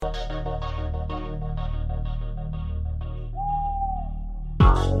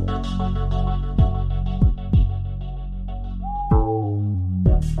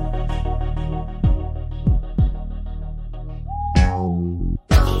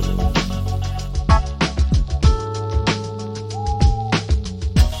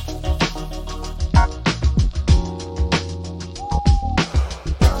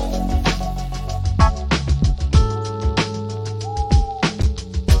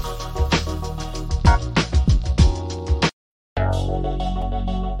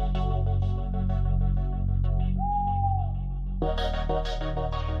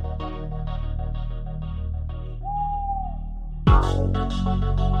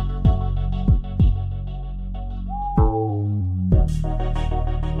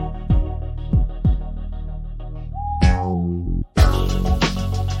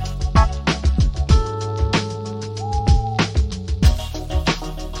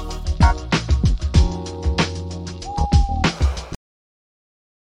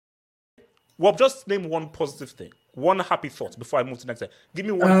Well, just name one positive thing, one happy thought before I move to the next thing. Give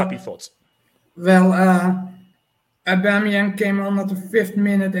me one happy thought. Well, Aubameyang came on at the 5th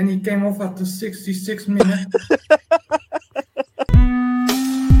minute and he came off at the 66th minute.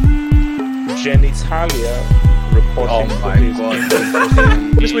 Genitalia reporting. Oh my god!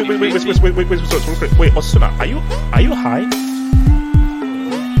 Wait, Osuna, are you high?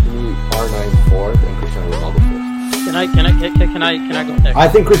 R9 4th and Cristiano Ronaldo 5th. Can I go next? I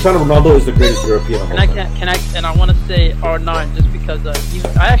think Cristiano Ronaldo is the greatest European of all time. And I want to say R9 just because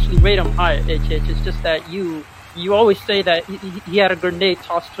I actually rate him high. HH. It's just that you always say that he had a grenade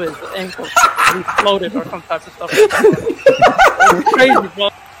tossed to his ankle, and he floated or some type of stuff. It's crazy, bro.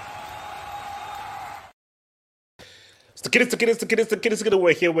 The kids,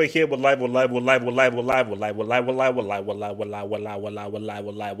 we're here, we're live.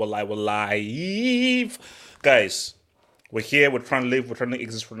 Guys, we're here, we're trying to live, we're trying to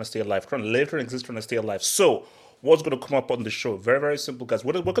exist, we're trying to stay alive. Trying to live, trying to exist, trying to stay alive. So, what's going to come up on the show? Very, very simple, guys.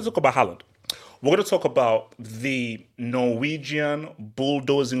 We're going to talk about Haaland. We're going to talk about the Norwegian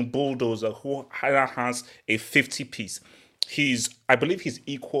bulldozer who has a 50-piece. I believe he's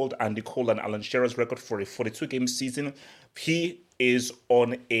equaled Andy Cole and Alan Shearer's record for a 42-game season. He is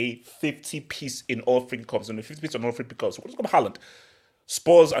on a 50-piece in all three cups. On a 50-piece on all three cups. So we're going to talk about Haaland.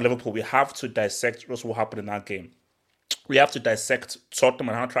 Spurs and Liverpool, we have to dissect what happened in that game. We have to dissect Tottenham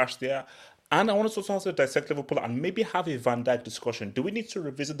and how trash they are. And I want us also to dissect Liverpool and maybe have a Van Dijk discussion. Do we need to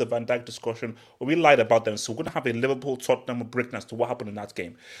revisit the Van Dijk discussion? Or we lied about them? So we're going to have a Liverpool-Tottenham breakdown as to what happened in that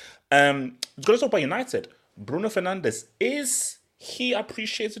game. We're going to talk about United. Bruno Fernandes, is he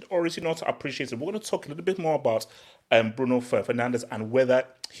appreciated or is he not appreciated? We're going to talk a little bit more about Bruno Fernandes and whether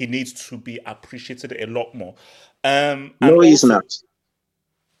he needs to be appreciated a lot more. No, he's not.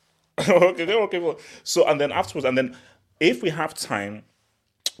 Okay. Well, so, and then afterwards, and then if we have time,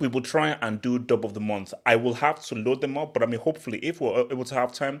 we will try and do dub of the month. I will have to load them up, but I mean, hopefully, if we're able to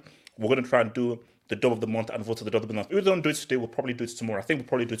have time, we're going to try and do the dub of the month and vote for the dub of the month. If we don't do it today, we'll probably do it tomorrow. I think we'll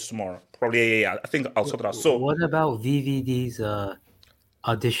probably do it tomorrow. Probably, yeah. I think I'll sort it out. So, what about VVD's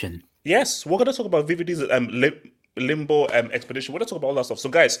audition? Yes, we're going to talk about VVD's Limbo expedition. We're going to talk about all that stuff. So,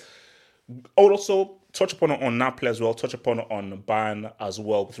 guys, I would also touch upon it on Napoli as well, touch upon it on Bayern as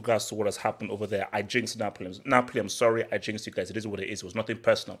well with regards to what has happened over there. I jinxed Napoli. I'm sorry, I jinxed you guys. It is what it is. It was nothing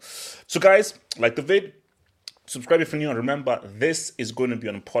personal. So, guys, like the vid, subscribe if you're new, and remember, this is going to be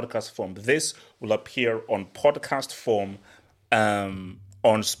on podcast form. This will appear on podcast form on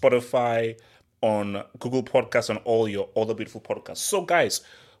Spotify, on Google Podcasts, and all your other beautiful podcasts. So, guys,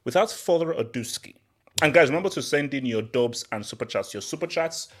 without further ado, and guys, remember to send in your dubs and super chats. Your super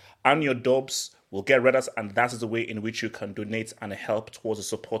chats and your dubs will get read out, and that is the way in which you can donate and help towards the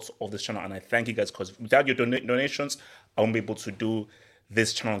support of this channel. And I thank you guys, because without your donations, I won't be able to do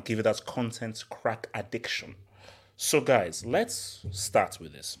this channel and give it that content crack addiction. So, guys, let's start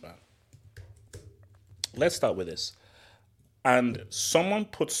with this, man. Let's start with this. And someone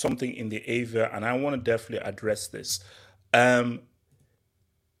put something in the Avia, and I want to definitely address this.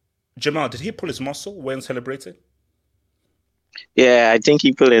 Jamal, did he pull his muscle when celebrating? Yeah, I think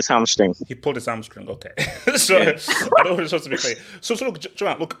he pulled his hamstring. He pulled his hamstring, okay. So, I don't want to be clear. So look,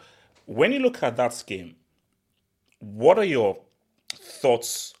 Jamal, look, when you look at that game, what are your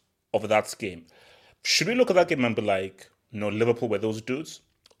thoughts of that game? Should we look at that game and be like, no, Liverpool were those dudes?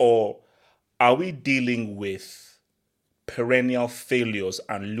 Or are we dealing with perennial failures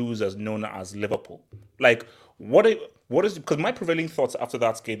and losers known as Liverpool? Like, what is, because my prevailing thoughts after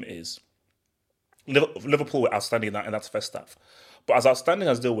that game is Liverpool were outstanding in that first half. But as outstanding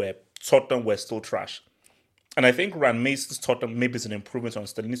as they were, Tottenham were still trash. And I think Ryan Mason's Tottenham maybe is an improvement on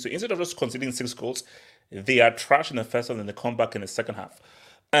Sterling. So instead of just conceding 6 goals, they are trash in the first half and then they come back in the second half.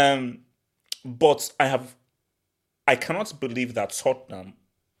 But I cannot believe that Tottenham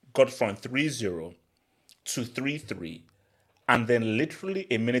got from 3-0 to 3-3, and then literally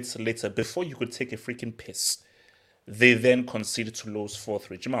a minute later, before you could take a freaking piss, they then conceded to lose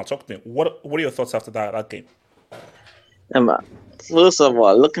 4-3. Jamal, talk to me. What are your thoughts after that game? First of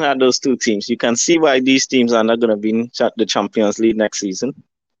all, looking at those two teams, you can see why these teams are not going to be in the Champions League next season.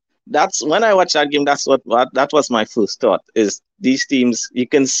 That's when I watched that game. That was my first thought. Is these teams? You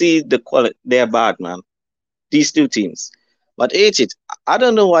can see the quality. They're bad, man. These two teams. But I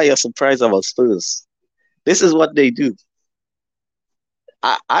don't know why you're surprised about Spurs. This is what they do.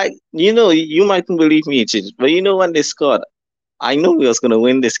 You mightn't believe me, but when they scored, I knew we was going to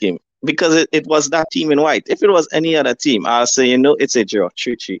win this game because it was that team in white. If it was any other team, I'll say, it's a draw.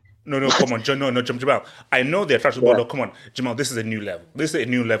 True. No, come on, Jamal. I know they're trash, but come on, Jamal. This is a new level. This is a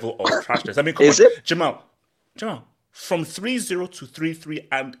new level of trashness. I mean, come on, Jamal. From 3-0 to 3-3,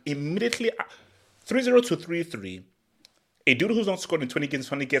 and immediately 3-0 to 3-3. A dude who's not scored in 20 games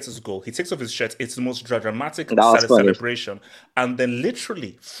finally gets his goal. He takes off his shirt. It's the most dramatic celebration. And then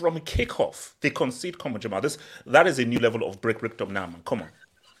literally, from kickoff, they concede. Come on, Jamal. That is a new level of brickdom now, man. Come on.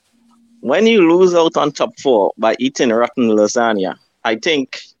 When you lose out on top 4 by eating rotten lasagna, I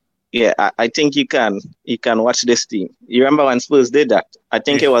think you can watch this team. You remember when Spurs did that? I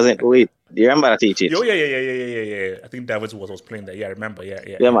think it wasn't. Wait, do you remember that, H? Oh, yeah. I think Davids was playing there. Yeah, I remember.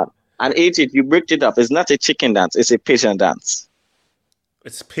 Yeah, man. And you bricked it up. It's not a chicken dance. It's a pigeon dance.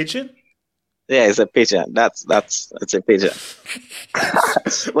 It's pigeon? Yeah, it's a pigeon. It's a pigeon.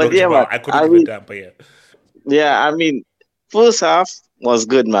 But man. I couldn't do that, but yeah. Yeah, I mean, first half was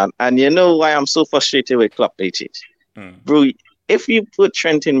good, man. And you know why I'm so frustrated with Klopp, H? Bro, if you put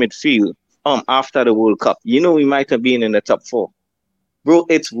Trent in midfield after the World Cup, we might have been in the top 4. Bro,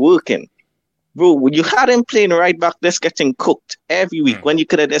 it's working. Bro, you had him playing right back, just getting cooked every week when you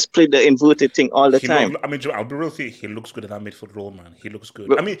could have just played the inverted thing all the time. I'll be real with you. He looks good in that midfield role, man. He looks good.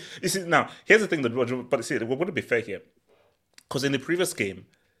 Bro, I mean, you see, now, here's the thing, but see, we're going to be fair here. Because in the previous game,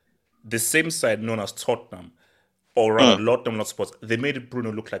 the same side known as Tottenham, or rather, Tottenham Sports, they made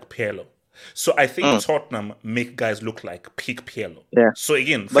Bruno look like Pirlo. So I think Tottenham make guys look like peak Pirlo. Yeah. So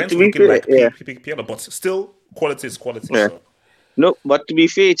again, friends looking like peak Pirlo, but still, quality is quality. Yeah. So. No, but to be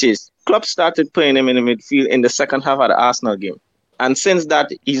fair, Klopp started playing him in the midfield in the second half of the Arsenal game. And since that,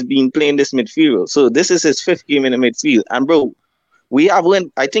 he's been playing this midfield. So this is his 5th game in the midfield. And bro,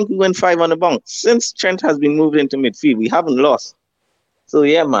 I think we went 5 on the bounce. Since Trent has been moved into midfield, we haven't lost. So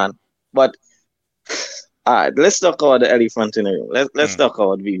yeah, man. But all right, let's talk about the elephant in the room. Let's talk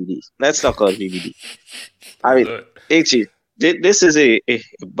about VVD. I mean, this is a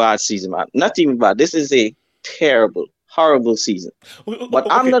bad season, man. Not even bad. This is a terrible, horrible season. But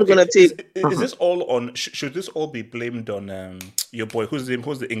I'm not gonna take. Is this all on? Should this all be blamed on your boy? Who's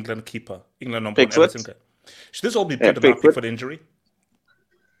the England keeper? England number 1. Should this all be blamed on Pickford injury?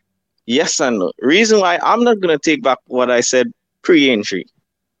 Yes and no. Reason why I'm not gonna take back what I said pre-injury,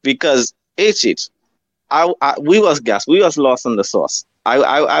 because we was gassed. We was lost on the sauce.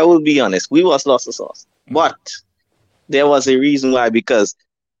 I will be honest. We was lost the sauce. But there was a reason why, because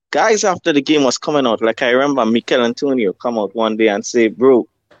guys after the game was coming out. Like I remember Mikel Antonio come out one day and say, bro,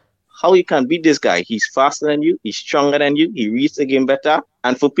 how you can beat this guy? He's faster than you. He's stronger than you. He reads the game better.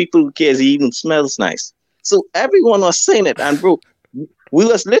 And for people who cares, he even smells nice. So everyone was saying it. And bro, we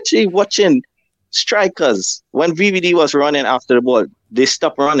was literally watching strikers. When VVD was running after the ball, they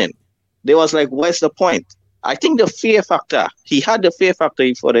stopped running. They was like, what's the point? I think the fear factor, he had the fear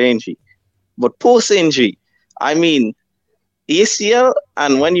factor for the injury. But post-injury, I mean, ACL,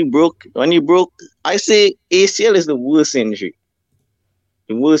 and when you broke, I say ACL is the worst injury.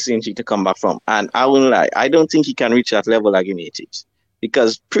 The worst injury to come back from. And I won't lie, I don't think he can reach that level again,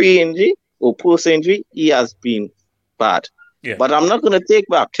 because pre-injury or post-injury, he has been bad. Yeah. But I'm not going to take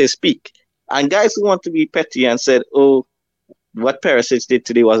back his peak. And guys who want to be petty and said, oh, what Perisic did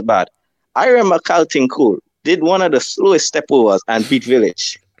today was bad. I remember Carlton Cole did one of the slowest step overs and beat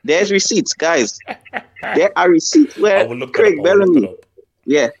Village. There's receipts, guys. There are receipts where Craig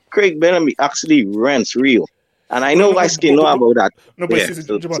Bellamy actually rents real. And I know Weiskin know about that. No,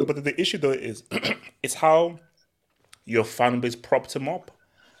 but but the issue though is it's how your fan base propped him up,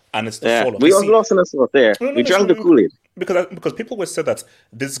 and it's the fall off. We were lost in the spot there. We drank the Kool-Aid. Because people would say that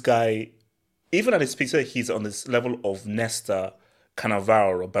this guy, even at his peak, he's on this level of Nesta,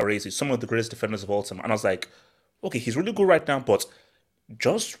 Cannavaro, or Baresi, some of the greatest defenders of all time. And I was like, okay, he's really good right now, but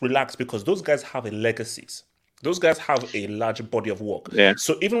just relax, because those guys have a legacies. Those guys have a large body of work. Yeah.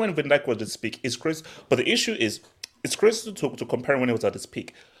 So even when Van Dijk was at his peak, it's crazy. But the issue is, it's crazy to compare when he was at his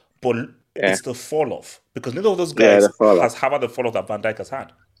peak. But Yeah. It's the fall off because neither of those Yeah, guys the fall-off. has had the fall off that Van Dijk has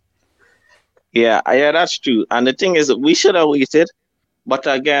had. Yeah, that's true. And the thing is, we should have waited. But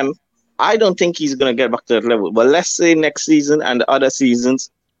again, I don't think he's going to get back to that level. But let's say next season and the other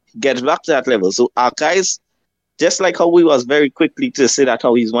seasons, he gets back to that level. So our guys, just like how we was very quickly to say that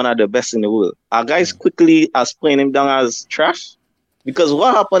how he's one of the best in the world, our guys quickly as playing him down as trash. Because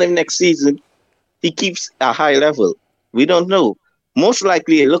what happened in next season, he keeps a high level. We don't know. Most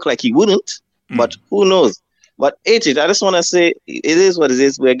likely, it looked like he wouldn't, but who knows? But AJ, I just want to say, it is what it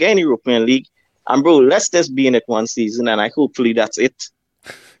is. We're getting European League. And bro, let's just be in it one season, and hopefully that's it.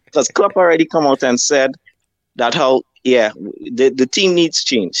 Because Klopp already come out and said that the team needs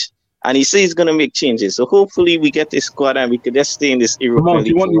change. And he says he's going to make changes. So hopefully we get this squad and we could just stay in this European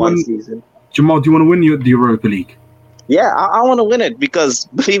League for one season. Jamal, do you want to win the Europa League? Yeah, I want to win it because,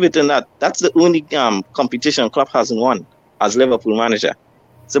 believe it or not, that's the only competition Klopp hasn't won as Liverpool manager.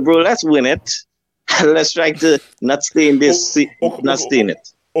 So, bro, let's win it. Let's try to not stay in this, not stay in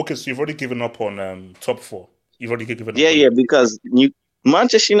it. Okay, so you've already given up on top four. You've already given up. Yeah, because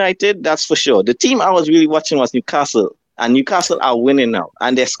Manchester United, that's for sure. The team I was really watching was Newcastle, and Newcastle are winning now,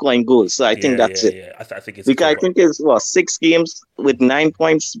 and they're scoring goals. So I think that's it. Yeah, I think it's because I think it's 6 games with 9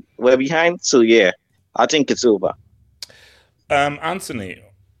 points. We're behind, so yeah, I think it's over. Anthony,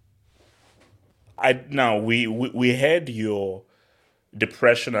 we heard your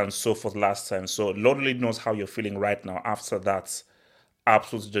depression and so forth last time. So Lord only knows how you're feeling right now after that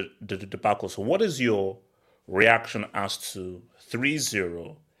absolute debacle. So what is your reaction as to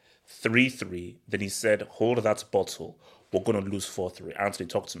 3-0, 3-3? Then he said, hold that bottle. We're going to lose 4-3. Anthony,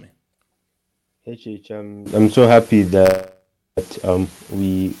 talk to me. I'm so happy that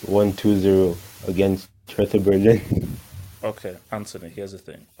we won 2-0 against Hertha Berlin. Okay, Anthony, here's the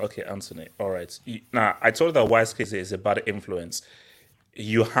thing. Okay, Anthony, all right. Now, I told you that Wise Case is a bad influence.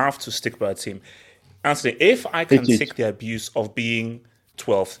 You have to stick by a team. Anthony, if I can take the abuse of being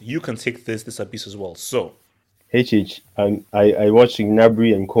 12th, you can take this abuse as well. So, I watched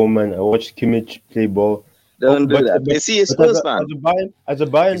Gnabry and Coleman. I watched Kimmich play ball. Don't do that. Is he a Spurs fan? As a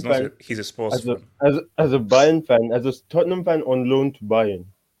Bayern fan, he's a Spurs fan. As a Bayern fan, as a Tottenham fan on loan to Bayern,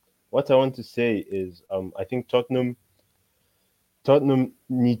 what I want to say is, I think Tottenham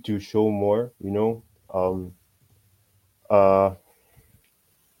need to show more. When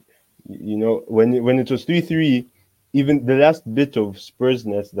it was 3-3, even the last bit of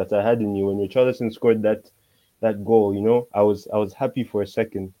Spursness that I had in you when Richarlison scored that goal, I was happy for a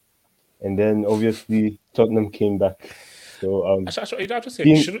second, and then obviously Tottenham came back. So I just say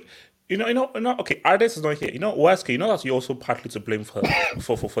okay, Ardes is not here. Wesker, that you're also partly to blame for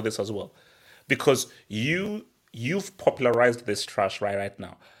this as well, because you've popularized this trash right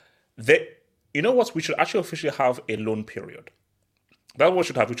now. You know what? We should actually officially have a loan period. That's what we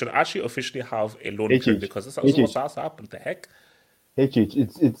should have. We should actually officially have a loan period because this is what has happened. The heck?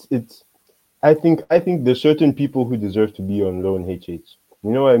 It's. I think there's certain people who deserve to be on loan. You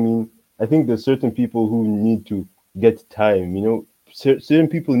know what I mean? I think there's certain people who need to get time. Certain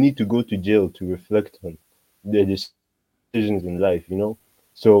people need to go to jail to reflect on their decisions in life.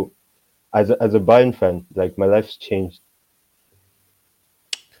 So, as a Bayern fan, like my life's changed.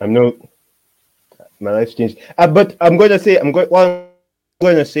 My life's changed. But I'm going to say, what I'm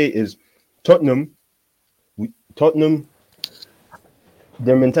going to say is, Tottenham,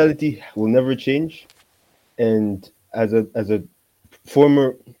 their mentality will never change. And as a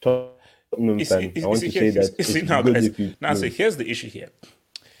former Tottenham fan, I want to say that. Here's the issue here.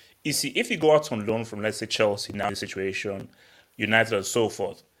 You see, if you go out on loan from, let's say, Chelsea, now the situation, United, and so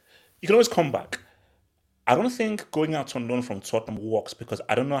forth, you can always come back. I don't think going out on loan from Tottenham works because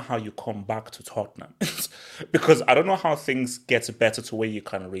I don't know how you come back to Tottenham. Because I don't know how things get better to where you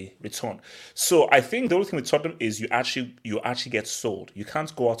can return. So I think the only thing with Tottenham is you actually get sold. You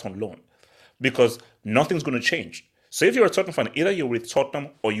can't go out on loan because nothing's going to change. So if you're a Tottenham fan, either you're with Tottenham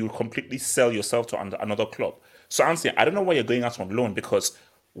or you completely sell yourself to another club. So Anthony, I don't know why you're going out on loan because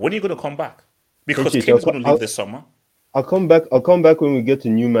when are you going to come back? Because Kane's going to leave this summer. I'll come back when we get a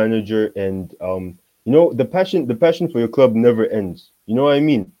new manager, and the passion for your club never ends. You know what I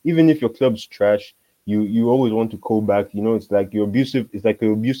mean? Even if your club's trash, you always want to go back. It's like your abusive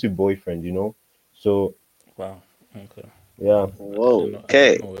boyfriend. So wow, okay, yeah, whoa,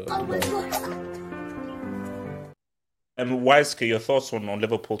 okay. Wiseky, your thoughts on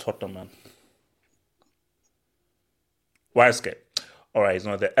Liverpool Tottenham, man? Wiseky. All right, he's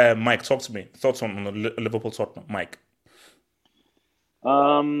not there. Mike, talk to me. Thoughts on Liverpool Tottenham, Mike?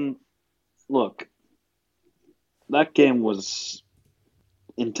 Look, that game was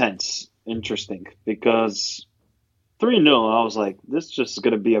intense, interesting, because 3-0. I was like, this is just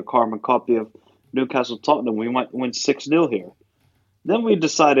going to be a carbon copy of Newcastle Tottenham. We might win 6-0 here. Then we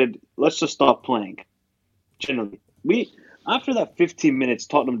decided, let's just stop playing. Generally, after that 15 minutes,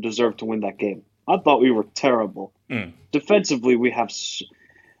 Tottenham deserved to win that game. I thought we were terrible. Defensively, we have...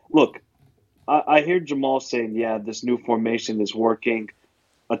 Look, I hear Jamal saying, yeah, this new formation is working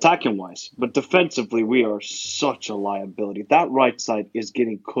attacking-wise. But defensively, we are such a liability. That right side is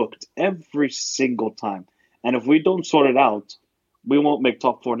getting cooked every single time. And if we don't sort it out, we won't make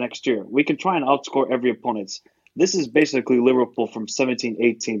top 4 next year. We can try and outscore every opponent. This is basically Liverpool from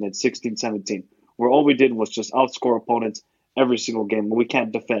 17-18 and 16-17, where all we did was just outscore opponents every single game, and we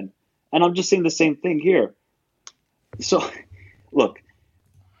can't defend. And I'm just seeing the same thing here. So, look,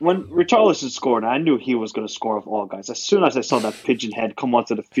 when Richarlison scored, I knew he was going to score of all guys. As soon as I saw that pigeon head come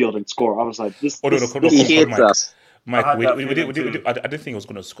onto the field and score, I was like, he hates us. Mike, I didn't think he was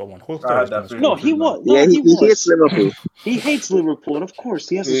going to score one. No, he was. Yeah, he hates Liverpool. He hates Liverpool, and of course,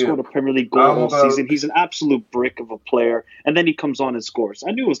 he hasn't scored a Premier League goal all season. He's an absolute brick of a player, and then he comes on and scores.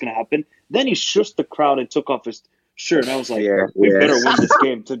 I knew it was going to happen. Then he shushed the crowd and took off his shirt, and I was like, we better win this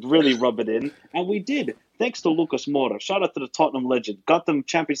game to really rub it in. And we did, thanks to Lucas Moura. Shout out to the Tottenham legend. Got them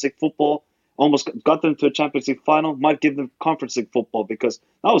Champions League football, almost got them to a Champions League final, might give them Conference League football, because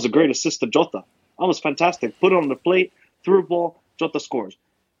that was a great assist to Jota. That was fantastic. Put it on the plate, threw a ball, Jota scores.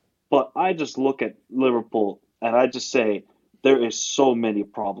 But I just look at Liverpool and I just say there is so many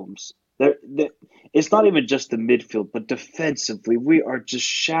problems. It's not even just the midfield, but defensively we are just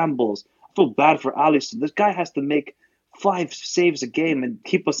shambles. I feel bad for Alisson. This guy has to make 5 saves a game and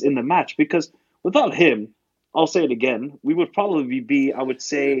keep us in the match, because without him, I'll say it again, we would probably be, I would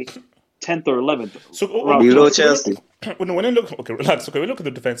say, 10th or 11th. So below Chelsea. When you look, okay, relax. Okay, we look at the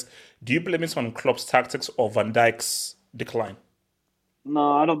defense. Do you blame it on Klopp's tactics or Van Dijk's decline?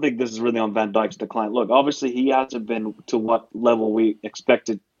 No, I don't think this is really on Van Dijk's decline. Look, obviously he hasn't been to what level we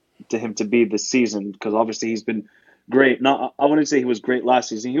expected to him to be this season, because obviously he's been great. No, I wouldn't say he was great last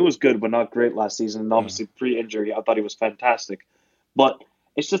season. He was good, but not great last season. And obviously pre-injury, I thought he was fantastic. But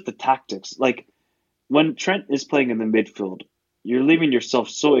it's just the tactics. Like, when Trent is playing in the midfield, you're leaving yourself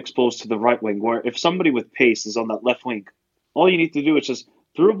so exposed to the right wing, where if somebody with pace is on that left wing, all you need to do is just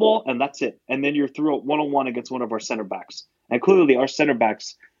throw a ball and that's it. And then you're through it one-on-one against one of our center backs. And clearly our center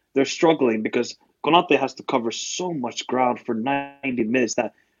backs, they're struggling because Konate has to cover so much ground for 90 minutes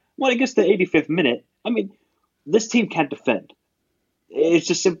that when it gets to the 85th minute, I mean, this team can't defend. It's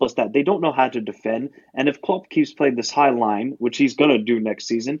just simple as that. They don't know how to defend. And if Klopp keeps playing this high line, which he's going to do next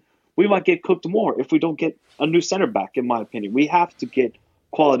season, we might get cooked more if we don't get a new center back, in my opinion. We have to get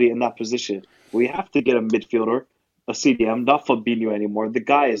quality in that position. We have to get a midfielder, a CDM, not Fabinho anymore. The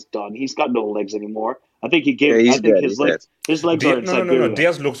guy is done. He's got no legs anymore. I think he gave. I think his legs are in Siberia. No.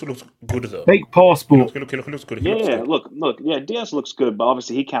 Diaz looks good though. Fake passport. He looks good. Yeah. Look. Yeah, Diaz looks good, but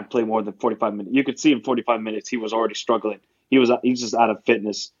obviously he can't play more than 45 minutes. You could see in 45 minutes he was already struggling. He's just out of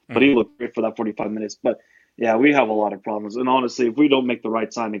fitness, but he looked great for that 45 minutes. But yeah, we have a lot of problems. And honestly, if we don't make the right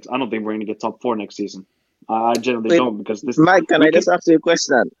signings, I don't think we're going to get top 4 next season. I generally don't, because this. Mike, can I just ask you a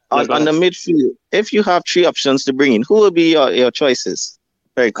question? On the midfield, if you have 3 options to bring in, who will be your choices?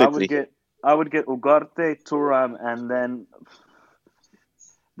 Very quickly. I would get Ugarte, Thuram, and then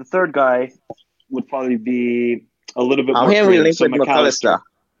the third guy would probably be a little bit more. I'm hearing linked with McAllister.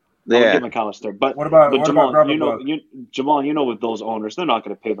 Yeah, McAllister. But Jamal, you know, with those owners, they're not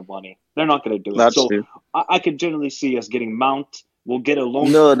going to pay the money. They're not going to do it. That's so true. I could generally see us getting Mount. We'll get a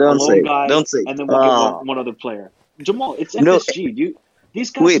lone, guy, don't say. And then we'll get one other player. Jamal, it's FSG.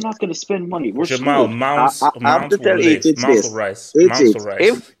 These guys are not going to spend money. We're Jamal, screwed. Mount will rise.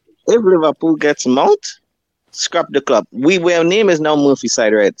 If Liverpool gets Mount, scrap the club. Our name is now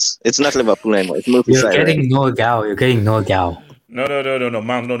Merseyside Reds. It's not Liverpool anymore. It's Merseyside Reds. You're getting no gal.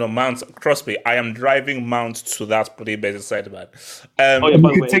 No, Mount. Trust me, I am driving Mount to that pretty basic side, man. You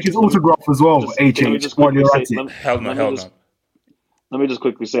can take his autograph as well, HH, while you're at it. Hell no. Let me just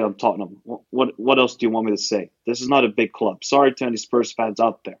quickly say on Tottenham. What else do you want me to say? This is not a big club. Sorry to any Spurs fans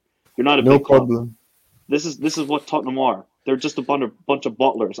out there. You're not a big club. No problem. This is what Tottenham are. They're just a bunch of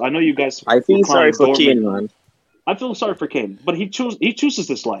butlers. I know you guys. I feel sorry for Kane, man. I feel sorry for Kane, but he chooses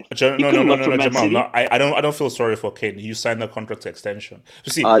this life. No, Jamal. No, I don't feel sorry for Kane. You signed the contract extension.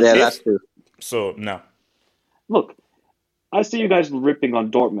 You see, that's true. So no. Look, I see you guys ripping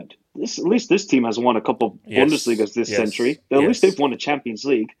on Dortmund. At least this team has won a couple Bundesligas this century. At least they've won a Champions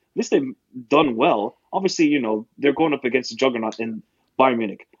League. At least they've done well. Obviously, they're going up against a juggernaut in Bayern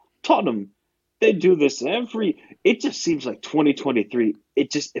Munich. Tottenham, they do this it just seems like 2023,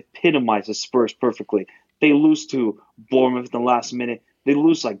 it just epitomizes Spurs perfectly. They lose to Bournemouth in the last minute. They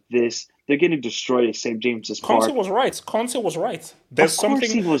lose like this. They're getting destroyed at St. James's Park. Conte was right. There's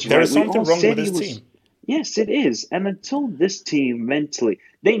something. There is something wrong with this team. Yes, it is. And until this team mentally,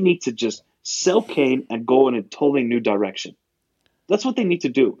 they need to just sell Kane and go in a totally new direction. That's what they need to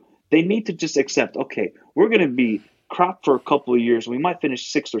do. They need to just accept, okay, we're going to be crap for a couple of years. We might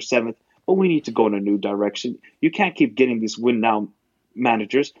finish 6th or 7th, but we need to go in a new direction. You can't keep getting these win-now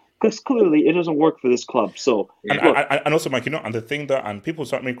managers because clearly it doesn't work for this club. So, and also, Mike, and the thing that, and people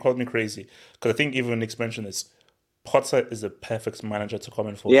start calling me crazy because I think even Nick's mentioned this. Potter is the perfect manager to come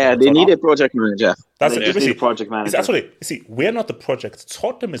in for. Yeah, they need a project manager. That's they need a project manager. Actually, we're not the project.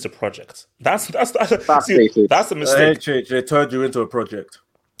 Tottenham is the project. That's the mistake. They turned you into a project.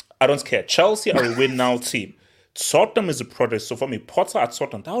 I don't care. Chelsea are a win now team. Tottenham is a project. So for me, Potter at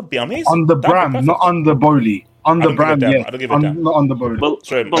Tottenham, that would be amazing. On the Bram, not on the Bowley. On the Bram, yeah. I don't give a damn. Not on the Bowley. But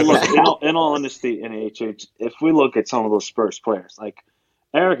look, in all honesty, in HH, if we look at some of those Spurs players, like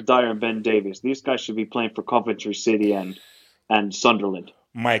Eric Dyer and Ben Davies, these guys should be playing for Coventry City and Sunderland.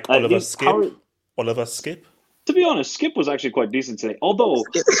 Mike, Oliver Skip. To be honest, Skip was actually quite decent today. Although,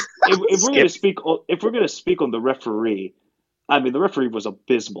 if we're going to speak on the referee, I mean, the referee was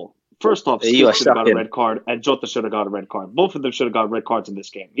abysmal. First off, Skip should have got a red card, and Jota should have got a red card. Both of them should have got red cards in this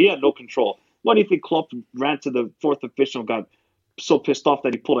game. He had no control. Why do you think Klopp ran to the fourth official and got so pissed off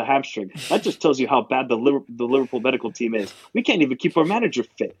that he pulled a hamstring? That just tells you how bad the Liverpool medical team is. We can't even keep our manager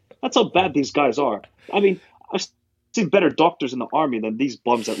fit. That's how bad these guys are. I mean, I've seen better doctors in the army than these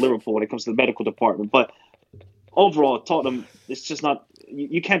bums at Liverpool when it comes to the medical department. But overall, Tottenham, it's just not.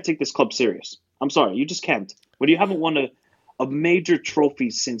 You can't take this club serious. I'm sorry, you just can't. When you haven't won a major trophy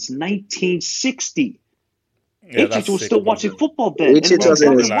since 1960. Yeah, HH was still watching football then. HH was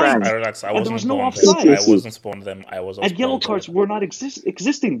in his prime. And there was no offside. I wasn't spawned them. And yellow cards were not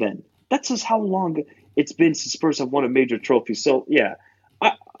existing then. That's just how long it's been since Spurs have won a major trophy. So, yeah,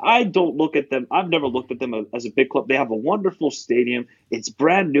 I don't look at them. I've never looked at them as a big club. They have a wonderful stadium. It's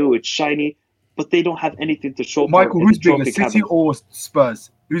brand new. It's shiny. But they don't have anything to show for. Michael, who's bigger, City or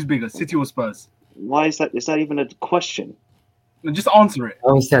Spurs? Who's bigger, City or Spurs? Why is that? Is that even a question? Just answer it.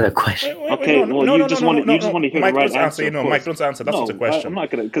 How is that a question? Okay, you just want to hear the right answer. Mike, don't answer. That's not a question. I'm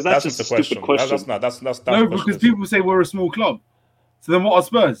not gonna, because that's just a stupid question. That's no, because people say we're a small club. So then what are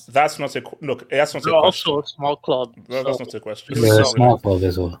Spurs? That's not a look. That's not a question. Also a small club. That's not a question. We're a small club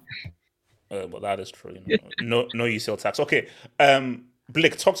as well. But that is true. No UCL tax. Okay.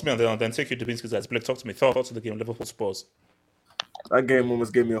 Blake, talk to me on then take you to Dubinsky's guys. Blake, talk to me. Thoughts of the game, Liverpool Spurs. That game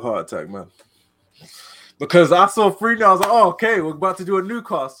almost gave me a heart attack, man. Because I saw 3-0, I was like, oh, okay, we're about to do a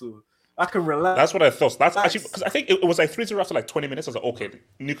Newcastle. I can relax. That's what I thought. That's actually, because I think it was like 3-0 after like 20 minutes. I was like, okay,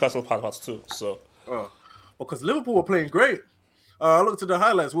 Newcastle part 2. So, because Liverpool were playing great. I looked at the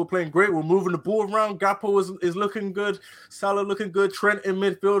highlights. We're playing great. We're moving the ball around. Gakpo is looking good. Salah looking good. Trent in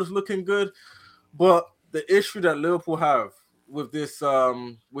midfield is looking good. But the issue that Liverpool have with this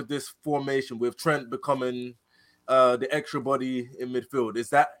formation, with Trent becoming the extra body in midfield, is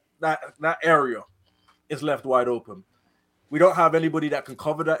that area is left wide open. We don't have anybody that can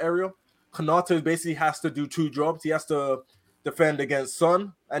cover that area. Konate basically has to do 2 jobs. He has to defend against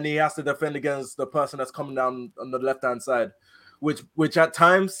Son, and he has to defend against the person that's coming down on the left-hand side, which at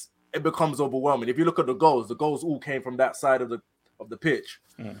times it becomes overwhelming. If you look at the goals all came from that side of the pitch,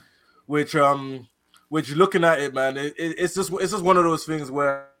 which looking at it, man, it's just one of those things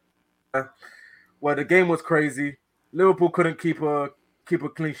where the game was crazy. Liverpool couldn't keep a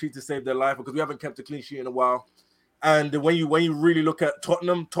clean sheet to save their life because we haven't kept a clean sheet in a while. And when you really look at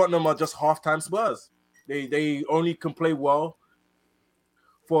Tottenham are just half-time Spurs. They only can play well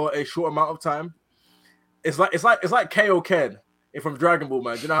for a short amount of time. It's like KO Ken from Dragon Ball,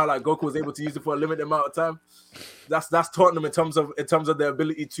 man. You know how like Goku was able to use it for a limited amount of time? That's Tottenham in terms of their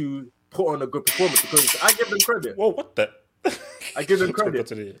ability to put on a good performance, because I give them credit. Whoa, what the? I give them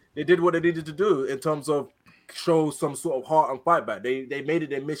credit. They did what they needed to do in terms of show some sort of heart and fight back. They made it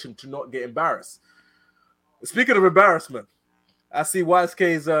their mission to not get embarrassed. Speaking of embarrassment, I see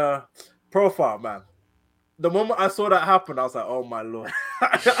YSK's profile, man. The moment I saw that happen, I was like, "Oh my lord!"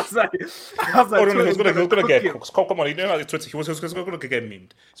 I was like, "Oh no, he's gonna get cooked." Come on, you know how the Twitter. He was gonna get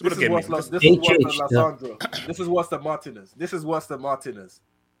memed. He's gonna get memed. This is what's the Martinez. This is what's the Martinez.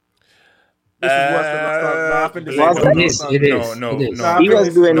 This is what's the It is. No. He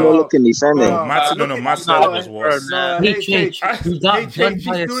was doing no looking defending. Martinez was worse. He's not done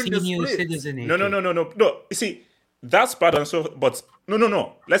by a senior citizen. No. You see, that's bad and so, but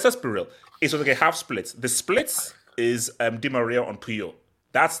no. Let's just be real. It was like a half split. The splits is Di Maria on Puyol.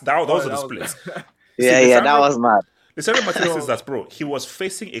 Those are the splits. Yeah, that was mad. Lisandro Martinez says that, bro. He was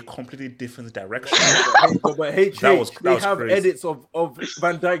facing a completely different direction. But they have crazy. Edits of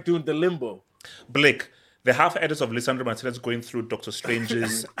Van Dijk doing the limbo. Blake, they have edits of Lisandro Martinez going through Doctor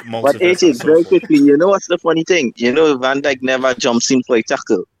Strange's multiverse. But AJ, very quickly, you know what's the funny thing? You know, Van Dijk never jumps in for a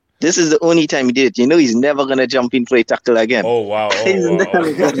tackle. This is the only time he did. You know, he's never gonna jump in for a tackle again. Oh wow! He's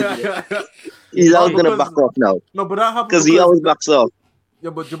always gonna back off now. No, but that happened because he always backs off.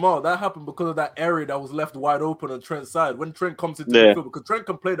 Yeah, but Jamal, that happened because of that area that was left wide open on Trent's side. When Trent comes into the midfield, because Trent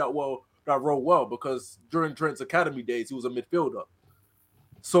can play that role well, because during Trent's academy days, he was a midfielder.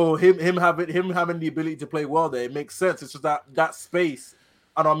 So him having the ability to play well there, it makes sense. It's just that space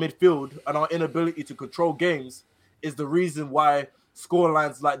and our midfield and our inability to control games is the reason why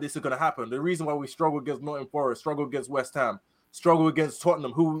scorelines like this are going to happen. The reason why we struggle against Nottingham Forest, struggle against West Ham, struggle against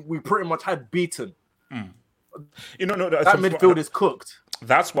Tottenham, who we pretty much had beaten. You know, that midfield is cooked.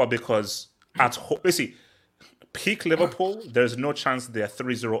 That's why, because at home, see, peak Liverpool, there's no chance they're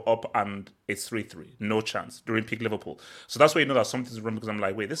 3-0 up and it's 3-3. No chance during peak Liverpool. So that's why you know that something's wrong, because I'm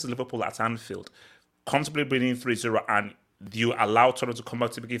like, wait, this is Liverpool at Anfield, comfortably winning 3-0, and you allow Tottenham to come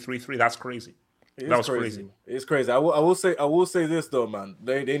back to begin 3-3. That's crazy. That was crazy. It's crazy. I will say this though, man.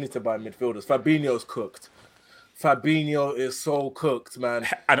 They need to buy midfielders. Fabinho's cooked. Fabinho is so cooked, man.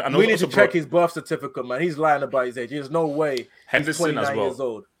 And we need to check his birth certificate, man. He's lying about his age. There's no way. Henderson he's 29 as well. years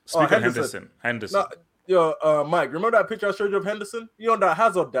old. Speaking of Henderson. No, Mike, remember that picture I showed you of Henderson? You're on that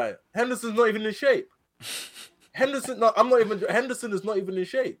Hazard diet. Henderson's not even in shape. Henderson is not even in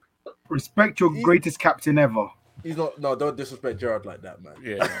shape. Respect your greatest captain ever. He's not. No, don't disrespect Gerrard like that, man.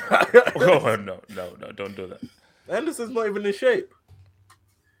 Yeah. No, don't do that. Henderson's not even in shape.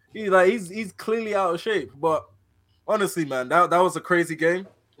 He's clearly out of shape. But honestly, man, that was a crazy game.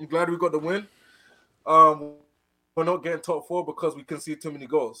 I'm glad we got the win. We're not getting top 4 because we concede too many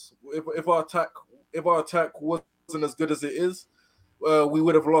goals. If our attack wasn't as good as it is, we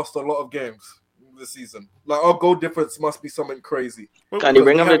would have lost a lot of games this season. Like, our goal difference must be something crazy. Can you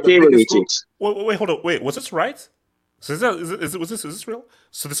bring up the table, Wait, hold on. Wait, was this right? So is this real?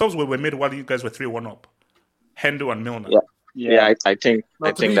 So the subs were made while you guys were 3-1 up. Hendo and Milner. Yeah, I think.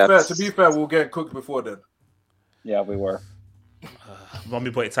 No, to be fair, we were getting cooked before then. Yeah, we were.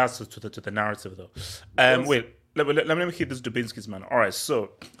 But it adds to the narrative though. Wait. Let me keep this Dubinsky's, man. All right,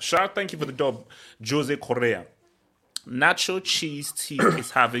 so shout, thank you for the dub, Jose Correa. Nacho Cheese Tea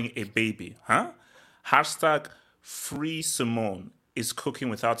is having a baby, huh? Hashtag Free Simone is cooking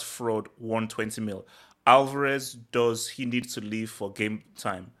without fraud. 120 mil. Alvarez, does he need to leave for game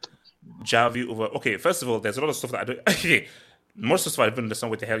time? Javi over. Okay, first of all, there's a lot of stuff that I don't. Okay, most of the stuff I don't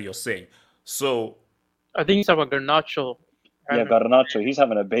understand what the hell you're saying. So, I think it's about Garnacho. Yeah, Garnacho. He's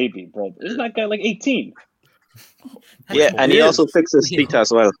having a baby, bro. Isn't that guy like 18? Yeah, and he also fixed his feet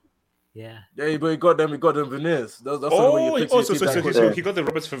as well. Yeah, but he got them veneers. That's so he got the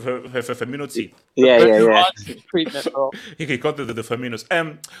Roberts for Firmino teeth. Yeah. Treatment, bro. He got the Firminos.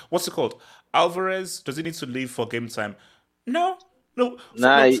 What's it called? Alvarez, does he need to leave for game time? No.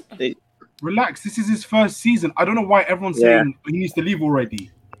 Nah, relax. This is his first season. I don't know why everyone's saying he needs to leave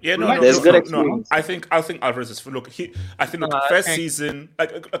already. Yeah, there's good experience. I think Alvarez is first season.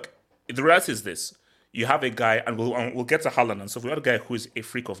 The reality is this. You have a guy, and we'll get to Haaland and stuff. We have a guy who is a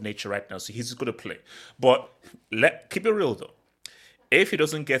freak of nature right now, so he's going to play. But keep it real, though. If he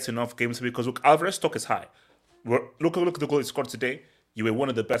doesn't get enough games, because look, Alvarez's stock is high. Look at the goal he scored today. You were one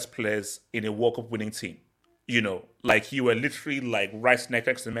of the best players in a World Cup winning team. You know, like you were literally like right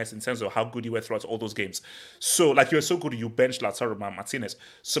next to Messi in terms of how good you were throughout all those games. So, like you were so good, you benched Lautaro Martinez.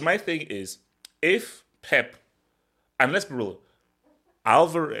 So my thing is, if Pep, and let's be real,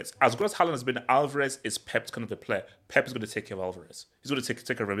 Alvarez, as good as Haaland has been, Alvarez is Pep's kind of a player. Pep is going to take care of Alvarez. He's going to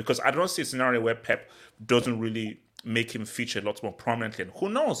take care of him, because I don't see a scenario where Pep doesn't really make him feature a lot more prominently. And who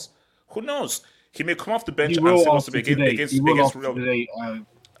knows? He may come off the bench and say what's to begin against Real.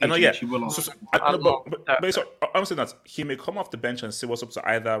 I know, yeah. But I'm saying that he may come off the bench and say what's up to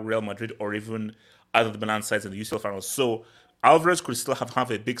either Real Madrid or even either the Milan sides in the UCL finals. So Alvarez could still have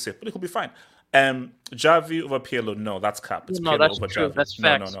a big save, but it could be fine. Javi over Pirlo, no, that's cap. It's no, Pirlo that's over true. Javi. That's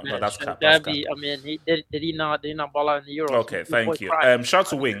facts. No, that's cap. Javi, I mean, did he not ball out in the Euros? Okay, thank you. Shout out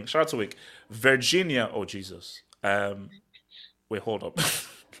to Wing. Virginia, oh Jesus. Wait, hold up.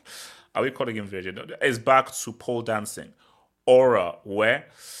 Are we calling him Virginia? Is back to pole dancing. Aura, where?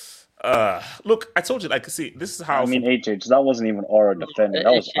 Look, I told you, like, see, this is how. I mean, HH, that wasn't even Aura defending.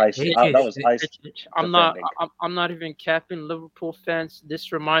 That was ice. That was ice. I'm not even capping Liverpool fans.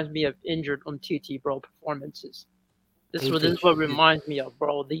 This reminds me of injured Umtiti, bro, performances. This is what reminds me of,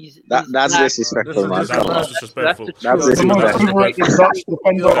 bro. That's disrespectful, man. That's disrespectful. That's The most disrespectful. overrated Dutch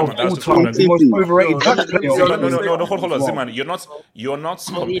defender of all time. The most overrated Dutch player. No, hold on, Ziman. You're not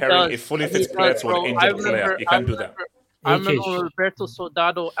comparing a fully fit player to an injured player. You can't do that. I remember when Roberto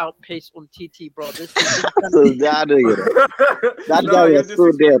Soldado outpaced Umtiti, bro. This is Soldado, that guy was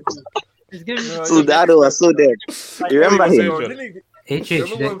so dead. Soldado was so dead. You remember him? Wait,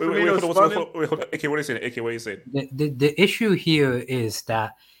 hold on. AK, what are you saying? AK, what are you saying? The issue here is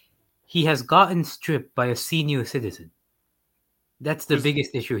that he has gotten stripped by a senior citizen. That's the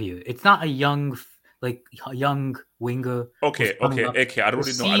biggest issue here. It's not a young winger. Okay. AK, I don't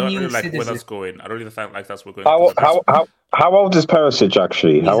really like where that's going. I don't really think like that's where we're going. How old is Perisic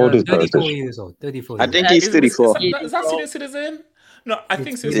actually? How old is 34 Perisic? years old. 34. I think he's 34. Is that senior citizen? No, I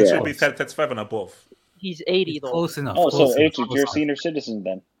think citizen should be 35 and above. He's 80 though. Close enough. Oh, so you're a senior citizen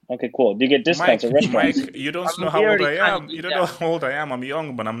then. Okay, cool. Do you get discounts at restaurants? Mike, you don't know how old I am. You don't know how old I am. I'm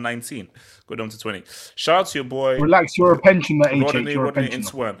young, but I'm 19. Go down to 20. Shout out to your boy. Relax, you're a pensioner, Rodney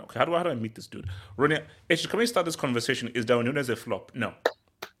Inswan. Okay, how do I meet this dude? Rodney, can we start this conversation? Is Darwin Núñez a flop? No.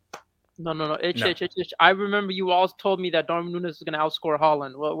 No. I remember you all told me that Darwin Núñez is going to outscore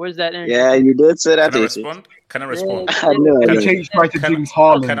Haaland. Well, where's that energy? Yeah, you did say that. Can I respond? Tried to jinx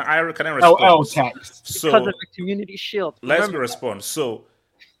Haaland. Can I respond? Tax. Because of the community shield. Let me respond. So,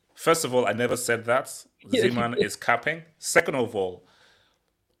 first of all, I never said that. Zeman is capping. Second of all,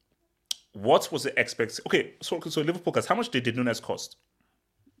 what was the expectation? Okay, so Liverpool, how much did Núñez cost?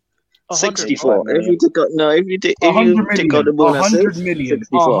 64. If you take out the bonuses, 100 million.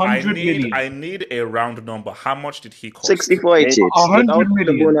 64. I need a round number. How much did he cost? 64 each. 100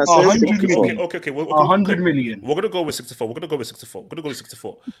 million. 100 million. Okay. 100 million. We're gonna go with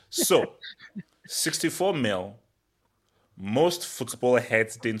 64. So, 64 mil. Most football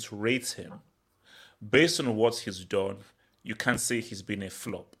heads didn't rate him. Based on what he's done, you can't say he's been a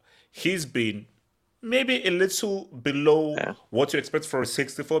flop. He's been maybe a little below what you expect for a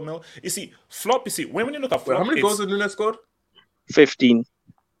 64 mil. You see, when you look at flop, how many goals did Núñez scored? 15.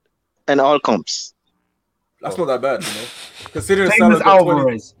 And all comps. That's not that bad, you know. Considering Same as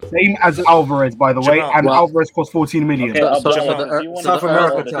Alvarez. Same as Alvarez, by the way. And Alvarez cost 14 million. South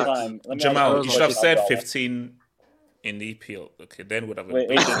America. Jamal, you should have said 15 in the EPL. Okay, then whatever. Wait,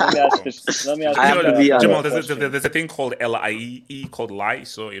 let me ask this. Jamal, there's a thing called LIE called lie,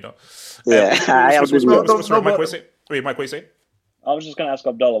 so you know. Yeah, Mike, what you say? Wait, Mike, what you say? I was just gonna ask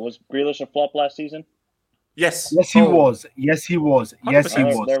Abdullah, was Grealish a flop last season? Yes. Yes, he was.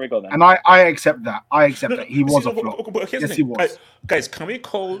 There we go then. And I accept that. He was a flop. Yes, he was. Guys, can we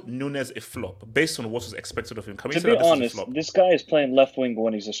call Núñez a flop based on what was expected of him? Can we to say be that honest, this guy is playing left wing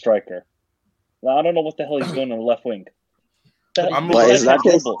when he's a striker. Now, I don't know what the hell he's doing on the left wing.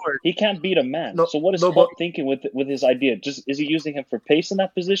 He can't beat a man. So what is Klopp thinking with his idea? Just is he using him for pace in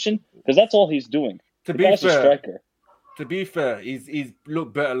that position? Because that's all he's doing. To be fair, he's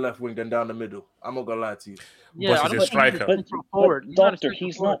looked better left wing than down the middle. I'm not gonna lie to you. Yeah, but he's a striker. But Doctor,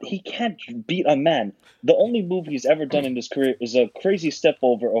 he can't beat a man. The only move he's ever done in his career is a crazy step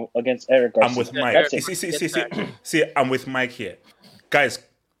over against Eric Garcia. I'm with Mike. See, I'm with Mike here. Guys,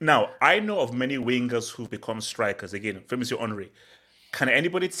 now I know of many wingers who've become strikers. Again, famously Henry. Can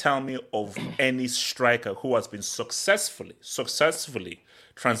anybody tell me of any striker who has been successfully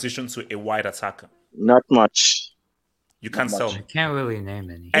transitioned to a wide attacker? Not much. You can't tell me. I can't really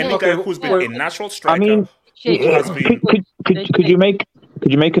name any. Any guy who's been a natural striker. I mean, could you make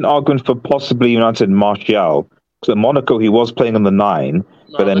an argument for possibly United Martial? Because at Monaco he was playing on the 9,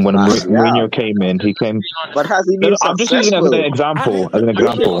 but then when Mourinho came in, he came. But has he been I'm just using it as an example. No,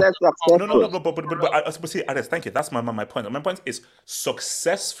 but see, Ades, thank you. That's my point. My point is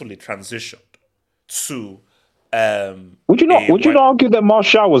successfully transitioned to. Would you not argue that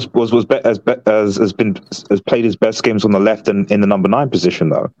Martial has played his best games on the left and in the number 9 position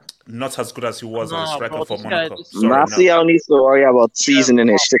though? Not as good as he was as a striker for Monaco. Martial needs to worry about seasoning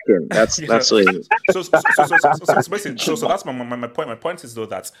his chicken. That's what it is. So that's my point. My point is though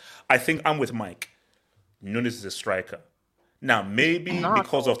that I think I'm with Mike. Núñez is a striker. Now maybe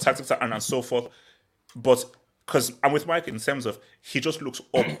because of tactics and so forth, but because I'm with Mike in terms of he just looks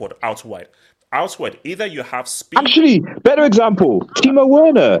awkward out wide. Outside, either you have speed. Actually, better example, Timo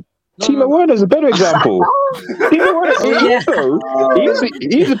Werner. Timo Werner is a better example. Timo Werner,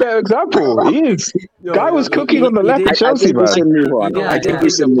 he's a better example. He is. Guy was cooking on the left at Chelsea, man. I think we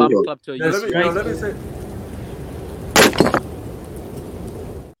should move on. Let me say.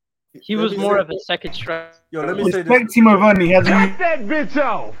 He was more of a second striker. Respect Timo Werner. He has that bitch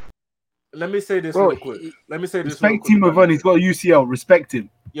off. Let me say this real quick. Respect Timo Werner. He's got a UCL. Respect him.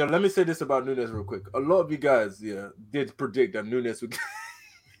 Yo, let me say this about Nunes real quick. A lot of you guys, did predict that Nunes would.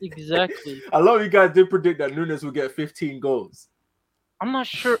 Exactly. A lot of you guys did predict that Nunes would get 15 goals. I'm not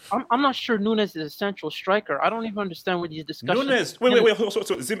sure. I'm not sure Nunes is a central striker. I don't even understand what these discussions. Nunes. Wait.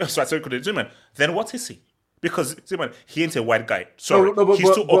 So Zimmer. Sorry. Zimmer. Then what is he? Because Zimmer, he ain't a white guy. Sorry, but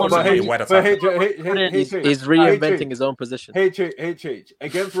he's too old to be a white attacker. He's reinventing his own position.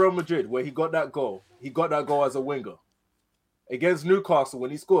 Against Real Madrid, where he got that goal as a winger. Against Newcastle,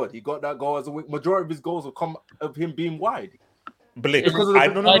 when he scored, he got that goal as a winger. Majority of his goals will come of him being wide. Blake, I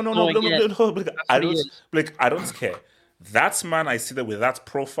don't care. That man I see that with that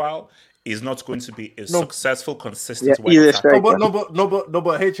profile is not going to be a successful, consistent white attacker.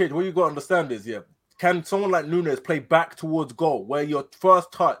 But HH, what you got to understand is, can someone like Nunes play back towards goal, where your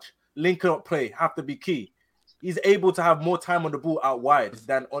first touch, linking up play have to be key? He's able to have more time on the ball out wide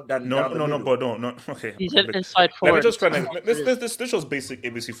than no. Okay, he's an inside forward. This shows basic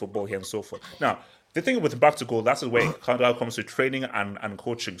ABC football here and so forth. Now, the thing with back to goal, that's where it comes to training and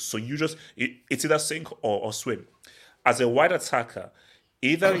coaching. So you it's either sink or swim. As a wide attacker,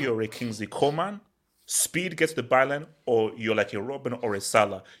 either you're a Kingsley Coman, speed gets the byline, or you're like a Robin or a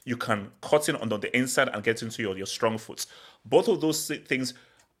Salah. You can cut in on the inside and get into your strong foots. Both of those things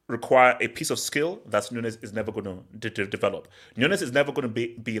require a piece of skill that Nunes is never going to develop. Nunes is never going to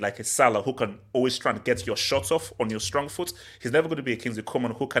be like a Salah who can always try and get your shots off on your strong foot. He's never going to be a Kingsley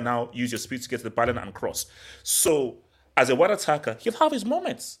Coman who can now use your speed to get to the byline and cross. So, as a wide attacker, he'll have his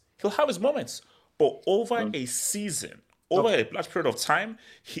moments. But over a season, over a large period of time,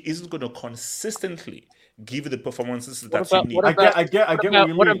 he isn't going to consistently give you the performances that you need. I get what you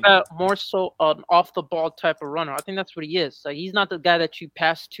mean. What about more so an off-the-ball type of runner? I think that's what he is. Like, he's not the guy that you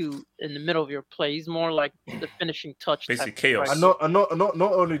pass to in the middle of your play. He's more like the finishing touch. Basically chaos. And not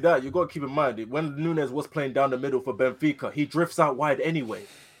only that, you got to keep in mind, when Nunes was playing down the middle for Benfica, he drifts out wide anyway.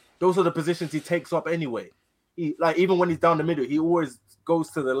 Those are the positions he takes up anyway. Even when he's down the middle, he always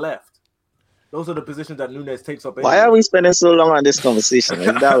goes to the left. Those are the positions that Nunes takes up. Why are we spending so long on this conversation? Is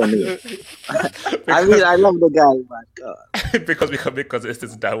that what I mean, I love the guy, but God. because it's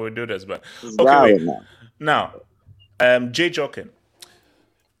this Darwin Nunes, man. Okay, wait. Now, Jay Jokin.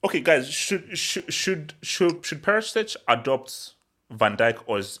 Okay, guys, should Perisic adopt Van Dijk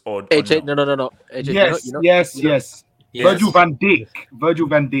or AJ? No. AJ, Yes. Virgil van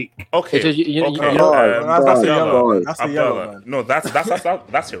Dijk. Okay. That's a yellow man. No,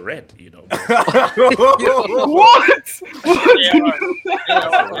 that's a red. You know. What?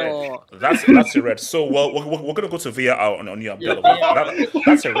 That's a red. So we're gonna go to VAR on your Abdallah.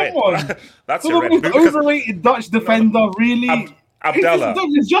 That's a red. That's a red. Overrated Dutch defender, really. Abdallah,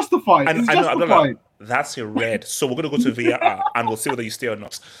 it's justified. It's justified. Abdallah, that's a red. So we're gonna go to VAR and we'll see whether you stay or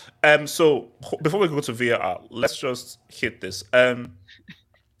not. So before we go to VAR, let's just hit this.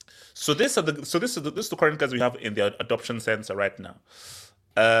 So this is the current guys we have in the adoption center right now.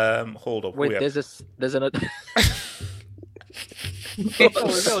 Hold up. Wait, there's another.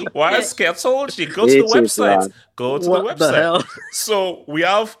 Why is scared? Told you go to the website. Go to the website. The hell? So we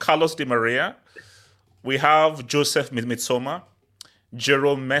have Carlos Di Maria, we have Joseph Mitoma,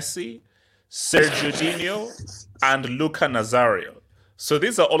 Jerome Messi, Sergio Dino, and Luca Nazario. So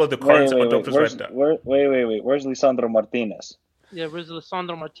these are all of the current adopters right now. Wait. Where's Lisandro Martinez? Yeah, where's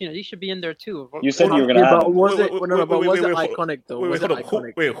Lisandro Martinez? He should be in there too. You said you were gonna have him. Was it iconic though? Who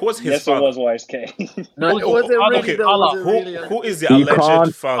was his yes, father? It was YSK. No, it wasn't really. Okay. Who is the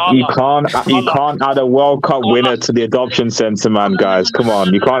alleged father? You can't add a World Cup winner to the adoption center, man, guys. Come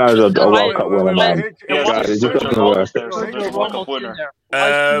on, you can't add a World Cup winner, man. Guys, it just doesn't work. There's a World Cup winner.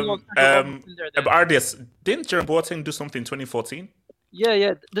 RDS, didn't Jerome Boateng do something in 2014?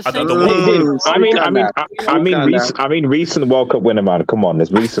 Yeah. The same. I mean, recent World Cup winner, man. Come on,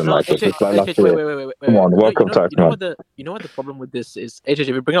 it's recent. No, wait. Come on, World Cup type, man. You know what the problem with this is? HH, if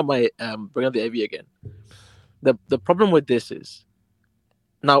you bring up the AV again, the problem with this is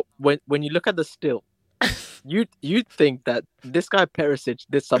now when you look at the still, you think that this guy Perisic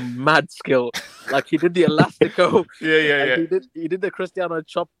did some mad skill, like he did the elastico. Yeah. He did the Cristiano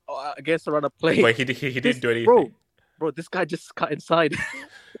chop against a runner play. But he didn't do anything. Bro, this guy just cut inside.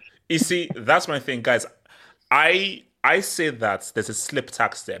 You see, that's my thing, guys. I say that there's a slip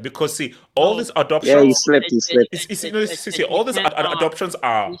tax there because all these adoptions. Yeah, he slipped. All these adoptions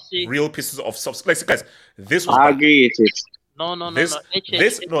are real pieces of substance. Like, guys, this was. I agree with it. This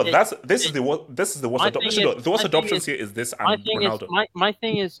is the worst adoptions here is this and Ronaldo. My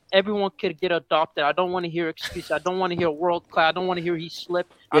thing is everyone could get adopted. I don't want to hear excuses. I don't want to hear world class. I don't want to hear he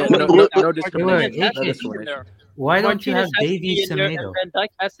slipped. Why don't you have Davies Semedo? Van Dijk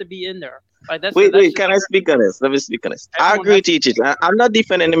has to be in there. Wait, can I speak on this? Let me speak on this. I agree with you. I'm not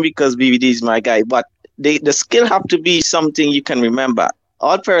defending him because BVD is my guy, but the skill have to be something you can remember.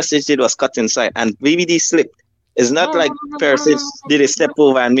 All Perisic did was cut inside, and BVD slipped. It's not like Perisic did a step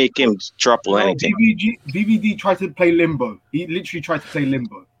over and make him drop or anything. BVD tried to play limbo. He literally tried to play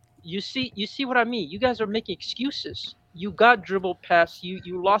limbo. You see what I mean? You guys are making excuses. You got dribbled past.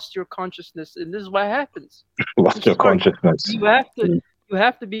 You lost your consciousness, and this is what happens. Lost your consciousness. You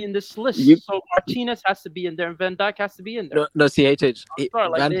have to be in this list. So Martinez has to be in there, and Van Dijk has to be in there. No, CHH.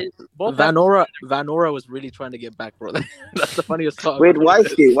 Van Ora was really trying to get back, bro. That's the funniest part. Wait,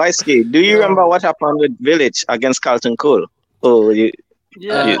 YSK, do you remember what happened with Village against Carlton Cole? Oh, you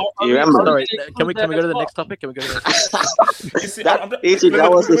remember? Sorry, can we go to the next topic? That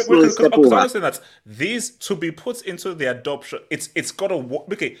was the slowest step over. That these to be put into the adoption, it's got to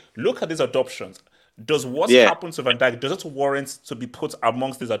work. Okay, look at these adoptions. Does what happened to Van Dijk, does it warrant to be put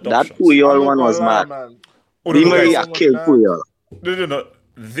amongst these adoptions? That Puyol one was mad. Di Maria killed Puyol. No.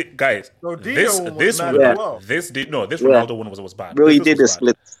 Guys, this Ronaldo one was bad. Bro, he did the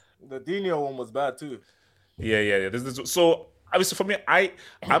split. The Dino one was bad too. Yeah. So obviously for me,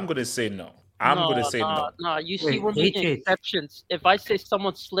 I'm gonna say no. No, you see, we're making exceptions. If I say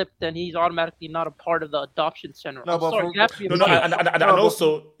someone slipped, then he's automatically not a part of the adoption center. And also,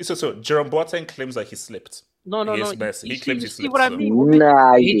 Jerome Boateng claims that he slipped. No. Messi. He claims he slipped. See what I mean?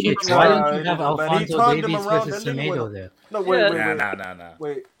 Why don't you have Alfonso Davies versus Semedo there? No,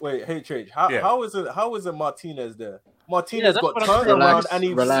 wait. Hey, how is it Martinez there? Martinez got turned around and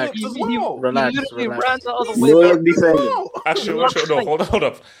he relax. He literally ran the other way. Actually, no, hold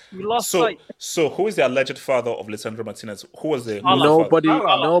up. So who is the alleged father of Lisandro Martinez? Who was the nobody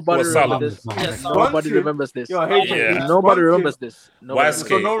remembers this. Nobody remembers this. Nobody remembers this.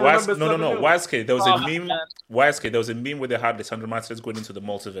 YSK, there was a meme. YSK, there was a meme where they had Lisandro Martinez going into the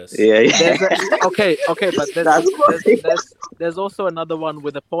multiverse. Okay, but there's also another one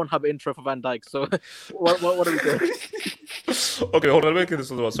with a Pornhub intro for Van Dijk. So what are we doing? Okay, hold on. Let me get this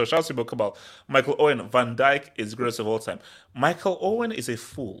one. So, Chelsea will come out. Michael Owen, Van Dijk is greatest of all time. Michael Owen is a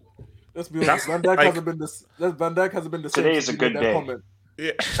fool. Let's be honest. Van Dijk hasn't been this. Van Dijk hasn't been the same. Today is a good day.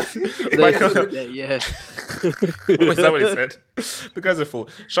 Yeah. Yeah. Was that what he said? The guy's a fool.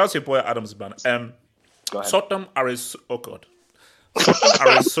 Shout out to your boy Adams, man. Tottenham are a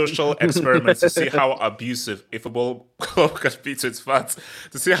social experiment to see how abusive a football club can be to its fans.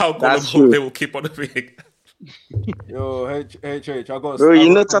 To see how gullible they will keep on being. Yo, HH, I got. Bro, you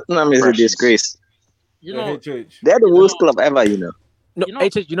know Tottenham is a disgrace. They're the worst club ever, you know. No,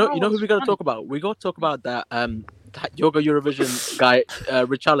 HH, you know who we gotta talk about? We gotta talk about that Yoga Eurovision guy,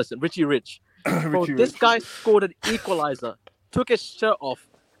 Richie Rich. Bro, this guy scored an equalizer, took his shirt off,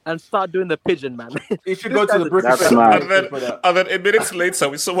 and started doing the pigeon, man. He should go to the British. And then a minute later,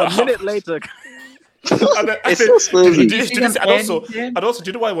 we saw what happened. It's so crazy. And also, do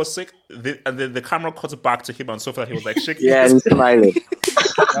you know why I was sick? The camera cut back to him and so forth. He was like shaking. Yeah, and smiling.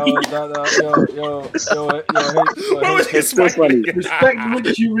 What was he smiling? Respect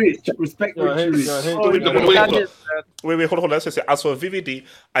Richie Rich. Wait, hold on. Let's just say, as for VVD,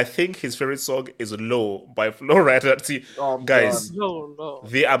 I think his favorite song is "Low" by Flo Rida. See, guys,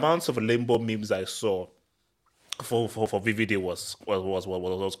 the amount of limbo memes I saw for VVD was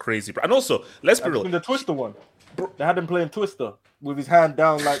crazy. And also, let's be real. The Twister one, they had him playing Twister with his hand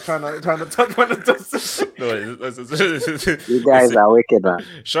down, like trying to touch one of the. You guys are wicked, man.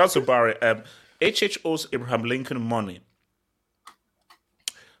 Shout out to Barry. HH owes Abraham Lincoln money.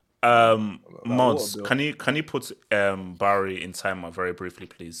 Mods, can you put Barry in timer very briefly,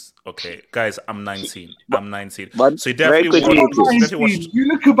 please? Okay, guys, I'm 19. But so you definitely watched. You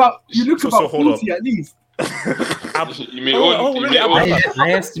look about 40 at least. You mean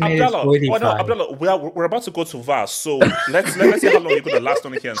I estimated 45. Abdullah, we're about to go to VAR, so let's see how long you're going to last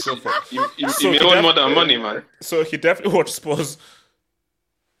on here and so forth. You own more than money, man. So he definitely watched Spurs.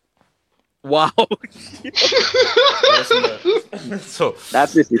 Wow. So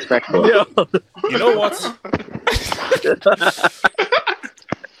that's disrespectful. You know what?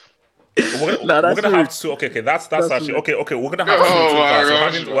 We're gonna have two. Okay. That's actually okay. We're gonna have two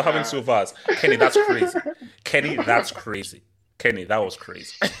VARs. We're having two VARs. Kenny, that's crazy. Kenny, that was crazy. Kenny, that was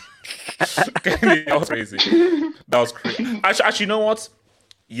crazy. Actually, you know what?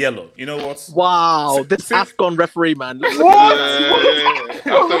 Yellow. You know what? Wow, this AFCON referee, man. What?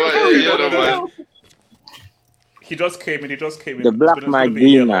 He just came in. The black my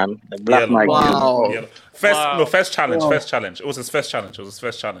green, man. The black my green. Yellow. First challenge. First challenge. It was his first challenge.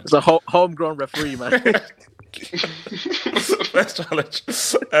 It's a homegrown referee, man. First challenge.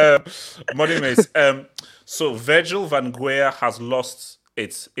 Money Mace. So Virgil van Guia has lost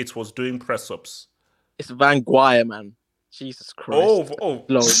it. It was doing press ups. It's Van Guia, man. Jesus Christ.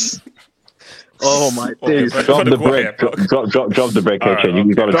 Oh my days. Drop the break. Drop the break, HH.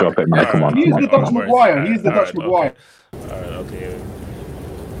 You gotta drop it, man. Come on. He's the Dutch Maguire. He's the Dutch Maguire. Okay.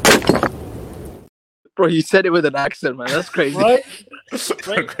 Bro, you said it with an accent, man. That's crazy. Right?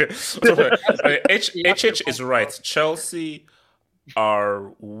 Okay. HH is right. Chelsea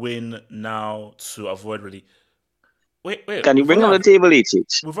are win now to avoid really. Wait. Can you bring on the table,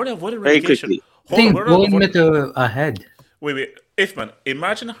 HH? We've already avoided very relegation. quickly. I think Bournemouth ahead. Wait. Ifman,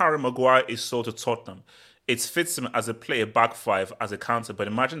 imagine Harry Maguire is sold to Tottenham. It fits him as a player back five as a counter, but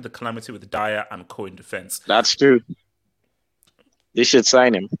imagine the calamity with Dyer and Co in defense. That's true. They should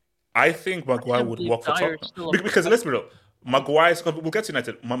sign him. I think Maguire would work for Tottenham. Because let's be real, we'll get to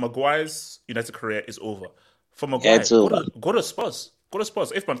United. Maguire's United career is over. For Maguire, go to Spurs. Go to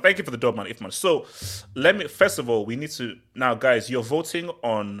Spurs. Ifman, thank you for the dub, man. Ifman. So first of all, we need to now, guys. You're voting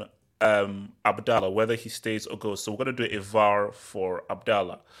on Abdallah, whether he stays or goes. So we're gonna do a VAR for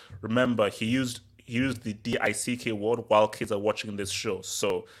Abdallah. Remember, he used the DICK word while kids are watching this show.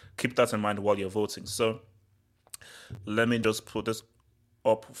 So keep that in mind while you're voting. So let me just put this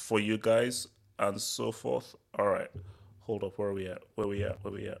up for you guys and so forth. All right, hold up. Where are we at? What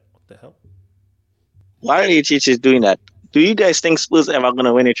the hell? While HH is doing that, do you guys think Spurs ever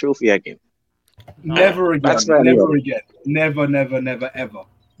gonna win a trophy again? Never again. Never again. Never, ever.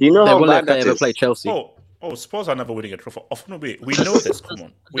 You know they how will bad that ever is. play Chelsea. Oh, Spurs are never winning a trophy. We know this. Come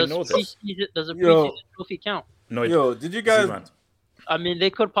on, we know this. Does a preseason trophy count? No, did you guys? I mean, they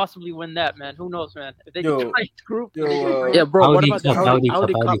could possibly win that, man. Who knows, man? If they get right group. Yeah, bro. What about the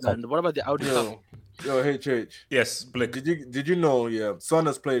Audi Cup, man? What about the Audi Cup? Yo, HH. Yes, Blake. Did you know? Yeah, Son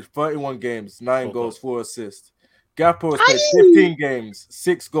has played 31 games, 9 goals, 4 assists. Gakpo has played 15 games,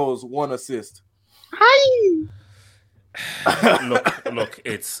 6 goals, 1 assist.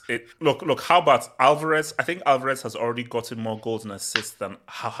 Look. How about Alvarez? I think Alvarez has already gotten more goals and assists than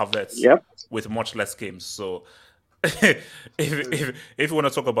Havertz. Yep. With much less games. So, if you want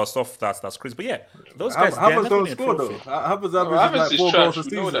to talk about stuff that's crazy, but yeah, those guys. Havertz don't score though. Havertz averages like 4 goals a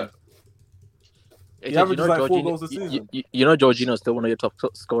season. He averages like 4 goals a season. You know, Jorginho's still one of your top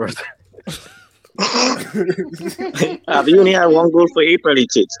scorers. We only had 1 goal for April,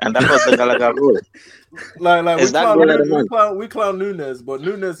 and that was the Gallagher goal. We clown Nunes, but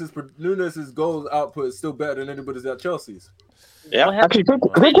Nunes's goals output is still better than anybody's at Chelsea's. Yeah. Actually,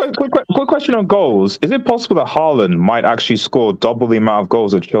 quick question on goals. Is it possible that Haaland might actually score double the amount of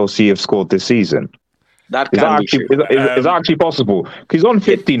goals that Chelsea have scored this season? Is that actually possible? Because he's on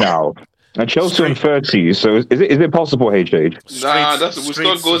 50 now. And Chelsea on 30, so is it possible, HH?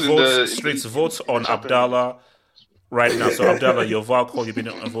 Streets votes on Abdallah right now. So Abdallah, your VAR call you've been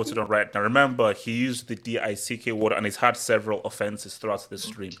voted on right now. Remember, he used the DICK word and he's had several offenses throughout the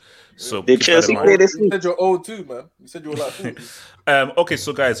stream. So did Chelsea play this week? You said you're 0-2, man. You said you were like 40. Okay,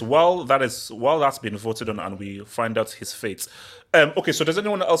 so guys, while that's been voted on and we find out his fate. Okay, so does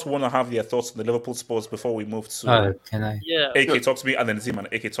anyone else want to have their thoughts on the Liverpool Spurs before we move to? Can I? Yeah. AK, talk to me, and then Z-Man.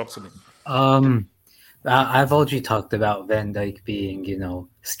 AK, talk to me. I've already talked about Van Dijk being,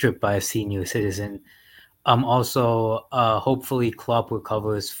 stripped by a senior citizen. Also, hopefully Klopp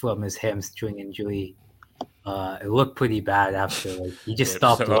recovers from his hamstring injury. It looked pretty bad after he just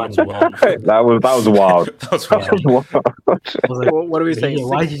stopped running. That was wild. What are we saying?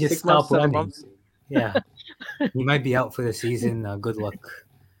 Why did you just stop running? Yeah, he might be out for the season. Good luck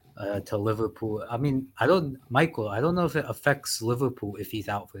to Liverpool. I mean, Michael, I don't know if it affects Liverpool if he's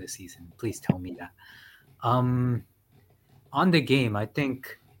out for the season. Please tell me that. On the game, I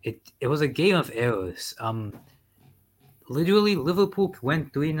think it was a game of errors. Literally, Liverpool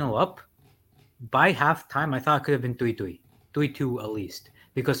went 3-0 up. By halftime, I thought it could have been 3-3. 3-2 at least.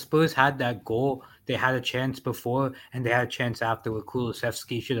 Because Spurs had that goal. They had a chance before, and they had a chance after where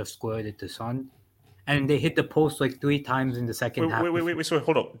Kulusevski should have scored it to Son. And they hit the post 3 times in the second half. Wait, sorry,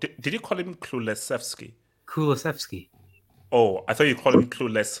 hold up. Did you call him Kulusevski? Kulusevski. Oh, I thought you called him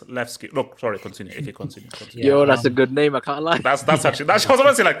Kulusevski. No, sorry, continue. Okay, continue. Yo, that's a good name. I can't lie. That's actually. I was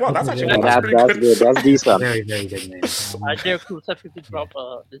about to say wow, that's actually that's good. That's decent. Very, very good name. I dare Kulusevski to drop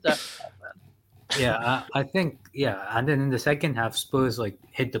a disaster, man. Yeah, I think, and then in the second half, Spurs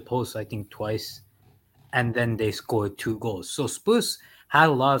hit the post, I think, twice, and then they scored 2 goals. So Spurs had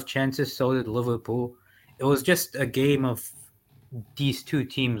a lot of chances, so did Liverpool. It was just a game of these two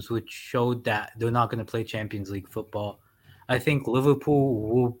teams, which showed that they're not going to play Champions League football. I think Liverpool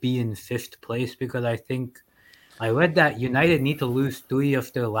will be in 5th place because I read that United need to lose 3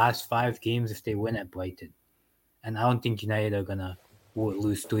 of their last 5 games if they win at Brighton. And I don't think United are going to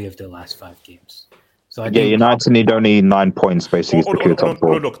lose 3 of their last 5 games. So I think United need only 9 points basically to secure top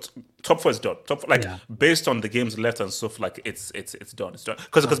 4. Look, top 4 is done. Based on the games left and stuff, like it's done. It's done.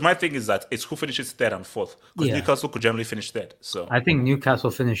 Because my thing is that it's who finishes 3rd and 4th. Because Newcastle could generally finish 3rd. So I think Newcastle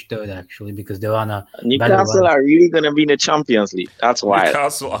finished 3rd actually because they're on a Newcastle are really going to be in the Champions League. That's why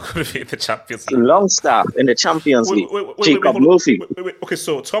Newcastle are going to be in the Champions League. Longstaff in the Champions League. Jacob Murphy. Okay,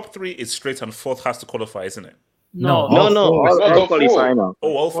 so top 3 is straight and 4th has to qualify, isn't it? No. All qualify now.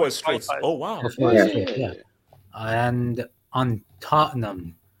 Oh, all 4 is straight. Oh, wow. Yeah. And on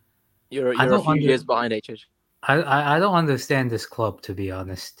Tottenham, you're a few years behind HH. I don't understand this club, to be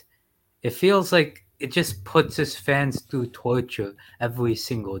honest. It feels like it just puts its fans through torture every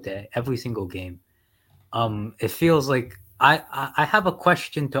single day, every single game. It feels like I have a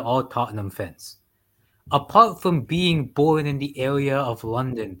question to all Tottenham fans. Apart from being born in the area of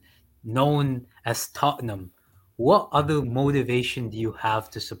London known as Tottenham, what other motivation do you have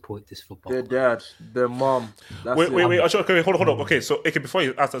to support this football? Their dad, their mom. Wait. Okay, hold on. Okay, so before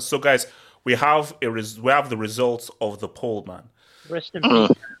you ask us, so guys, we have the results of the poll, man. Rest in peace.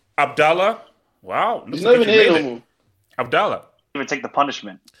 Abdallah, wow, he's not even here no more. Abdallah, even take the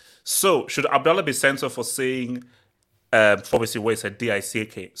punishment. So should Abdallah be censored for saying, obviously, where he said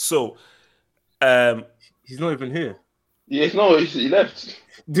DICK? So, he's not even here. Yeah, no, he left.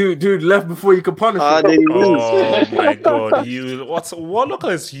 Dude left before you could punish him. Oh my god, what? Look at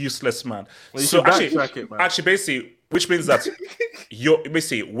this useless man. Well, so actually, basically, which means that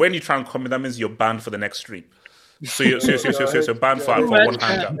basically when you try and comment, that means you're banned for the next stream. So you're banned for one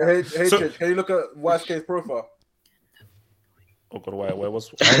hangout. Hey, can you look at YSK's profile? Oh god, where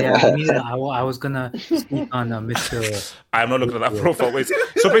was? I was gonna speak on Mr. I'm not looking at that profile. Wait.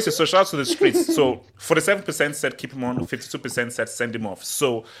 So basically, so shout out to the streets. So 47% said keep him on, 52% said send him off.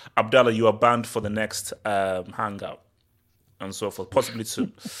 So Abdallah, you are banned for the next hangout, and so forth, possibly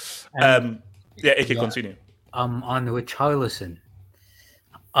soon. Continue. On Richarlison.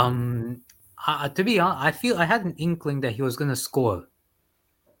 To be honest, I feel I had an inkling that he was gonna score,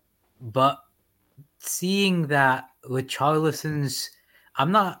 but seeing that Richarlison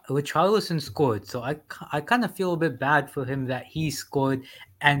scored, so I kind of feel a bit bad for him that he scored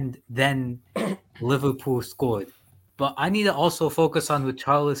and then Liverpool scored. But I need to also focus on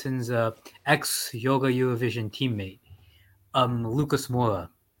Richarlison's ex-Yoga Eurovision teammate, Lucas Moura.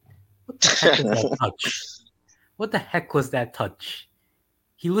 What the heck was that touch?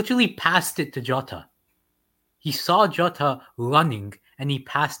 He literally passed it to Jota. He saw Jota running and he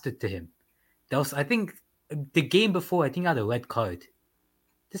passed it to him. That was, I think, the game before. I think I had a red card.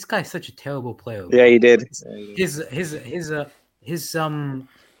 This guy is such a terrible player. Yeah, he did. His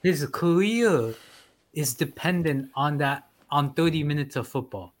career is dependent on 30 minutes of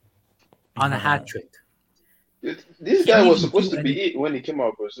football, on a hat trick. This guy was supposed to be it when he came out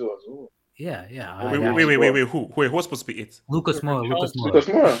of Brazil as well. Yeah. Wait. Who was supposed to be it? Lucas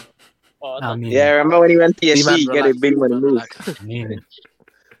Moura. I remember when he went to PSG, he got a big money move.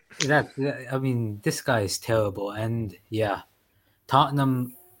 I mean, this guy is terrible, and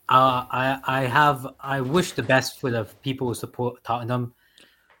Tottenham. I wish the best for the people who support Tottenham.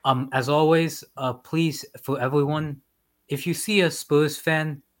 As always, please, for everyone, if you see a Spurs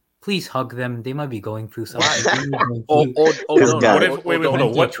fan, please hug them. They might be going through something. Hold on.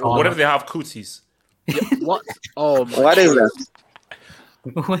 What if they have cooties? What? Oh my! What is that?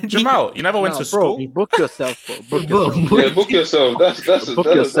 Jamal, you never went to school. Book yourself, bro. Book yourself. That's book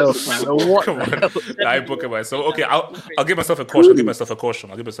yourself, man. What? Come on. I book it myself. Okay, I'll give myself a caution.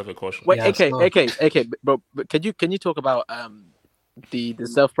 Wait, okay, bro. Can you talk about the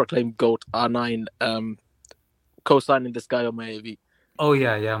self-proclaimed GOAT R9 co-signing this guy on my AV? Oh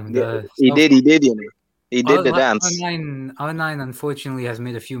yeah. He did. You know, he did the dance. R9 unfortunately has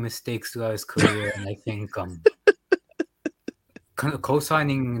made a few mistakes throughout his career, and I think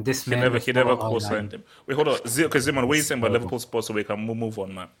co-signing this man. He never co-signed him. Wait, hold on. Because Zimon, what are you saying about Liverpool sports so we can move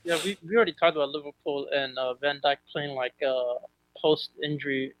on, man? Yeah, we already talked about Liverpool and Van Dijk playing like a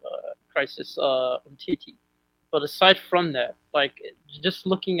post-injury crisis TT. But aside from that, like just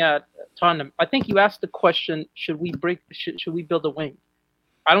looking at Tottenham, I think you asked the question: should we build a wing?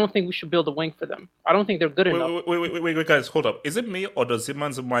 I don't think we should build a wing for them. I don't think they're good enough. Wait, guys, hold up. Is it me or does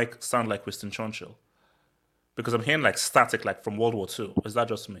Ziman's mic sound like Winston Churchill? Because I'm hearing like static, like from World War II. Is that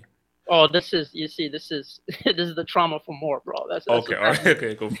just me? Oh, this is this is the trauma for more, bro. That's okay. All right.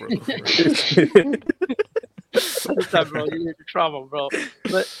 Okay, go for it. time, bro. You need the trauma, bro.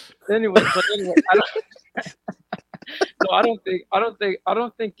 But anyway, I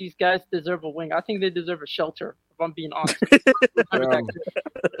don't think these guys deserve a wing. I think they deserve a shelter. If I'm being honest.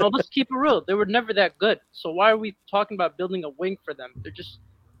 No, let's keep it real. They were never that good. So why are we talking about building a wing for them? They're just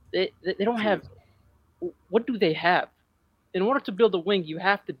they don't have. What do they have? In order to build a wing, you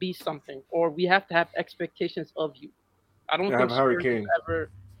have to be something, or we have to have expectations of you. I don't think Harry Kane ever.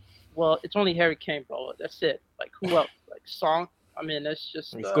 Well, it's only Harry Kane, bro. That's it. Like who else? Like Song. I mean, that's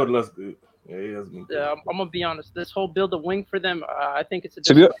just. He's good. Let's do. Yeah, he has been. Yeah, I'm gonna be honest. This whole build a wing for them, I think it's a.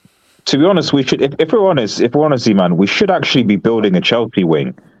 To be honest, we should. If we're honest, man, we should actually be building a Chelsea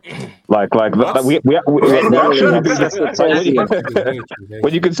wing. Like we actually.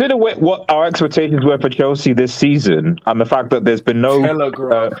 When you consider what our expectations were for Chelsea this season, and the fact that there's been no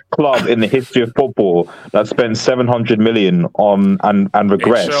club in the history of football that spent 700 million on and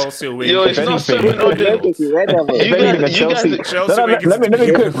regrets. Yo, it's not 700. Let me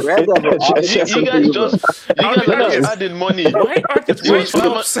cook. You guys just adding money. Why are you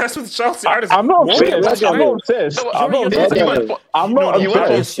so obsessed with Chelsea? I'm not obsessed. I'm not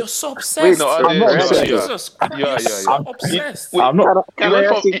obsessed. You're so obsessed. I'm not obsessed. Jesus Christ. You're so obsessed. I'm not.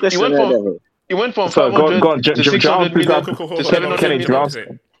 You went from So 500 to 600 million to 700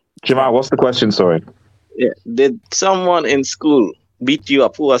 million. Jamal, what's the question? Sorry. Yeah. Did someone in school beat you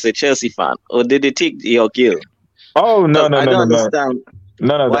up who was a Chelsea fan, or did they take your kill? Oh no! I don't understand.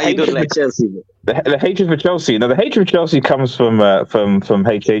 No. Why you don't like Chelsea? The hatred for Chelsea. No, the hatred for Chelsea comes from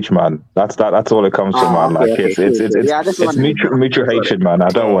HH, man. That's all it comes from, man. Like it's mutual hatred, man. I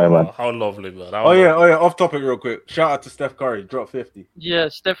don't worry, man. How lovely, man. Oh yeah. Off topic, real quick. Shout out to Steph Curry. Drop 50. Yeah,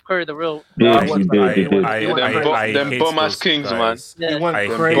 Steph Curry, the real. Yeah, he did. Them bum-ass kings, man. He went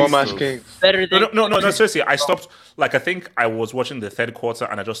crazy. Bum-ass kings. Better than No. Seriously, I stopped. Like I think I was watching the third quarter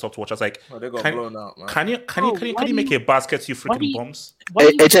and I just stopped watching. I was like, they got blown out, man. Can you make a basket, you freaking bums? Were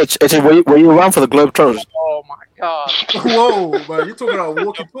you around for the Globetrotters? Oh my god! Whoa, man! You talking about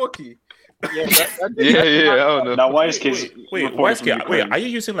walkie-talkie? Yeah. I don't know. Now, Wise Kids. Wait, are you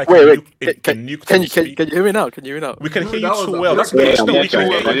using like Wait, can you hear me now? We can hear you too well. That's great. We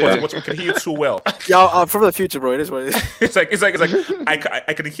can hear you too well. Yeah, I'm from the future, bro. It is what it is. It's like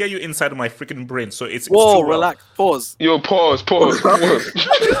I can hear you inside of my freaking brain. So it's whoa, too relax. Pause. Yo, pause. That's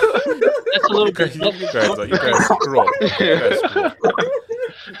a little bit. You guys screw up.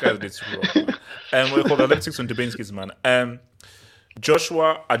 You guys did screw up. Hold on. Let's take some Dubinsky's, man.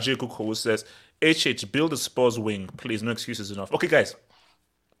 Joshua Ajekuko says, HH, build a Spurs wing, please. No excuses enough. Okay, guys.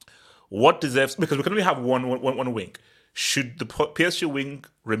 What deserves, because we can only have one wing. Should the PSG wing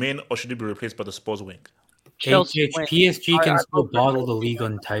remain or should it be replaced by the Spurs wing? PSG can still bottle the league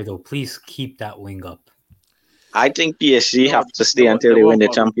on title. Please keep that wing up. I think PSG have to stay until they win the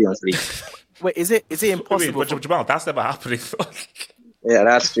Champions League. Wait, is it impossible? But Jamal, that's never happening. Yeah,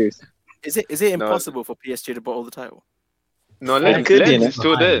 that's true. Is it impossible for PSG to bottle the title? No, Lens is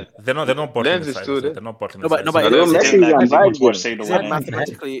still there. They're not bottling the title. They're not bottling the title.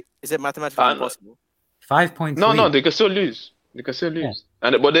 Is it mathematically impossible? 5 points. No, they can still lose. But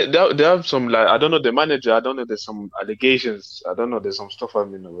they have some, like, I don't know, the manager, I don't know, there's some allegations. I don't know, there's some stuff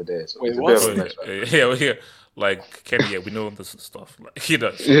happening over there. So wait, what? Yeah. Like Kenny, we know this stuff. Like he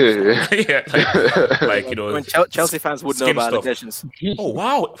does. Yeah. Like you know. When Chelsea fans would know about allegations. Oh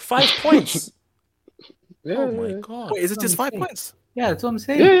wow, 5 points. Yeah, oh my god. Wait, is it just 5 points? Yeah, that's what I'm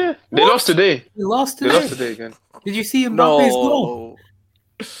saying. Yeah. They lost today. They lost today Again. Did you see Mbappe's goal?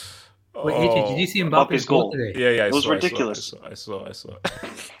 Wait, AJ, did you see Mbappe's goal today? Yeah. It was ridiculous. I saw.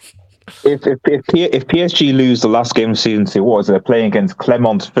 If PSG lose the last game of season 2, they're playing against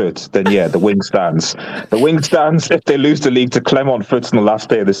Clermont Foot, then yeah, the wing stands. The wing stands. If they lose the league to Clermont Foot on the last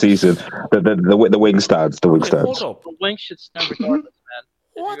day of the season, the wing stands. The wing stands. The wing should stand regardless, man.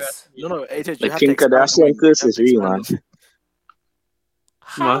 What? No, AJ, The Kim Kardashian curse is real, man.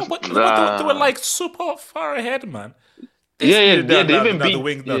 How? But they were like super far ahead, man. They even beat the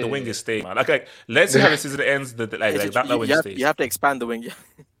wing. The wing is staying, man. Like let's see how the season ends. That wing stays. You have to expand the wing. Yeah.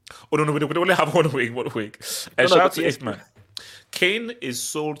 Oh no, we only have one wing. And shout out to Ifman. Kane is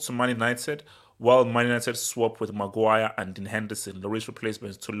sold to Man United, while Man United swap with Maguire and Dean Henderson, Lloris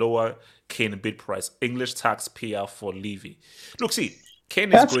replacements, to lower Kane bid price. English tax PR for Levy. Look, see,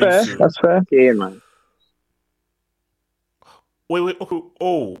 Kane is going to. That's fair. Kane, man. Wait. Okay.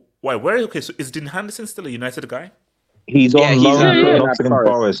 Oh, why? Where? Okay. So is Dean Henderson still a United guy? He's on loan to Nottingham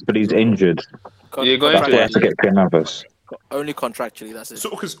Forest, but he's injured. You're going to get Kane Havertz. Only contractually, that's it.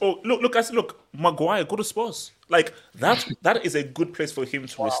 So look, Maguire, go to Spurs. Like that is a good place for him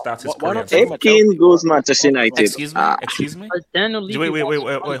to restart his career. If Kane goes Manchester United, excuse me.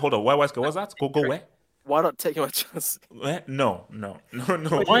 Wait, hold on. Why was that? Go where? Why not take him a chance? No.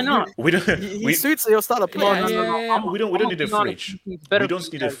 Why not? We don't. He suits your style of play. No. We don't need a fridge. We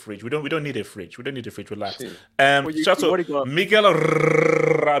don't need a fridge. We don't need a fridge. We don't need a fridge. Relax. Shout out Miguel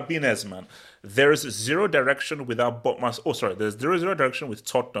Rabines, man. There is zero direction without there's zero direction with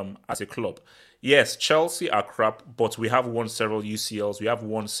Tottenham as a club. Yes, Chelsea are crap, but we have won several UCLs, we have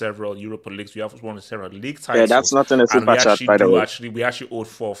won several Europa Leagues, we have won several league titles. Yeah, that's not in a super chat, by the way. We actually owed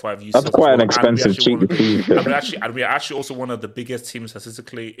 4 or 5 UCLs. That's quite an expensive cheap. And we're actually also one of the biggest teams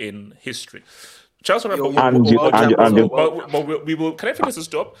statistically in history. Chelsea, but we will. Can I finish this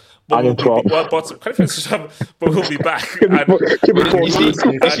job? But we'll be back. And we'll be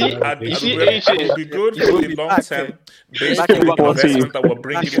good for the long term, based on the investment that we're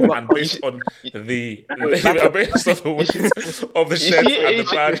bringing in, and based on the of the shirts and the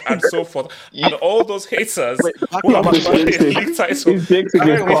badge and so forth, and all those haters who have won a league title.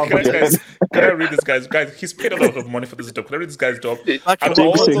 Can I read this guy's? Guys, he's paid a lot of money for this job. Can I read this guy's job? And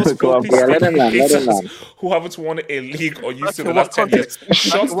all those haters who haven't won a league or UCL in the last 10 years,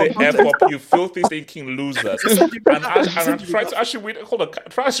 shut the F up, you filthy thinking losers. And try to actually win a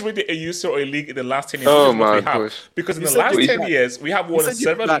UCL or a league in the last 10 years. Oh my gosh. Because in the last 10 years, we have won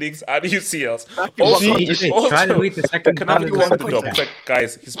several leagues and UCLs. Try to read the second can I read the job?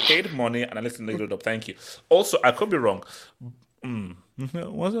 Guys, he's paid money and I listen to it up. Thank you. Also, I could be wrong.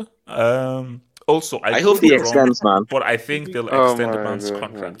 Was it? Also, I hope he extends, man. But I think they'll extend the man's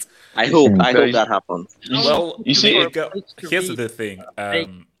contract. I hope that happens. Well, you see, here's the thing.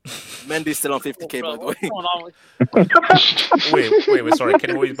 Mendy's still on 50k, by the way. Wait. Sorry.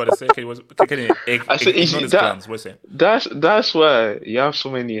 Can you what you about to say? That's why you have so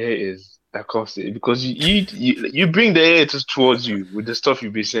many haters that cost it, because you bring the haters towards you with the stuff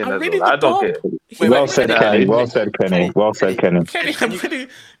you be saying. I don't get it. Well said, Kenny. Well said, Kenny. Kenny, I'm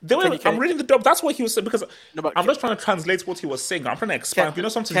reading the dub. That's what he was saying, because I'm just trying to translate what he was saying. I'm trying to expand.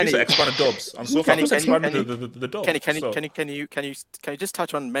 Sometimes you need to expand the dubs. And so far, I'm just expanding the dubs. Can you just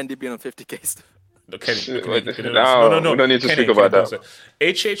touch on Mendy being on 50k? No, Kenny. We don't need to speak about that.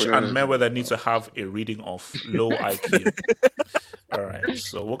 HH and Mayweather need to have a reading of low IQ. All right,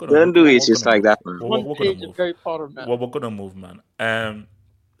 so we're gonna don't do it just like that, man. We're gonna move. Harry Potter, man. We're gonna move, man.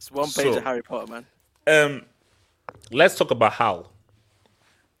 It's one page of Harry Potter, man. Let's talk about Hal.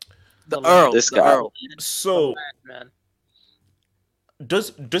 The Earl. This guy. Earl. So,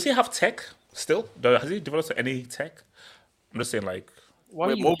 does he have tech still? Has he developed any tech? I'm just saying, like.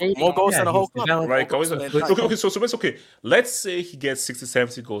 More goals than the whole club. Right, okay, so it's okay. Let's say he gets 60,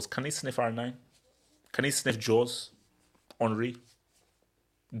 70 goals. Can he sniff R9? Can he sniff Jaws? Henry?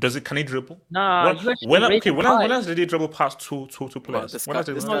 Can he dribble? Nah. When else did he dribble past two players? He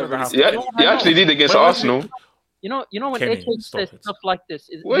actually did against Arsenal. You know when Kenny, HH says stuff like this,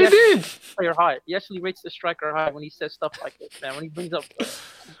 he did. Player high. He actually rates the striker high when he says stuff like this, man. When he brings up.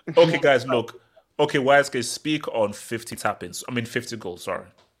 Okay, guys, look. Okay, Wiseguy, speak on 50 tap-ins. 50 goals. Sorry.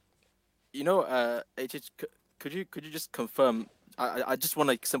 HH, could you just confirm? I just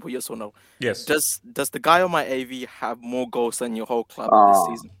want a simple yes or no. Yes. Does the guy on my AV have more goals than your whole club this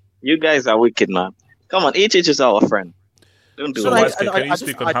season? You guys are wicked, man. Come on, HH is our friend. Don't do it. Can you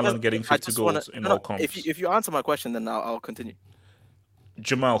speak on Haaland getting 50 goals in all comps? If you answer my question, then I'll continue.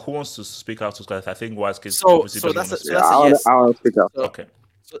 Jamal, who wants to speak out to guys? I think Wiseguy is obviously that's a yes. I'll speak out. Okay.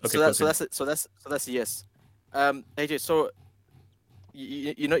 So that's a yes. AJ, so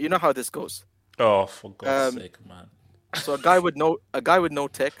you know how this goes. Oh, for God's sake, man! So a guy with no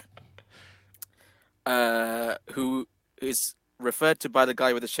tech, who is referred to by the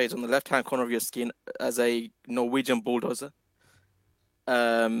guy with the shades on the left-hand corner of your skin as a Norwegian bulldozer,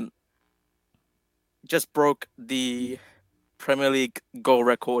 just broke the Premier League goal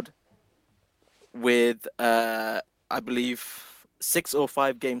record with I believe 6 or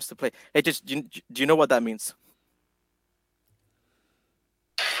 5 games to play. Hey, do you know what that means?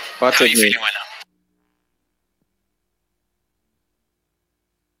 What's it mean?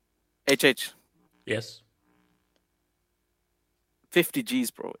 HH. Yes. 50 G's,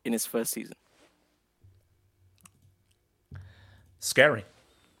 bro, in his first season. Scary.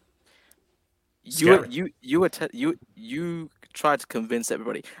 You tried to convince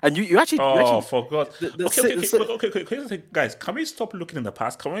everybody, and you actually. For God. Okay, guys, can we stop looking in the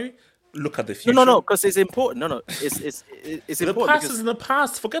past? Can we look at the future? No, because it's important. No, it's the important. past is in the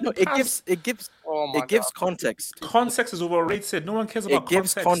past. Forget the past. It gives context. Context is overrated. No one cares about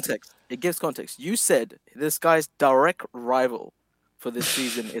context. It gives context. You said this guy's direct rival for this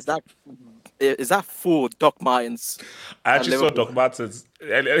season is that is that full Doc Martens? I actually saw Doc Martens.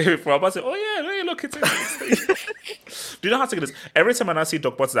 And for about to say, oh yeah, hey, look, it's do you know how to get this? Every time I see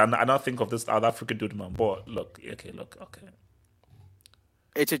Doc Martens, I now think of this other African dude, man. But look, okay.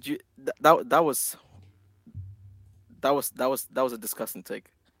 That was a disgusting take.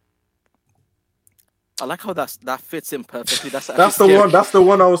 I like how that fits in perfectly. That's the one. That's the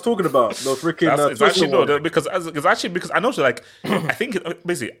one I was talking about. The freaking. It's actually no, because I know like I think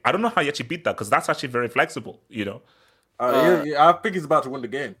basically I don't know how you actually beat that because that's actually very flexible. You know. Yeah, I think he's about to win the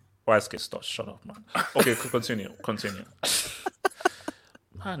game. Why is stop? Shut up, man. Okay, continue.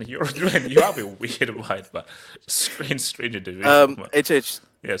 Man, you have a weird mind, but strange individual. HH.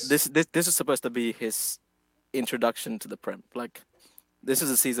 Yes. This is supposed to be his introduction to the Prem. Like, this is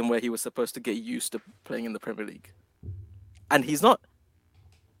a season where he was supposed to get used to playing in the Premier League, and he's not.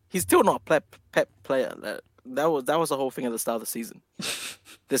 He's still not a pep player. That was the whole thing at the start of the season.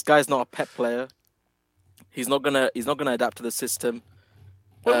 This guy's not a pep player. He's not gonna adapt to the system.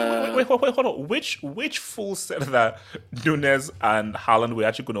 Wait, hold on. Which fool said that Nunes and Haaland were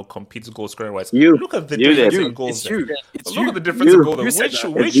actually going to compete goal scoring wise? Look at the difference in goals. Look at the difference in goals.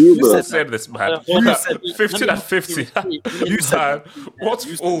 Which fool said this, man? 50 and 50. You said what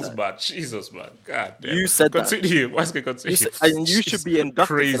fools, man? Jesus, man. God damn. You said that. Continue. Why is it continue? And you should be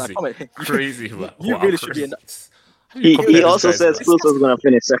inducted. Crazy, man. You really should be inducted. He also said Spurs was going to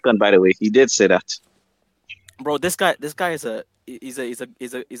finish second. By the way, he did say that. Bro, this guy is a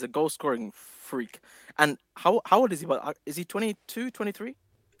goal scoring freak. And how old is he? Is he 22, 23?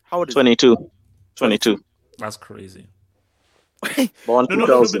 How old is 22. he? 22. That's crazy. Born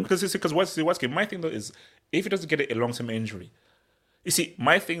no, because what's my thing though is if he doesn't get a long-term injury. You see,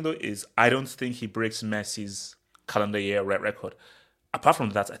 my thing though is I don't think he breaks Messi's calendar year record. Apart from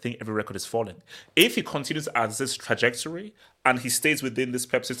that, I think every record is falling. If he continues at this trajectory and he stays within this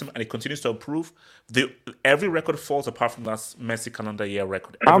Pep system and he continues to improve, every record falls apart from that Messi calendar year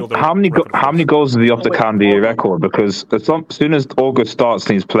record. How many goals is he off the calendar year record? Because as soon as August starts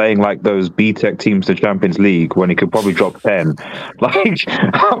and he's playing like those B-Tech teams to Champions League, when he could probably drop 10. But the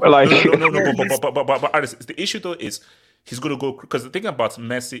issue though is he's going to go because the thing about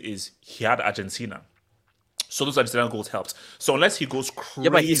Messi is he had Argentina. So those Argentina goals helped. So unless he goes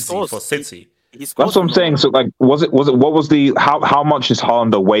crazy for City, that's what I'm saying. So like, how much is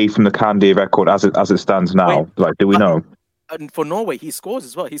Haaland away from the calendar record as it stands now? Like, do we know? And for Norway, he scores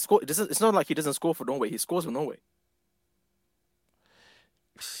as well. He scored. It's not like he doesn't score for Norway. He scores for Norway.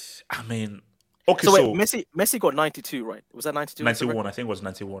 I mean, okay. So wait, Messi got 92, right? Was that 92? 91, I think it was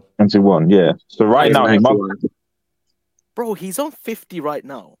 91. 91, yeah. So right now, bro, he's on 50 right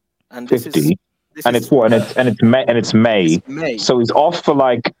now, and 50. It's May. So he's off for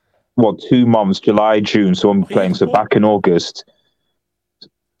like 2 months, July, June. So I'm playing. So back in August.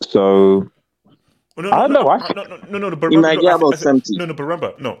 So I don't know. But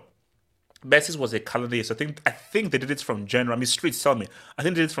remember, Messi's was a calendar year. So I think they did it from January. I mean, streets tell me. I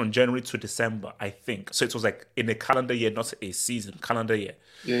think they did it from January to December. I think so. It was like in a calendar year, not a season. Calendar year.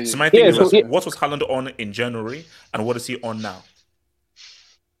 Yeah. So my thing is, what was Haaland on in January, and what is he on now?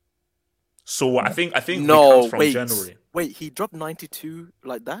 So I think no, from January. Wait, he dropped 92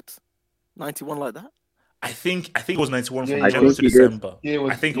 like that? 91 like that? I think it was 91 from January to December.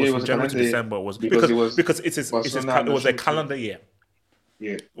 I think it was from January to December because it was a calendar year.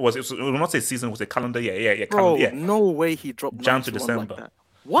 Yeah. It was not a season, it was a calendar year. Yeah, bro, calendar year. No way he dropped Jan to December. Like that.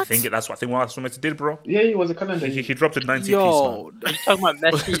 What? I think that's what Messi did, bro. Yeah, it was a calendar year. He dropped a 90 piece. Yo, you're talking about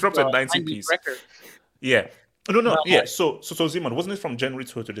Messi. He dropped a 90 piece. Record. Yeah. No. Yeah. So Zeman, wasn't it from January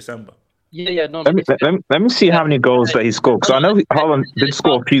to December? Yeah, no. Let me see how many goals that he scored, because I know Haaland did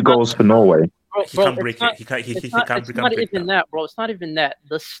score a few goals for Norway. He can't break it. He can't It's not even that, bro. It's not even that.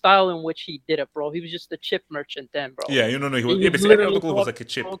 The style in which he did it, bro. He was just a chip merchant then, bro. Yeah, he was. Every other goal was like a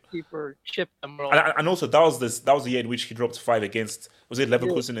chip. Goalkeeper chipped him, bro. And also that was the year in which he dropped 5 against. Was it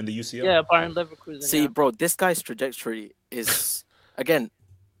Leverkusen in the UCL? Yeah, Bayern Leverkusen. See, bro, this guy's trajectory is again.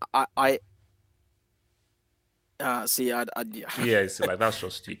 Yeah, see, like that's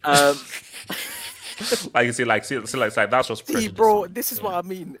just stupid. Like that's just. See, bro, this is what I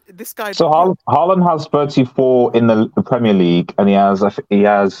mean. This guy. So Haaland has 34 in the Premier League, and he has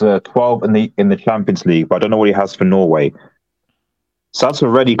 12 in the Champions League. But I don't know what he has for Norway. So that's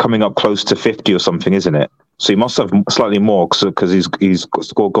already coming up close to 50 or something, isn't it? So he must have slightly more because he's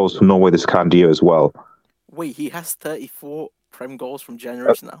scored goals for Norway this calendar year as well. Wait, he has 34 Prem goals from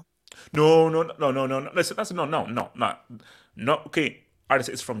January to now. No. Listen, that's no. Okay,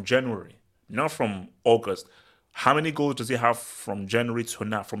 it's from January, not from August. How many goals does he have from January to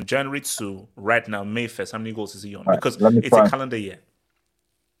now? From January to right now, May 1st, how many goals is he on? Because it's a calendar year.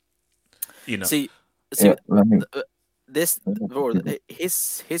 You know. See, his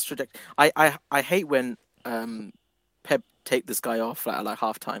trajectory. I hate when Pep take this guy off at like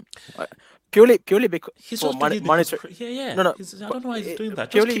halftime. Purely because he's for just monetary. Yeah. No. I don't know why he's doing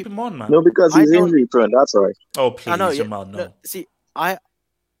that. Just Purely, keep him on, man. No, because he's injury prone. That's all right. Oh please, I know, Jamal, no. See, I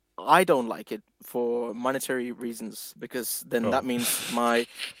don't like it for monetary reasons because then that means my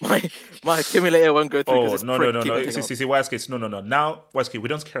accumulator won't go through. Oh no. See, Wise no. Now, Wise we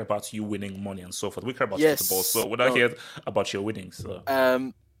don't care about you winning money and so forth. We care about football, so we're not here about your winnings. So.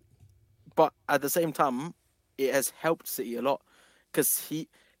 But at the same time, it has helped City a lot because he,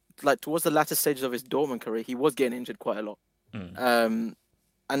 like towards the latter stages of his Dortmund career, he was getting injured quite a lot.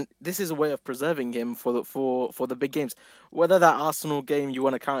 And this is a way of preserving him for the big games. Whether that Arsenal game you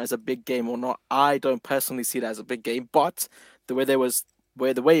want to count as a big game or not, I don't personally see that as a big game. But the way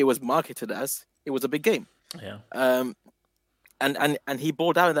it was marketed as, it was a big game. Yeah. And he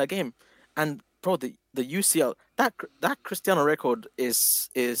balled out in that game. And bro, the UCL that Cristiano record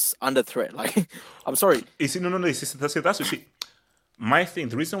is under threat. Like, I'm sorry. You see, no. That's what see. My thing.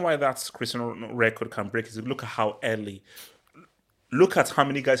 The reason why that Cristiano record can break is look at how early. Look at how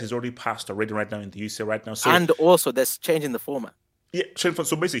many guys he's already passed already right now in the UCL right now. So, and also, that's changing the format. Yeah, so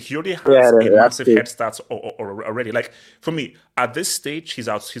basically, he already has a massive head start already. Like, for me, at this stage, he's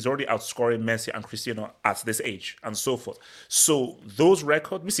already outscoring Messi and Cristiano at this age and so forth. So those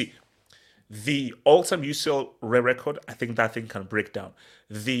records, we see, the all-time UCL record, I think that thing can break down.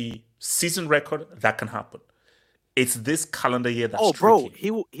 The season record, that can happen. It's this calendar year that's tricky.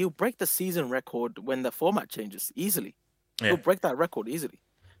 Bro, he'll break the season record when the format changes easily. Yeah. He'll break that record easily.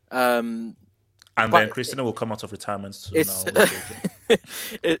 And then Cristiano will come out of retirement soon. It's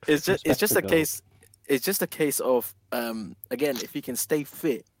just a case. It's just a case of again, if he can stay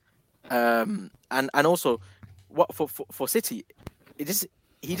fit, and also what for City, he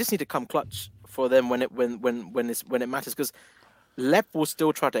just need to come clutch for them when it matters, because Lep will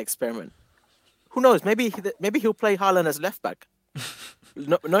still try to experiment. Who knows? Maybe he'll play Haaland as left back.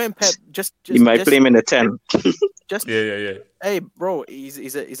 No, Pep. He might play him in the 10. Yeah. Hey, bro,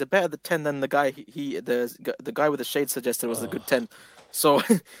 he's a better the 10 than the guy the guy with the shade suggested was a good 10. So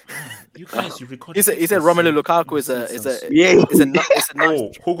you guys, you record. He said Romelu Lukaku is a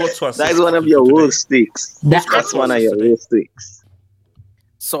nice. Who got to us? That's one of your worst sticks. That's one of your worst sticks.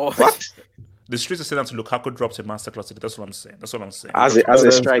 So what? The streets are saying that Lukaku dropped a masterclass today. That's what I'm saying. As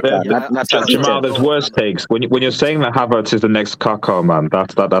a striker, Jamal, there's worse takes. When you're saying that Havertz is the next Kaká, man,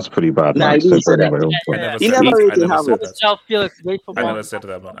 that's pretty bad. Nah, he never rated Havertz. I never said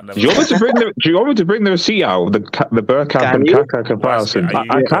that, man. Do you want me to bring the receipt out of the Bergkamp and Kaká comparison?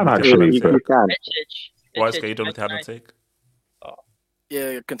 I can actually. You can. Why is you don't have a take?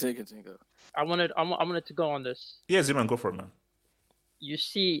 Yeah, continue. I wanted to go on this. Yeah, Zeman, go for it, man. You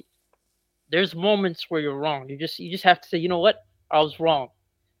see, there's moments where you're wrong. You just have to say, you know what? I was wrong.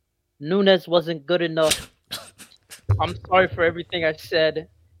 Nunes wasn't good enough. I'm sorry for everything I said.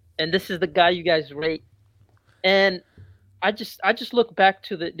 And this is the guy you guys rate. And I just look back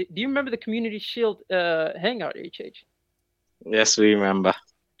to do you remember the Community Shield Hangout, HH? Yes, we remember.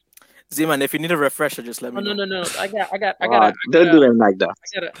 Z-Man, if you need a refresher, just let me know. No. I got. Don't do him like that.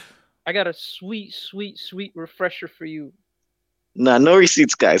 I got a sweet refresher for you. Nah, no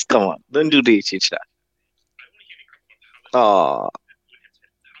receipts, guys. Come on. Don't do the chit chat. Oh.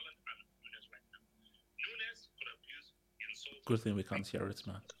 Good thing we can't hear it,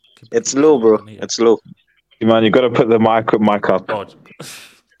 man. It's low, bro. It's low. Man, you got to put the mic up. God.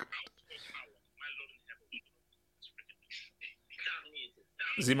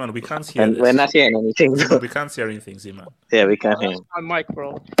 Z-Man, we can't hear. We're not hearing anything. We can't hear anything, Z-Man. Yeah, we can't hear. My mic,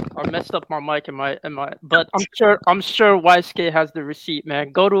 bro. I messed up my mic and my. But I'm sure YSK has the receipt,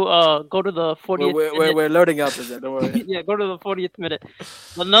 man. Go to the 40th. We're loading up. Don't worry. Yeah, go to the 40th minute.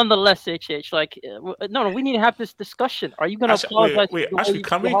 But nonetheless, HH, like, no, we need to have this discussion. Are you gonna apologize? Wait. Actually,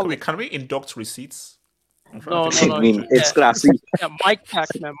 can we induct receipts? No. It's classy. Yeah, mic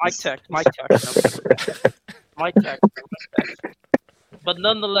tax, man. Mic tax. Mic tax. But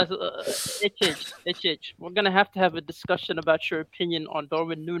nonetheless, HH, we're going to have a discussion about your opinion on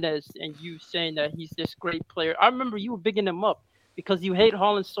Darwin Núñez and you saying that he's this great player. I remember you were bigging him up because you hate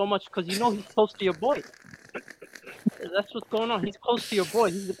Haaland so much because you know he's close to your boy. That's what's going on. He's close to your boy.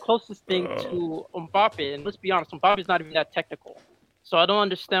 He's the closest thing to Mbappe. And let's be honest, Mbappe's not even that technical. So I don't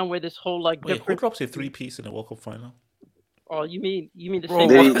understand where this whole like. Wait, who drops a 3-piece in the World Cup final? Oh, you mean the same?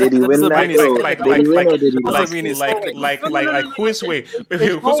 Did he win that?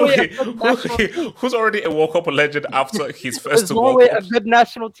 Who's already a World Cup legend after his first There's World no way Cup? a good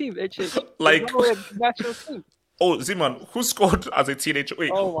national team. Like, no way a good national team. Oh, Zeman, who scored as a teenager?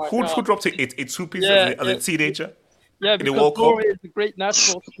 Wait, who dropped a two-piece as a teenager? Yeah, in the because World Cup? Norway is a great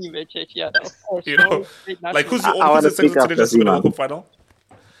national team, HH. Yeah, of course. You know, like who's the second teenager to win the World Cup final?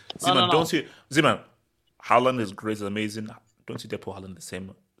 Zeman, don't you? Zeman, Haaland is great, is amazing. Don't you dare put Haaland in the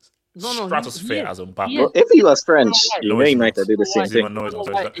same stratosphere as Mbappe? Well, if he was French, you know he might have did the same thing.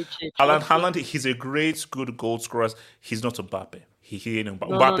 Haaland, he's a great, good goal scorer. He's not Mbappe. He ain't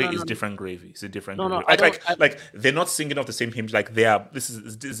Mbappe. Mbappe is different gravy. He's a different gravy. Like they're not singing off the same hymns. Like they are. This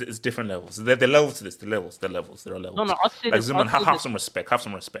is different levels. They're levels to this. The levels. There are levels. No, I'll say this. Zeman, have some respect. Have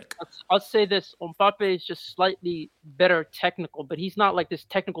some respect. I'll say this. Mbappe is just slightly better technical, but he's not like this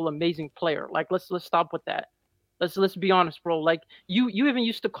technical amazing player. Like let's stop with that. Let's be honest, bro. Like you even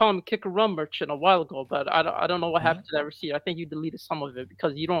used to call him kick a rum merchant a while ago, but I don't know what happened to that receipt. I think you deleted some of it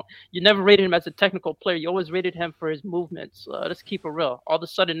because you never rated him as a technical player. You always rated him for his movements. Let's keep it real. All of a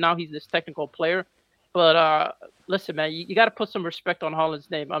sudden now he's this technical player, but listen, man, you got to put some respect on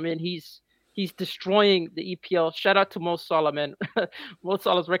Haaland's name. I mean, he's destroying the EPL. Shout out to Mo Salah, man. Mo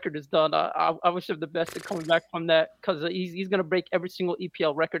Salah's record is done. I wish him the best in coming back from that because he's gonna break every single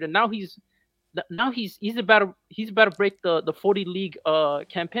EPL record, and now he's about to break the 40 league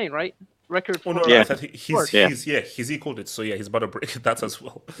campaign, right? Record. He's equaled it. So yeah, he's about to break that as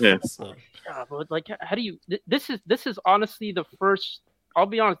well. Yeah. So. Yeah, but like, how do you? This is honestly the first. I'll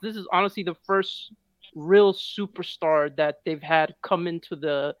be honest. This is honestly the first real superstar that they've had come into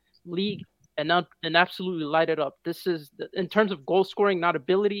the league and absolutely light it up. This is in terms of goal scoring, not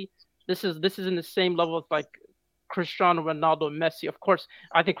ability. This is in the same level of like Cristiano Ronaldo and Messi. Of course,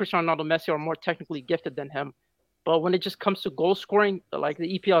 I think Cristiano Ronaldo and Messi are more technically gifted than him. But when it just comes to goal scoring, like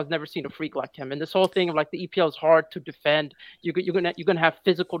the EPL has never seen a freak like him. And this whole thing of like the EPL is hard to defend. You're gonna have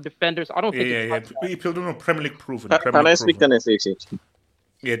physical defenders. I don't think it's like EPL don't know Premier League proven. Can I speak on this?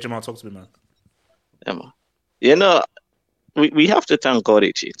 Yeah, Jamal, talk to me, man. You know, we have to thank God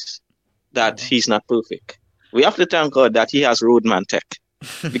that he's not perfect. We have to thank God that he has roadman tech.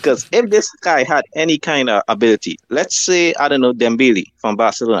 Because if this guy had any kind of ability, let's say, I don't know, Dembele from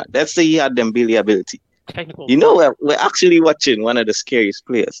Barcelona. Let's say he had Dembele ability. Technical. You know, we're actually watching one of the scariest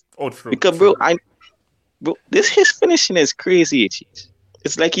players. Because, bro, his finishing is crazy.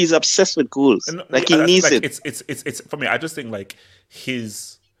 It's like he's obsessed with goals. Like he needs it. It's for me. I just think like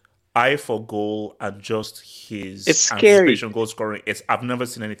his eye for goal and just his anticipation goal scoring. I've never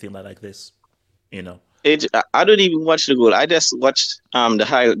seen anything like this. You know. I don't even watch the goal. I just watch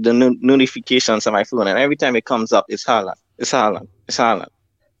the notifications on my phone, and every time it comes up, it's Haaland. It's Haaland.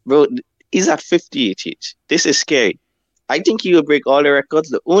 Bro, he's at 58. This is scary. I think he will break all the records.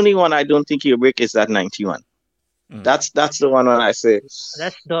 The only one I don't think he'll break is that 91. That's the one I say.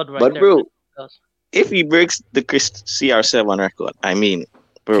 That's dud right but there. Bro, if he breaks the CR7 record, I mean,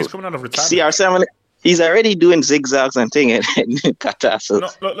 bro, he's coming out of retirement. CR7. He's already doing zigzags and thing in Qatar. So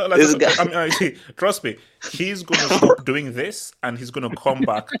trust me, he's going to stop doing this, and he's going to come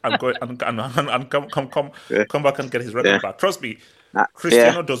back and go and come back and get his record back. Trust me,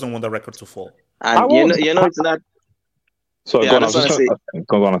 Cristiano doesn't want the record to fall. And you know it's not. So go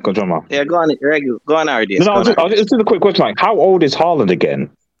on, man. Yeah, go on, RD. No, just a quick question. Like, how old is Haaland again?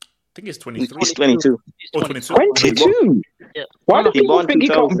 I think he's 23. He's 22. Oh, 22. 22? Yeah. Why do people think he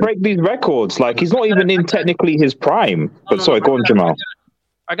can't break these records? Like, he's not even in technically his prime. But sorry, go on, Jamal.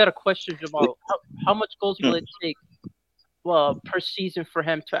 I got a question, Jamal. How much goals will it take per season for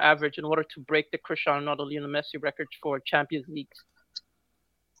him to average in order to break the Cristiano Ronaldo, Lionel Messi records for Champions Leagues?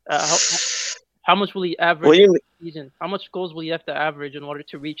 How much will he average in the season? How much goals will he have to average in order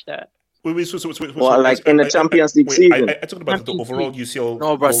to reach that? Well, like in the Champions League season. I talked about the overall UCL.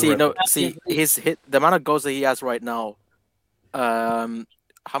 No, but the amount of goals that he has right now. How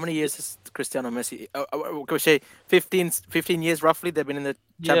many years is Cristiano Messi? Could we say 15 years roughly? They've been in the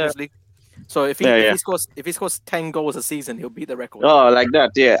Champions League. So if he scores 10 goals a season, he'll beat the record. Oh, like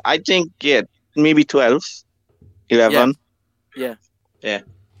that? Yeah, I think maybe 12, 11. Yeah.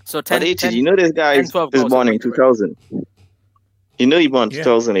 So 10. But 10, you know this guy is born in 2000. You know he born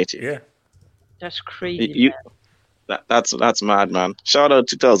 2008. Yeah. That's crazy. That's mad, man. Shout out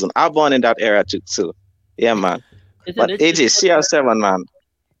 2000. I born in that era too. So yeah, man. But AJ CR7, man.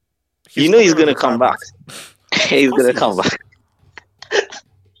 You know he's gonna come back. He's gonna come back.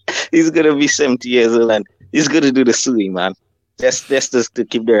 He's gonna be 70 years old and he's gonna do the Sui, man. Just to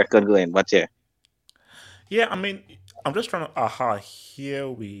keep the record going. But yeah. Yeah, I mean, I'm just trying to. Here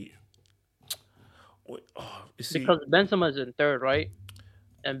we. Because Benzema is in third, right?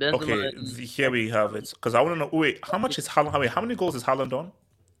 And Benzema here we have it. Because I want to know. Wait, how much is Haaland? How many goals is Haaland on?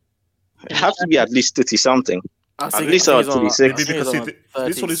 It has to be at least 30 something. At least 36. Because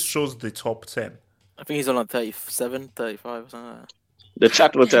this only shows the top 10. I think he's on like 37, 35 or something like that. The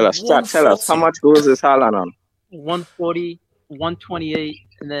chat will tell us. Chat, tell us how much goals is Haaland on? 140, 128,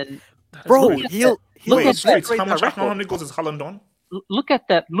 and then Bro, Wait, how many goals is Haaland on? Look at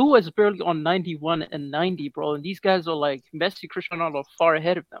that. Lua is barely on 91 and 90, bro. And these guys are like Messi, Cristiano Ronaldo far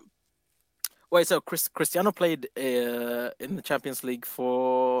ahead of them. Wait, so Cristiano played in the Champions League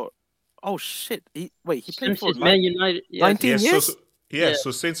for... Oh, shit. He played Since for his Man United. 19 years?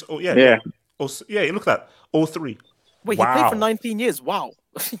 So since... Oh, Yeah. yeah. You look at that. 03. Wait, Wow. he played for 19 years. Wow.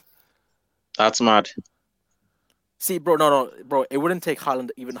 That's mad. See, bro, bro, it wouldn't take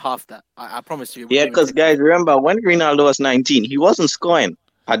Haaland even half that. I promise you. Yeah, because guys, remember when Ronaldo was 19, he wasn't scoring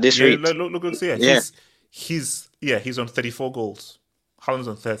at this rate. He's on 34 goals. Haaland's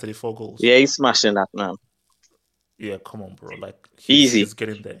on 34 goals. Yeah, he's smashing that, man. Yeah, come on, bro. Like easy. He's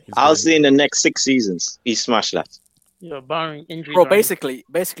getting there. I'll say in the next 6 seasons, he smashed that. Yeah, barring injury. Bro, basically,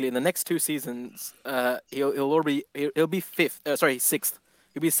 in the next 2 seasons, he'll be fifth. Sixth.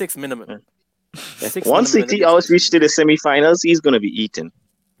 He'll be sixth minimum. Once City always reach to the semi-finals, he's gonna be eaten.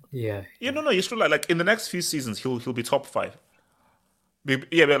 Yeah. You're still like in the next few seasons he'll be top 5.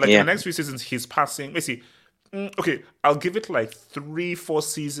 Yeah, but in the next few seasons he's passing. Let's see. Okay, I'll give it like 3-4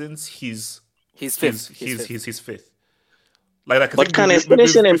 seasons. He's fifth. He's fifth. But can his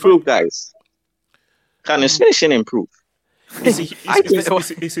finishing improve, guys? Can his finishing improve?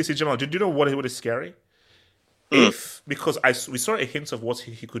 Jamal, do you know what is scary? Because we saw a hint of what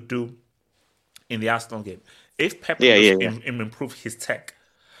he could do in the Arsenal game. If Pep improve his tech,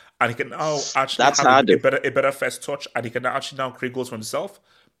 and he can now actually have a better first touch, and he can actually now create goals for himself,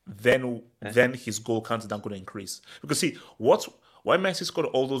 then his goal count is not going to increase. Because see, why Messi scored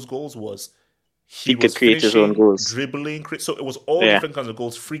all those goals was he could create his own goals, dribbling. So it was all different kinds of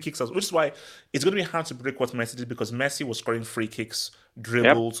goals, free kicks, which is why it's going to be hard to break what Messi did, because Messi was scoring free kicks,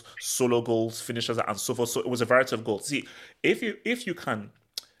 dribbles, solo goals, finishes, and so forth. So it was a variety of goals. See, if you can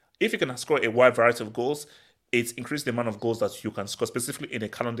score a wide variety of goals, it's increased the amount of goals that you can score, specifically in a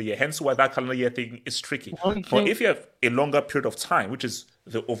calendar year. Hence why that calendar year thing is tricky. But if you have a longer period of time, which is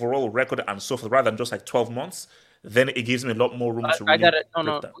the overall record and so forth, rather than just like 12 months, then it gives me a lot more room to really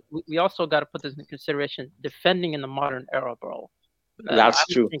we also got to put this in consideration. Defending in the modern era, bro. That's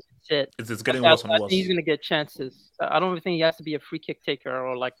true. It's getting worse and worse. I think he's going to get chances. I don't even think he has to be a free kick taker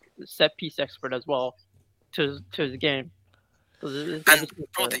or like set piece expert as well to his game. And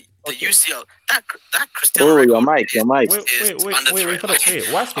bro, the UCL that Cristiano. Oh, your mic. Wait, what's it?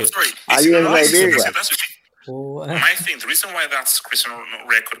 Are you in Liberia? My thing, the reason why that Cristiano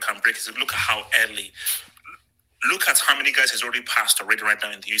record can break is look at how early. Look at how many guys he's already passed already right now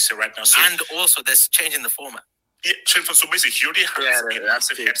in the UCL right now. So, and also, there's change in the format. Yeah, so basically, he already has a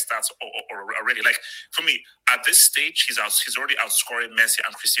massive head start already. Like for me, at this stage, he's already outscoring Messi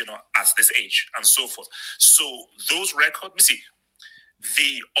and Cristiano at this age, and so forth. So those records,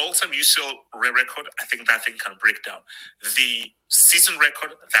 the all-time UCL record, I think that thing can break down. The season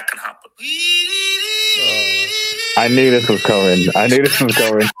record, that can happen. I knew this was coming. Now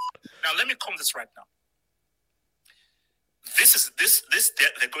let me calm this right now.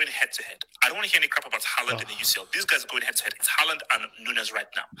 They're going head to head. I don't want to hear any crap about Haaland in the UCL. These guys are going head to head. It's Haaland and Nunes right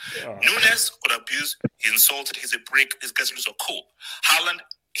now. Nunes got abused, he's insulted, he's a break, these guys are cool. Haaland,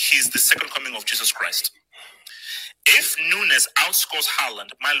 he's the second coming of Jesus Christ. If Nunes outscores Haaland,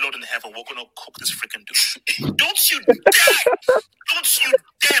 my Lord in heaven, we're gonna cook this freaking dude. Don't you dare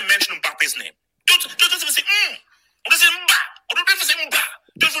mention Mbappe's name. Don't even say Don't say Mba. Don't even say Mba. I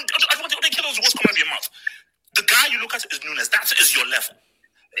don't want to kill those words coming out of your mouth. The guy you look at is Nunes. That is your level.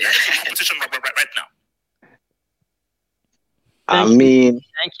 That is your competition right now. Thank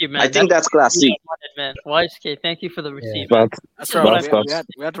you, man. I think that's classy. Man. YSK, thank you for the receive. That's right.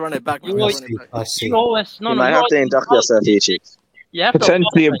 We had to run it back. You always might have to induct yourself, HH. Yeah,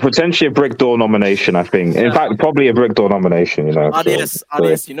 potentially a brick door nomination, I think. In fact, probably a brick door nomination, you know. Adios,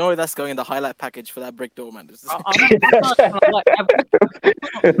 you know that's going in the highlight package for that brick door, man.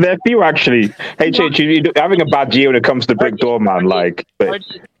 There are few actually. HH, having a bad year when it comes to brick door, man.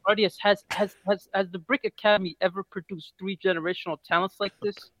 Ardius, has the Brick Academy ever produced 3 generational talents like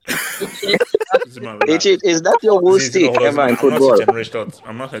this? Is that your whole stake ever in football?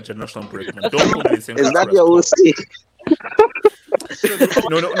 I'm not a generational brick, man. Don't put me in the same Is that your whole stake?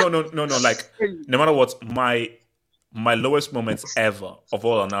 No. Like, no matter what, my lowest moments ever of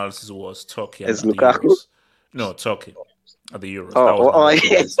all analysis was Turkey. Is Lukaku? No, Turkey at the Euros.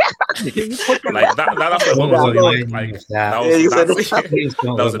 Yes. Like that's one was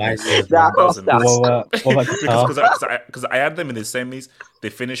because I had them in the semis. They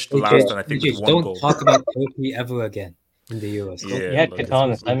finished last, and I think just one don't goal. talk about Turkey ever again. in the US. Yeah, You had Qatar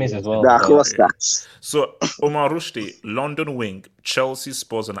in the semis as well. Of course, so- that's. So Omar Rushdie, London wing, Chelsea,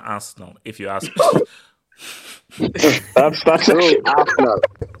 Spurs, and Arsenal. If you ask, That's actually Arsenal.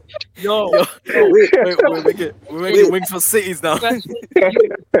 Yo, We're making wings for cities now. if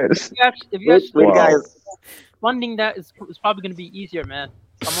you actually Wait, guys. funding that is probably going to be easier, man.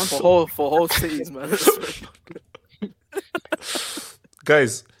 for whole cities, man.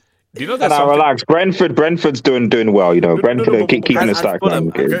 guys. Do you know And that? I relax. Brentford's doing well. You know, Brentford are keeping the guys, stack,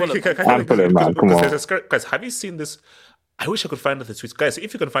 man. And Fulham, man. Come on. Guys, have you seen this? I wish I could find the tweets. Guys,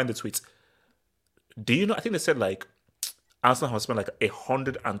 if you can find the tweets, do you know? I think they said like Arsenal have spent like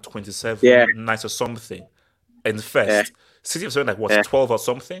 127 nights or something in first. Yeah. City have spent like what 12 or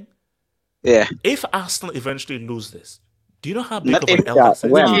something. Yeah. If Arsenal eventually lose this, do you know how big Not of an if L that, that's?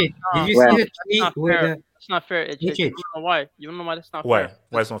 when? Did you Well, see the tweet where It's not fair. You don't know why. You don't know why that's not Why? fair.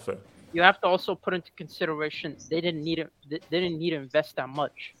 Why it's not fair? You have to also put into consideration they didn't need it. They didn't need to invest that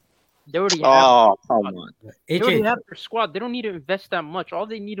much. They already have. Oh, come on. They already have their squad. They don't need to invest that much. All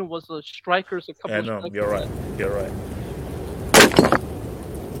they needed was the strikers, a couple. Yeah, of no, strikers. you're right. You're right.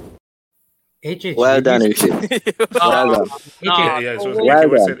 HH, Well done, did you see- Uche. Well done. Yeah. So Well AK,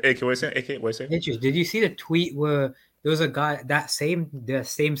 what done. said? AK, what said? AK, what said? HH, did you see the tweet where there was a guy the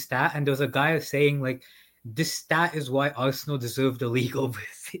same stat, and there was a guy saying like this stat is why Arsenal deserve the league over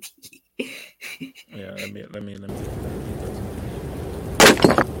City. Yeah, let me.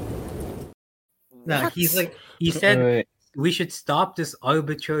 No, he's like he said we should stop this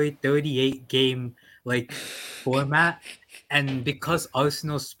arbitrary 38 game like format, and because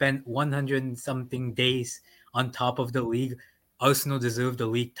Arsenal spent 100 and something days on top of the league, Arsenal deserve the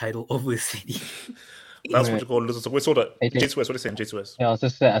league title over City. That's what you call losers. We saw that. AJ. J2S, what are you saying? J2S. Yeah, I was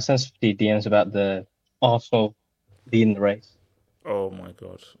just I sent 50 DMs about the Arsenal leading the race. Oh my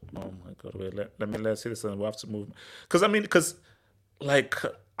god. Wait, let's see this, and we have to move. Because I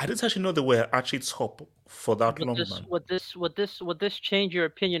didn't actually know they were actually top for that long, man. Would this change your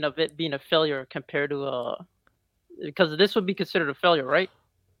opinion of it being a failure compared to because this would be considered a failure, right?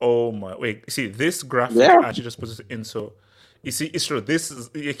 Oh my! Wait, see this graphic actually just puts it in. So you see, it's true. This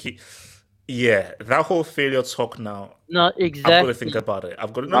is yeah. That whole failure talk now. No, exactly. I've got to think about it.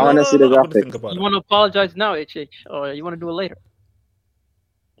 I've got to. I want to see the I've got to graphic. think about You it. want to apologize now, HH, or you want to do it later?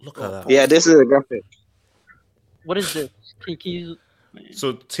 Look at that. Yeah, this is a graphic. What is this? Can you...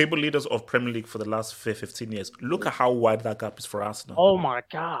 So table leaders of Premier League for the last 15 years. Look at how wide that gap is for Arsenal. Oh my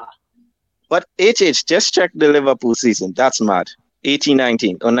god! But HH, just check the Liverpool season. That's mad.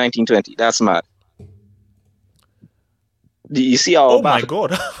 18-19 or 19-20. That's mad. Do you see how Oh bad? my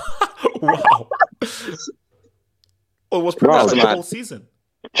god! Wow. Oh, it was pretty Wow. much the whole season.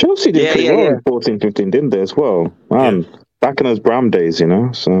 Chelsea did Yeah, pretty yeah, well yeah. in 14-15, didn't they, as well? Man, back in those Bram days, you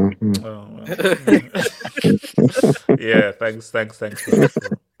know? So, Oh, yeah, thanks.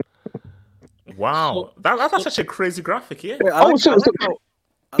 Wow, that's such a crazy graphic, yeah.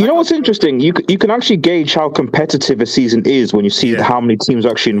 You know what's interesting? You can actually gauge how competitive a season is when you see how many teams are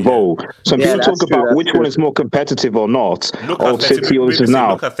actually involved. So Yeah, people that's talk true, about that's which true. one is more competitive or not. Look Or at 13, City or this is BBC,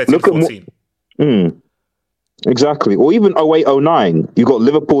 now. look at 13-14. Exactly. Or even 08-09. You've got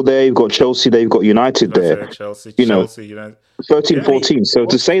Liverpool there, you've got Chelsea there, you've got United there. Chelsea, You know, United. 13-14. So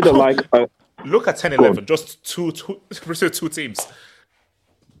to say that like... Look at 10-11, just two teams.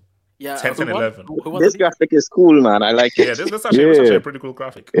 Yeah, 10-11. This graphic is cool, man. I like it. Yeah, that's actually a pretty cool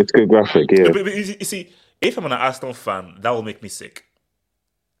graphic. It's good graphic, yeah. But you see, if I'm an Arsenal fan, that will make me sick.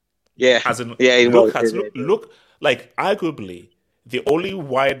 Yeah. As in, Yeah, look, like arguably the only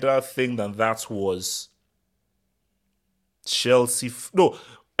wider thing than that was Chelsea.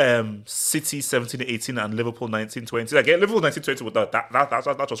 City 17-18 and Liverpool 19-20. Like Liverpool 19-20,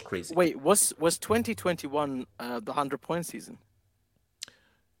 that was crazy. Wait, was 2021 the 100-point season?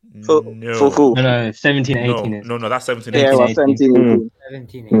 For who? No, 17-18 is. No, that's 17-18. Yeah, it was 17-18.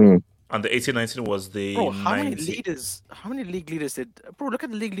 17-18. And the 18-19 was the Bro, how many 19. leaders? How many league leaders did? Bro, look at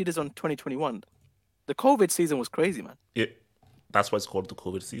the league leaders on 2021. The COVID season was crazy, man. Yeah, that's why it's called the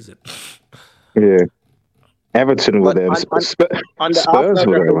COVID season. Yeah. Everton were there. On the Spurs Arsenal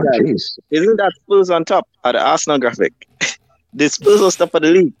were there, man. graphic, Jeez. isn't that Spurs on top of the Arsenal graphic? The Spurs was top of the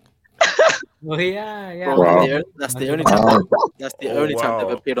league. Oh yeah. Bro, Wow. that's the only time. That's the only time they've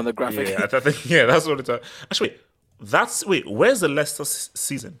wow. appeared on the graphic. Yeah, I think that's what it's. Actually, where's the Leicester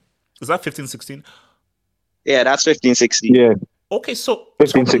season? Is that 15-16? Yeah, that's 15-16. Yeah. Okay, so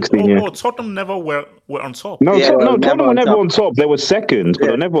 15-16, yeah. Tottenham never were on top. No, Yeah, Tottenham were never on top. They were second, but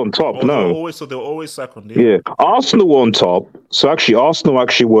they're never on top. They No. were always second. Yeah, Arsenal were on top. So actually, Arsenal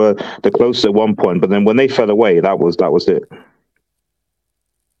were the closest at one point, but then when they fell away, that was it.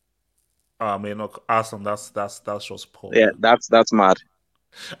 I mean, look, Arsenal. That's just poor. Yeah, that's mad.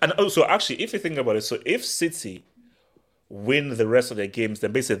 And also, actually, if you think about it, so if City win the rest of their games,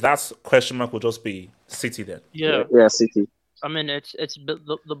 then basically that's question mark will just be City then. Yeah. Yeah, City. I mean, it's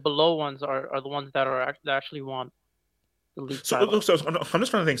the below ones are the ones that actually want the league title. So I'm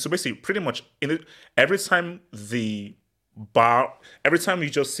just trying to think. So basically, pretty much every time you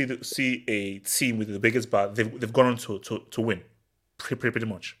just see a team with the biggest bar, they've gone on to win, pretty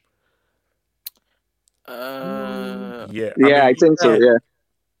much. I think so. Yeah.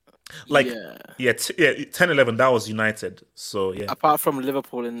 Like 10-11, that was United. So yeah. Apart from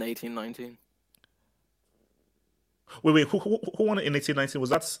Liverpool in 18-19. Wait, who won it in 18-19?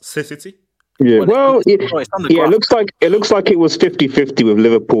 Was that City? Yeah, well, it looks like it was 50-50 with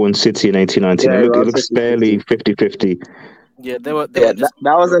Liverpool and City in 18-19. Yeah, it looks barely 50-50. Yeah, they were that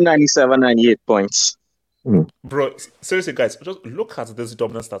was a 97-98 points. Bro, seriously, guys, just look at this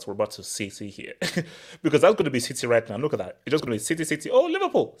dominant stats we're about to see here. Because that's going to be City right now. Look at that. It's just going to be City. Oh,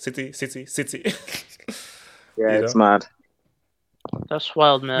 Liverpool. City. Yeah, it's mad. That's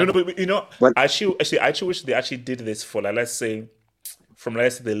wild, man. No, but I actually wish they actually did this for, like, let's say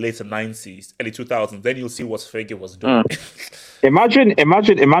the later 90s, early 2000s. Then you'll see what Fergie was doing. Imagine the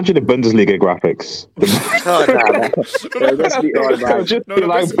Bundesliga graphics.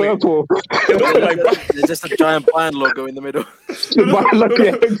 Like purple. There's just a giant Bayern logo in the middle.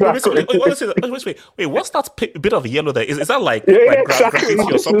 Wait, what's that bit of yellow there? Is that like exactly.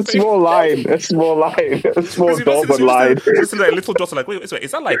 graffiti or something? A small line. A small dotted line. Just like a little dot. Like, wait, is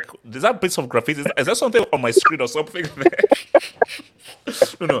that bits of graffiti? Is that something on my screen or something there?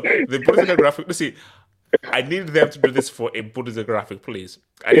 No, the Bundesliga graphic. Let's see. I need them to do this for a Bundesliga graphic, please.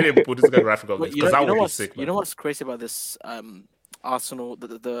 I need a Bundesliga graphic of this because that would be sick. Man. You know what's crazy about this Arsenal,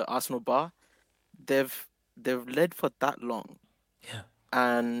 the Arsenal bar? They've led for that long. Yeah.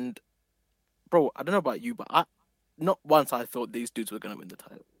 And bro, I don't know about you, but not once I thought these dudes were gonna win the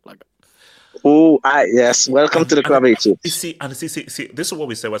title. Like, yes. Welcome to the club, HH. See, this is what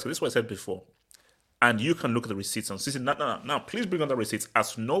we said. This is what I said before. And you can look at the receipts and see. Now, please bring on the receipts.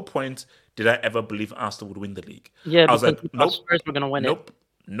 At no point did I ever believe Arsenal would win the league. Yeah, I was like, nope, Spurs were gonna win it.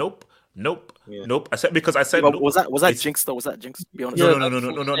 Nope. I said because I said. Was that jinx though? Was that jinx? Be honest.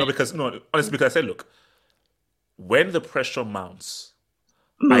 No. Because honestly, because I said, look, when the pressure mounts,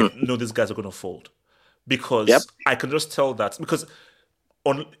 I know these guys are gonna fold because I can just tell that because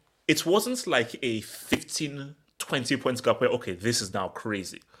it wasn't like a 15, 20 points gap where okay, this is now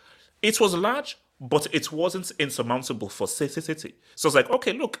crazy. It was large. But it wasn't insurmountable for City. So it's like,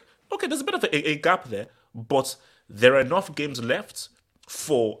 okay, there's a bit of a gap there, but there are enough games left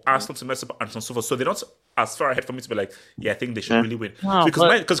for Arsenal to mess up and so forth. So they're not as far ahead for me to be like, yeah, I think they should really win. No,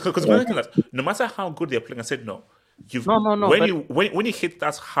 because no matter how good they're playing, I said no. When you hit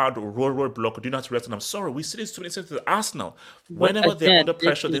that hard road block, do not rest. And I'm sorry, we see this to Arsenal. Whenever they're under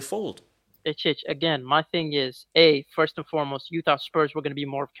pressure, they fold. Again, my thing is, first and foremost, you thought Spurs were going to be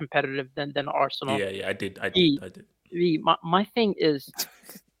more competitive than Arsenal. Yeah, I did. My thing is,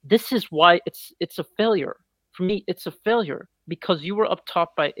 this is why it's a failure. For me, it's a failure because you were up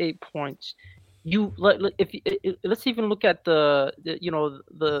top by 8 points. Let's even look at the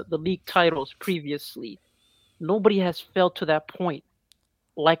league titles previously. Nobody has failed to that point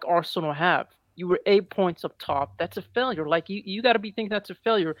like Arsenal have. You were 8 points up top. That's a failure. Like you got to be thinking that's a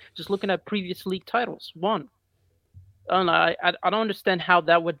failure. Just looking at previous league titles, one. And I don't understand how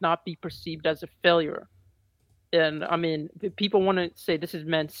that would not be perceived as a failure. And I mean, people want to say this is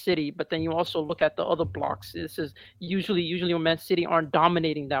Man City, but then you also look at the other blocks. This is usually when Man City aren't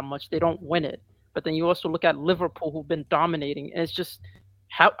dominating that much, they don't win it. But then you also look at Liverpool, who've been dominating, and it's just.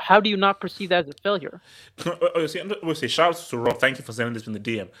 How do you not perceive that as a failure? Shout out to Rob. Thank you for sending this in the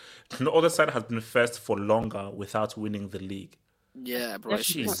DM. The other side has been first for longer without winning the league. Yeah, bro.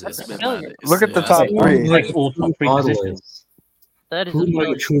 Jesus. Look at the top three. Who are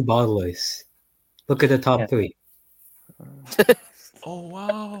the true bottlers? Look at the top three. Oh,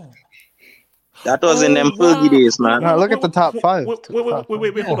 wow. That was in them Fergie days, man. No, look at the top five. Wait,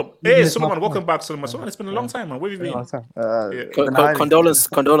 hold up. Hey, Solomon, welcome back, Solomon. Solomon, it's been a long time, man. Where have you been?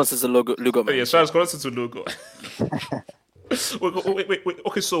 Condolences to Lugo, man. Yeah, shout out condolences to Lugo. Wait.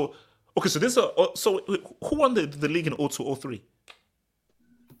 Okay, so this who won the league in 02-03?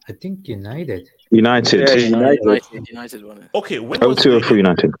 I think United. United. Yeah, United won it. Okay, when 02-03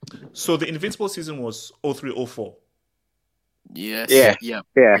 United. So the invincible season was 03-04. Yes. Yeah.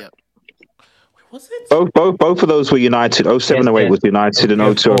 Was it? Both of those were United. 07-08 was United and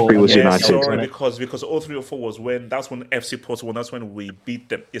 02-03 was United. Sorry, because 03-04 was when FC Porto won. That's when we beat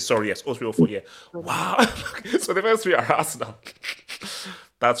them. Yeah, 03-04. Yeah. Wow. So the first three are Arsenal.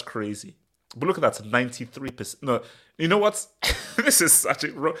 That's crazy. But look at that, 93%. No, you know what? This is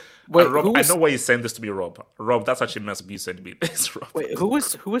actually Rob. Wait, Rob, I know why you're saying this to me, Rob. Rob, that's actually must be sending me this, Rob. Wait, who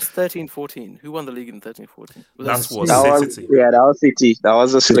was 13-14? Who won the league in 13-14? That was City. That was City. That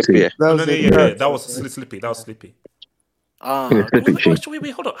was a Slippy. No, that was Slippy. That was Slippy.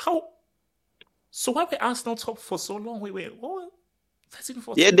 Wait, hold on. How? So why were Arsenal top for so long? Wait, what?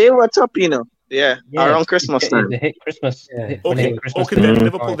 13-14? Yeah, they were top, Yeah, around Christmas time. They hit Christmas. Okay, then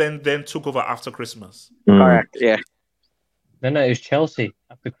Liverpool then took over after Christmas. Correct, yeah. No, it was Chelsea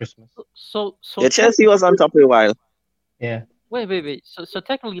after Christmas. So Chelsea was on top for a while. Yeah. Wait. So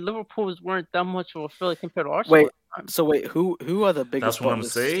technically, Liverpool weren't that much of a failure compared to Arsenal. Who are the biggest? That's what I'm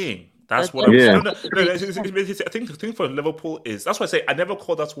saying. That's what I'm saying. No, I think for Liverpool is that's why I say I never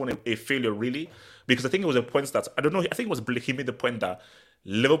call that one a failure really, because I think it was a point that I don't know. I think it was Blake. He made the point that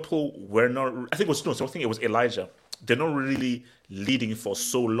Liverpool were not. I think it was Elijah. They're not really leading for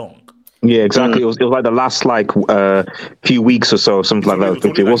so long. Yeah, exactly. It was like the last few weeks or so, something like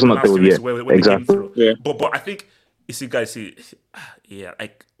that. It wasn't like they were exactly. Yeah. But I think you see, guys,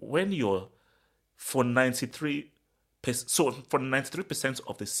 like when you're for 93%, so for 93%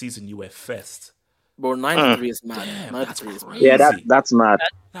 of the season you were first. Bro, 93 is mad. Yeah, 93 is mad. Yeah, that's mad.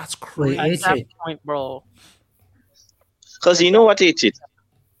 That's crazy. At that point, bro. Because you know what, H?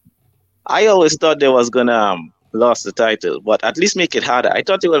 I always thought they was gonna lost the title, but at least make it harder. I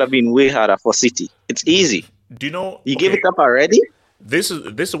thought it would have been way harder for City. It's easy. Do you know? You give it up already? This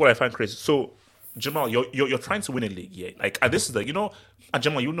is what I find crazy. So, Jamal, you're trying to win a league, yeah? Like, and this is and Jamal,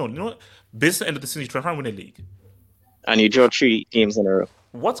 this is the end of the season, you're trying to win a league, and you draw 3 games in a row.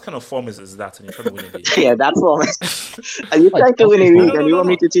 What kind of form is that? And you're trying to win a league? Yeah, that's form. Are you trying to win a league, and you want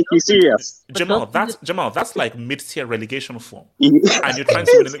me to take you serious? Jamal, that's like mid-tier relegation form, and you're trying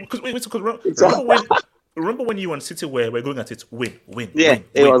to win a league. Because remember when you and City were going at it, win. Yeah,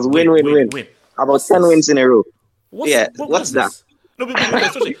 it was win. About 10 wins in a row. What's that? No, but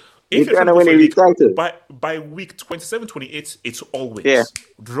if you're trying to win a league title by week 27, 28, it's always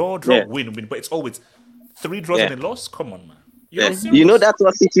draw, win. But it's always 3 draws and a loss. Come on, man. You know that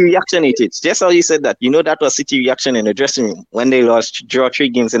was City reaction. It's just how you said that. You know that was City reaction in the dressing room when they draw 3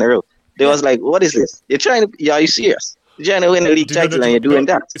 games in a row. They was like, "What is this? Are you serious? You're trying to win a league title and you're doing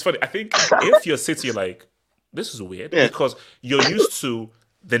that?" It's funny. I think if you're City, you're like, this is weird because you're used to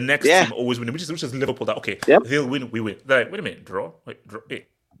the next team always winning, which is Liverpool. That they'll win, we win. They're like, wait a minute, draw. Wait,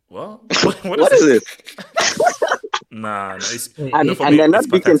 what? What is this? Nah. And they're not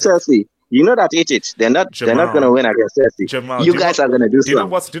beating Chelsea. You know that they're not going to win against Chelsea. Jamal, you guys are going to do something.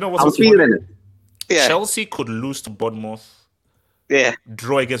 Do you know what's I'm feeling it. Yeah. Chelsea could lose to Bournemouth. Yeah.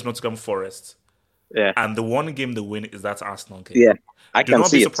 Draw against Nottingham Forest. Yeah. And the one game they win is that Arsenal game. Yeah. Do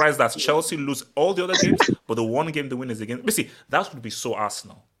not be surprised that Chelsea lose all the other games, but the one game they win is against. But see, that would be so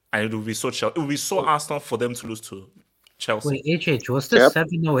Arsenal, and it would be so Chelsea. It would be so Arsenal for them to lose to Chelsea. Wait, HH, was the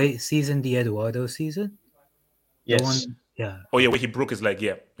 708 season the Eduardo season? Yes. Oh yeah, where he broke his leg.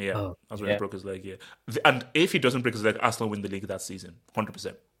 Yeah. Oh, that's when he broke his leg. Yeah. And if he doesn't break his leg, Arsenal win the league that season,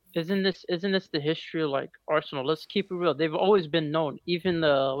 100%. Isn't this the history of like Arsenal? Let's keep it real. They've always been known, even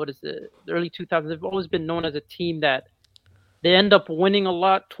the early 2000s. They've always been known as a team that they end up winning a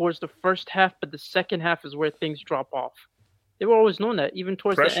lot towards the first half, but the second half is where things drop off. They were always known that, even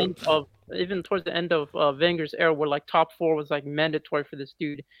towards the end of Wenger's era, where like top 4 was like mandatory for this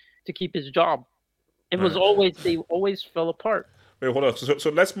dude to keep his job. It was they always fell apart. Wait, hold on. So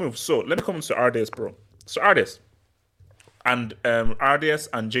let's move. So let me come to RDS, bro. So RDS and RDS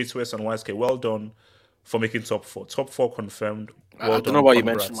and J2S and YSK, well done for making top 4. Top 4 confirmed. Well I don't know why you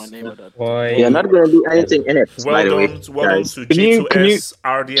mentioned my name. You're not going to do anything in it. Well done to J2S,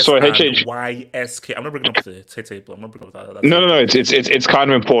 RDS, and YSK. I'm not bringing up the table. I'm not bringing up that. No. It's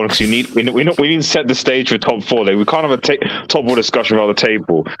kind of important because we need to set the stage for top 4. Like, we can't have a top 4 discussion about the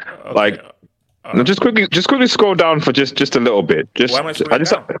table. Okay. Like. No, just quickly scroll down for just a little bit. Why am I scrolling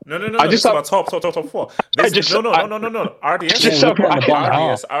down? No. I just have top 4. No.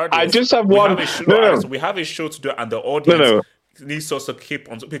 RDS. I just have one. We have a show to do, and the audience needs us to keep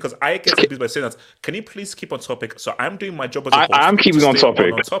on, because I get to be by saying that. Can you please keep on topic? So I'm doing my job as a host. I'm keeping on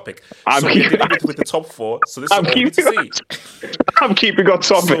topic. I'm keeping with the top 4. So this is what we need to see. I'm keeping on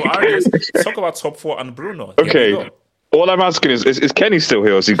topic. So RDS, talk about top 4 and Bruno. Okay. All I'm asking is Kenny still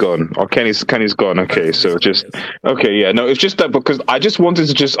here or is he gone? Or Kenny's gone. Okay, so no, it's just that because I just wanted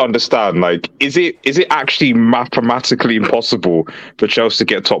to just understand, like, is it actually mathematically impossible for Chelsea to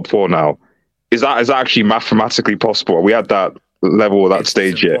get top 4 now? Is that actually mathematically possible? We had that level or that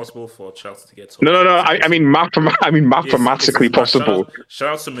stage yet. It's impossible for Chelsea to get top. No. I mean mathematically possible.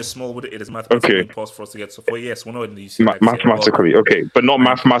 Shout out to Miss Smallwood. It is mathematically impossible for us to get top 4. Yes, we're not in the UCL. Mathematically, okay, but not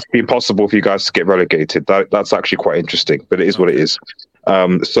mathematically impossible for you guys to get relegated. That's actually quite interesting, but it is what it is.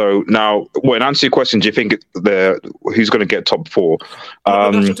 So now, in answer to your question, do you think who's going to get top 4?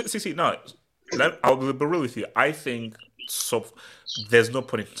 No, I'll be real with you. I think there's no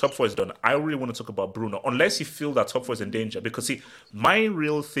point in top 4 is done. I really want to talk about Bruno, unless you feel that top 4 is in danger. Because see, my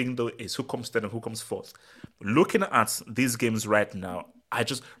real thing though is who comes third and who comes fourth. Looking at these games right now, I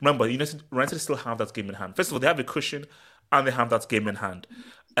just remember United still have that game in hand. First of all, they have a cushion and they have that game in hand.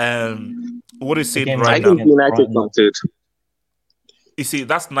 What is it right now? I think United come third. You see,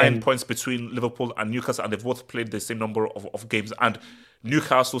 that's 9 points between Liverpool and Newcastle, and they've both played the same number of games. And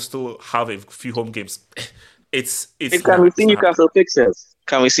Newcastle still have a few home games. Can we see Newcastle fixtures?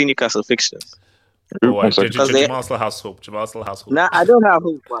 Can we see Newcastle fixtures? Jamal still has hope. Nah, I don't have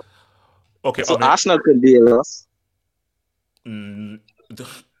hope. But... Okay, so Arsenal could be a loss.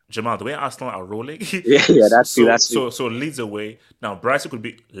 Jamal, the way Arsenal are rolling, that's true. So Leeds away. Now Brighton could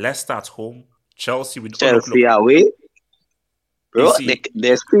be Leicester at home, Chelsea away. Bro,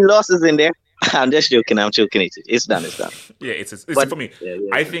 there's 3 losses in there. I'm just joking. It's done. Yeah, it's for me.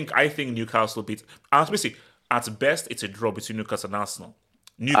 I think Newcastle beats. Honestly, at best, it's a draw between Newcastle and Arsenal.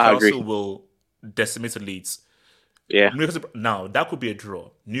 Newcastle will decimate Leeds. Yeah. Now that could be a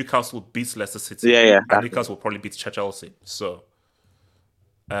draw. Newcastle beats Leicester City. And Newcastle will probably beat Chelsea. So,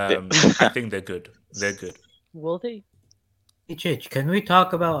 I think they're good. Will they? Chich, can we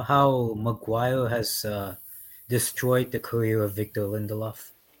talk about how Maguire has destroyed the career of Victor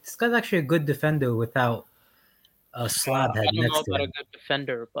Lindelof? This guy's actually a good defender without a slab head. I don't know about a good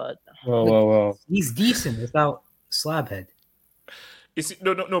defender, but he's decent without slab head.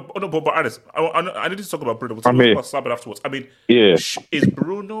 But honest, I need to talk about Bruno. We'll talk about slab head afterwards. I mean, is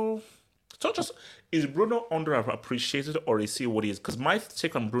Bruno underappreciated, or is he what he is? Because my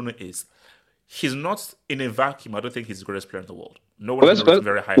take on Bruno is he's not in a vacuum. I don't think he's the greatest player in the world. No one is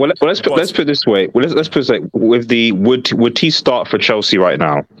very high. Let's put it this way. Let's put it like with the would he start for Chelsea right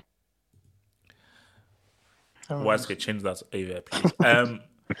now? Why can change that over,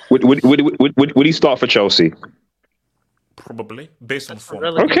 please? Would he start for Chelsea? Probably based on form.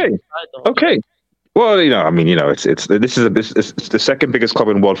 Okay. Well, it's the second biggest club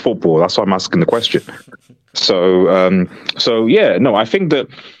in world football. That's why I'm asking the question. I think that.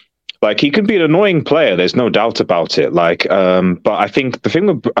 Like, he can be an annoying player. There's no doubt about it. Like, but I think the thing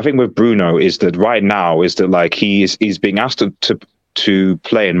with Bruno is that right now is that like he's being asked to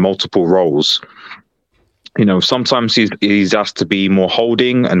play in multiple roles. Sometimes he's asked to be more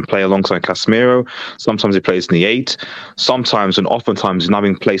holding and play alongside Casemiro. Sometimes he plays in the 8. Sometimes and oftentimes he's now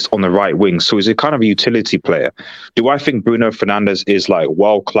being placed on the right wing. So he's a kind of a utility player. Do I think Bruno Fernandes is like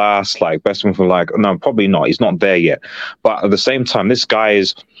world class, like best one for no, probably not. He's not there yet. But at the same time, this guy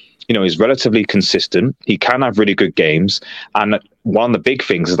is. He's relatively consistent. He can have really good games, and one of the big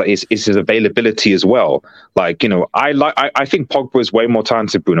things is that is his availability as well. Like, I think Pogba is way more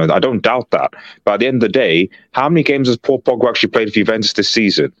talented, Bruno. I don't doubt that. But at the end of the day, how many games has Paul Pogba actually played for Juventus this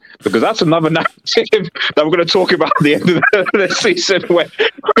season? Because that's another narrative that we're going to talk about at the end of the season. When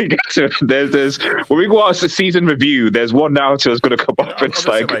we get to there's when we go out to season review, there's one narrative that's going to come up. It's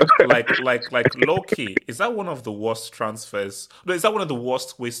like low key. Is that one of the worst transfers? No, is that one of the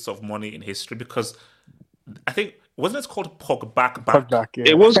worst wastes of money in history? Because I think. Wasn't it called Pog back? Yeah.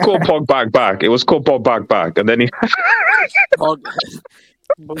 It was called Pog back, and then he.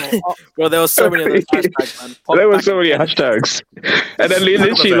 Bro, there were so many of those hashtags, man. There were so many hashtags, and then he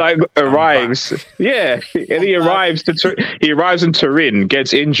literally arrives. Yeah, and he arrives in Turin,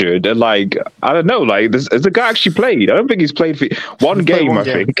 gets injured, and I don't know, has the guy actually played? I don't think he's played for one game. I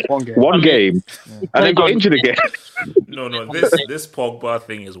think one game, and then got injured again. No, this Pogba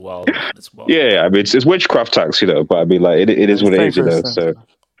thing is wild. It's wild. Yeah, I mean it's witchcraft tax, but I mean it is what it is,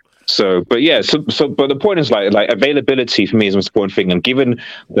 So, but the point is like availability for me is the most important thing. And given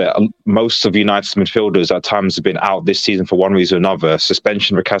that most of United's midfielders at times have been out this season for one reason or another,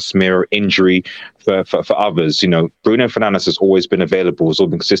 suspension for Casemiro, injury for others, Bruno Fernandes has always been available, has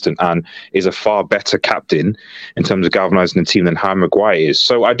always been consistent, and is a far better captain in terms of galvanizing the team than Harry Maguire is.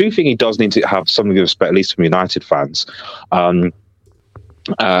 So I do think he does need to have some of the respect, at least from United fans.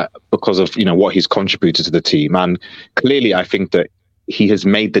 Because of what he's contributed to the team. And clearly I think that he has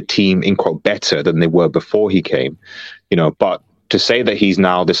made the team in quote better than they were before he came, but to say that he's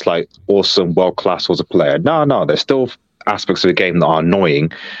now this awesome world class as a player, no, there's still aspects of the game that are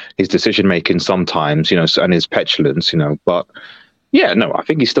annoying. His decision making sometimes, and his petulance, but Yeah, no, I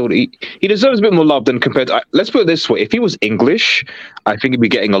think he deserves a bit more love than compared to. Let's put it this way: if he was English, I think he'd be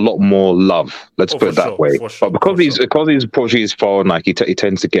getting a lot more love. Let's put it that way. But because he's Portuguese foreign, like he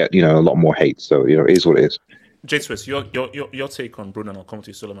tends to get a lot more hate. So it is what it is. J Swiss, your take on Bruno, and I'll come to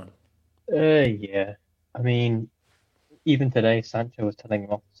you, Suleiman. Yeah. I mean, even today, Sancho was telling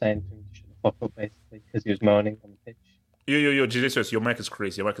him off, saying to him to shut the fuck up, basically, because he was moaning on the pitch. Yo, J Swiss, your mic is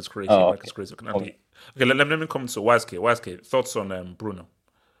crazy. Your mic is crazy. Oh, your mic is crazy. Okay, let me come to YSK. YSK, thoughts on Bruno?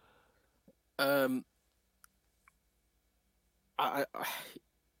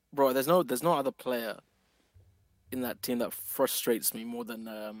 Bro, there's no other player in that team that frustrates me more than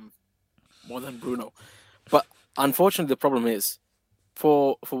Bruno. But unfortunately, the problem is,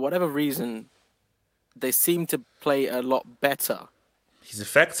 for whatever reason, they seem to play a lot better. He's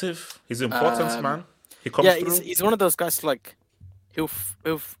effective. He's important, man. He comes through. He's one of those guys like he'll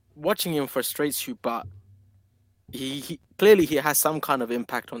watching him frustrates you, but he clearly he has some kind of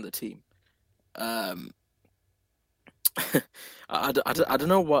impact on the team. I don't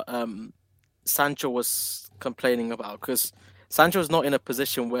know what Sancho was complaining about, because Sancho's not in a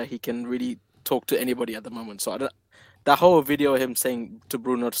position where he can really talk to anybody at the moment. So that whole video of him saying to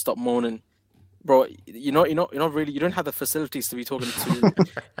Bruno to stop moaning, bro, you don't have the facilities to be talking to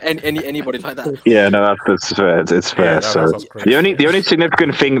anybody like that. Yeah, no, that's fair. It's fair. The only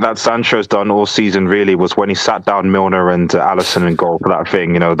significant thing that Sancho's done all season really was when he sat down Milner and Alisson in goal for that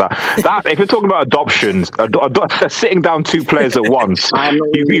thing. That if you're talking about adoptions, sitting down two players at once,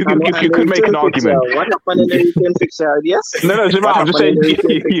 you could make an argument. What happened in the weekend fixture? Yes. No, Jamal, I'm just saying you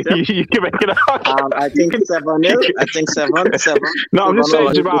can make an argument. I think 7-0. I think 7-7. No, I'm just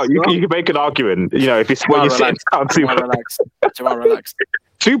saying, Jamal, you can make an argument. If it's when you sit down two, Jamal, relax.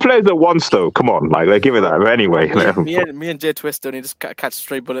 Two players at once, though. Come on, like give it that. But anyway, me and Jay Twist don't need to catch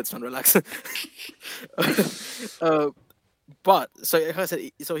stray bullets and relax. But so like I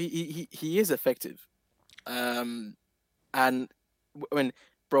said, so he is effective, and when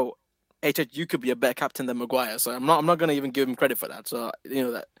bro, you could be a better captain than Maguire. So I'm not gonna even give him credit for that. So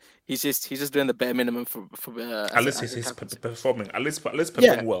that he's just doing the bare minimum for at least he's performing. At least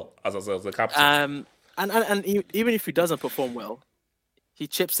perform well as a captain. And even if he doesn't perform well, he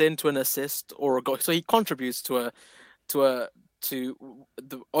chips into an assist or a goal. So he contributes to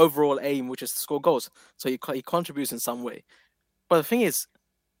the overall aim, which is to score goals. So he contributes in some way. But the thing is,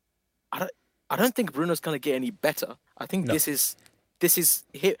 I don't think Bruno's gonna get any better. I think this is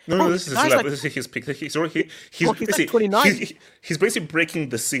hit. This is his peak. He's basically 29. He's basically breaking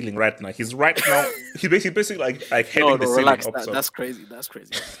the ceiling right now. He's basically like heading the ceiling relax. up. That's crazy. That's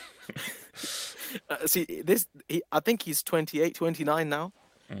crazy. I think he's 28, 29 now.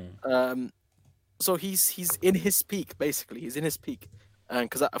 So he's in his peak, basically. He's in his peak.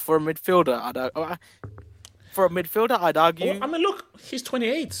 Because for a midfielder, I'd argue. I mean, look, he's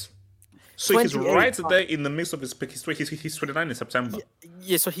 28. So he's right there in the midst of his peak. He's 29 in September.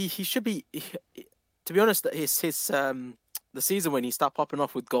 Yeah, so he should be. To be honest, his the season when he started popping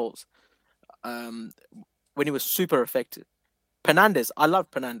off with goals, when he was super effective. Fernandes, I loved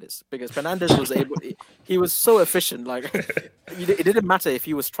Fernandes because Fernandes was able. He was so efficient. Like it didn't matter if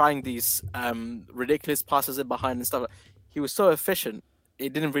he was trying these ridiculous passes in behind and stuff. He was so efficient.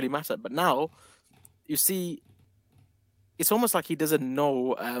 It didn't really matter. But now, you see, it's almost like he doesn't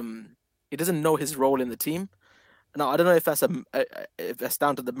know. He doesn't know his role in the team. Now I don't know if that's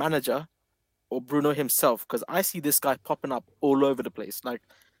down to the manager or Bruno himself, because I see this guy popping up all over the place. Like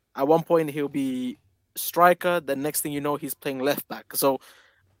at one point he'll be striker, the next thing you know he's playing left back. So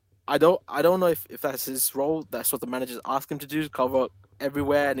I don't know if that's his role. That's what the managers ask him to do, cover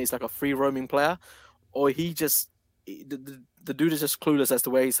everywhere, and he's like a free roaming player, or he just the dude is just clueless as to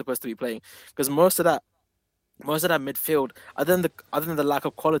where he's supposed to be playing. Because most of that midfield, other than the lack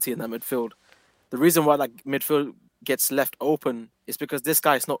of quality in that midfield, the reason why like midfield gets left open is because this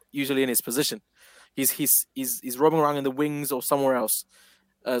guy is not usually in his position. He's roaming around in the wings or somewhere else.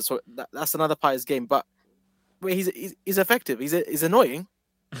 So that's another part of his game. But he's effective. He's annoying,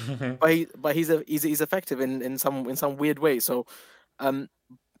 but he's effective in some weird way. So, and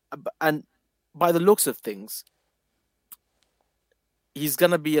by the looks of things, he's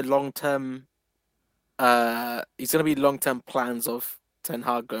gonna be a long term. He's gonna be long-term plans of Ten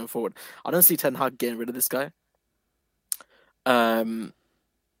Hag going forward. I don't see Ten Hag getting rid of this guy.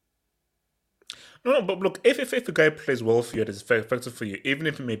 No, but look, if the guy plays well for you, it's very effective for you, even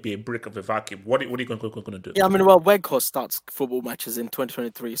if it may be a brick of a vacuum, what are you going to do? Yeah, I mean, well, Weghorst starts football matches in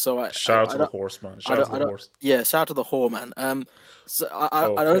 2023, so shout out to the horse, man. Shout out to the horse. Yeah, shout out to the whore, man. So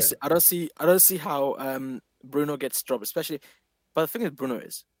I don't see how Bruno gets dropped, especially. But the thing with Bruno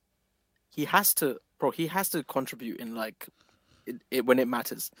is, he has to contribute in like when it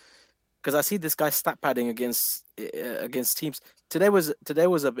matters. Because I see this guy stat padding against teams. Today was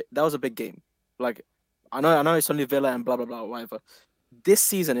a big game. Like I know it's only Villa and blah blah blah whatever. This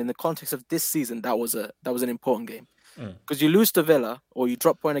season, in the context of this season, that was an important game. Because you lose to Villa or you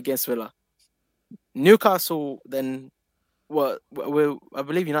drop point against Villa. Newcastle then, I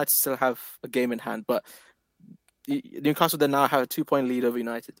believe United still have a game in hand, but Newcastle then now have a 2-point lead over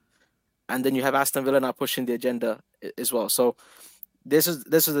United, and then you have Aston Villa now pushing the agenda as well. So this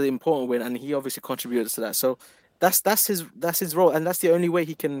is an important win, and he obviously contributed to that. So that's his role, and that's the only way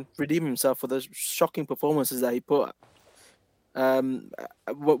he can redeem himself for the shocking performances that he put. As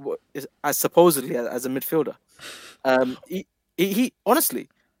supposedly as a midfielder, he honestly,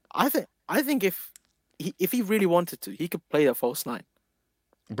 I think if he really wanted to, he could play a false nine.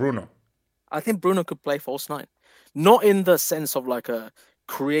 Bruno. I think Bruno could play false nine, not in the sense of like a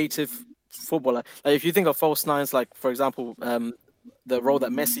creative footballer. Like if you think of false nines, like for example, the role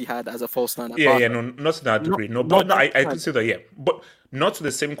that Messi had as a false nine. Not to that degree. I could say that, but not to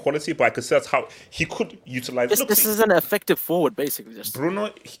the same quality. But I could say that's how he could utilize. This is an effective forward, basically.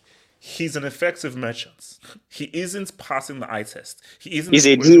 Bruno, he's an effective merchant. He isn't passing the eye test. He's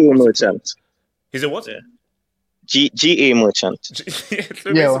a GA merchant. He's a what? GA merchant.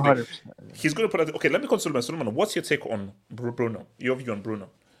 Yeah, 100%. He's going to put out. Okay, let me consult my Solomon. What's your take on Bruno? Your view on Bruno?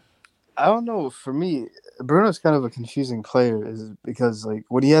 I don't know. For me, Bruno's kind of a confusing player, is because like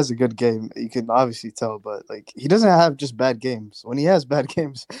when he has a good game, you can obviously tell, but like he doesn't have just bad games. When he has bad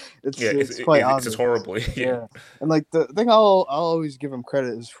games, it's quite obvious. It's horrible. Yeah, and like the thing I'll always give him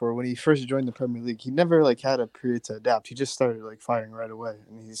credit is for when he first joined the Premier League, he never like had a period to adapt. He just started like firing right away,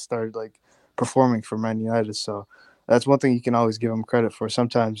 and he started like performing for Man United. So that's one thing you can always give him credit for.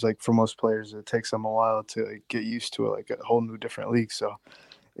 Sometimes, like for most players, it takes them a while to like, get used to like a whole new different league. So.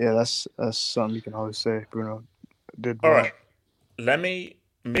 Yeah, that's something you can always say Bruno did. All right, let me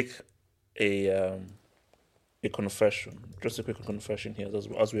make a confession. Just a quick confession here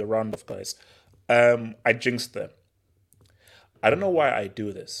as we round off, guys. I jinxed them. I don't know why I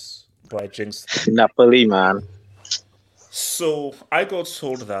do this, but I jinxed them. Napoli, man. So I got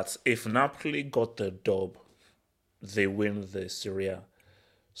told that if Napoli got the dub, they win the Serie A.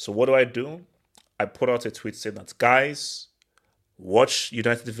 So what do? I put out a tweet saying that, guys, watch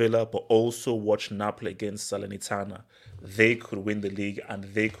United Villa, but also watch Napoli against Salernitana. They could win the league and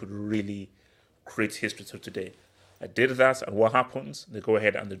they could really create history today. I did that, and what happens? They go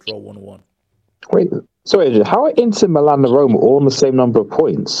ahead and they draw 1-1. Wait, sorry, how are Inter Milan and Roma all on the same number of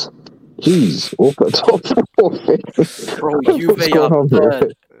points? Jeez, all put top four. Bro, Juve are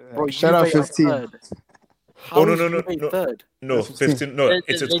third. Bro, shout out 15. No, 15. No,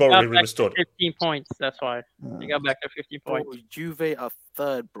 it's got restored. 15 points. That's why they got back to 15 points. Bro, Juve are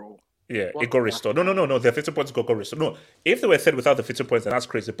third, bro. Yeah, it got restored. No. The 15 points got restored. No, if they were third without the 15 points, then that's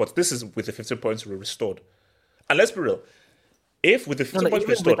crazy. But this is with the 15 points restored. And let's be real. If with the 15 points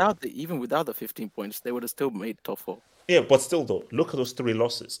restored, even without the 15 points, they would have still made top four. Yeah, but still though, look at those 3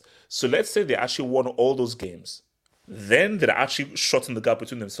 losses. So let's say they actually won all those games. Then they're actually shorting the gap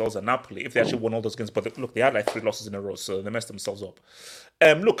between themselves and Napoli if they actually won all those games. But look, they had like 3 losses in a row, so they messed themselves up.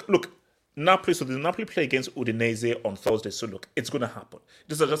 Look, Napoli. So the Napoli play against Udinese on Thursday. So look, it's going to happen.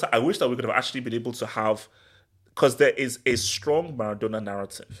 I wish that we could have actually been able to have, because there is a strong Maradona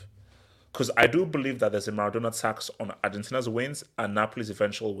narrative. Because I do believe that there's a Maradona tax on Argentina's wins and Napoli's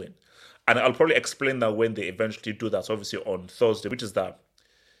eventual win. And I'll probably explain that when they eventually do that, obviously on Thursday, which is that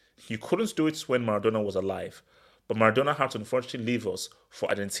you couldn't do it when Maradona was alive. But Maradona had to unfortunately leave us for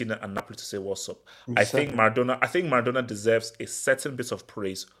Argentina and Napoli to say what's up. Exactly. I think Maradona deserves a certain bit of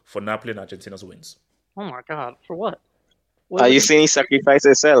praise for Napoli and Argentina's wins. Oh my God, for what? Are you saying he sacrificed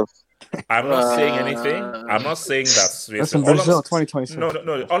himself? I'm not saying anything. I'm not saying that. That's in Brazil 2026.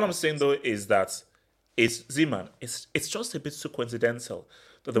 No. All I'm saying though is that it's just a bit too coincidental.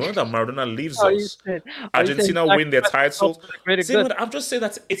 The moment that Maradona leaves us, Argentina win their title. I'm just saying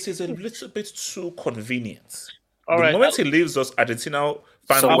that it is a little bit too convenient. The moment he leaves us, Argentina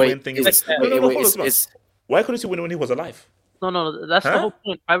finally win things. Why couldn't he win when he was alive? No, that's the whole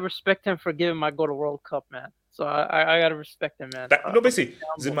point. I respect him for giving my goal to World Cup, man. So I gotta respect him, man. Basically,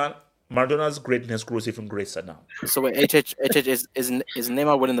 Ziman, Maradona's greatness grows even greater now. So wait, HH is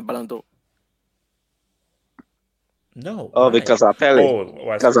Neymar winning the Ballon d'Or? No. Oh, because of Pele.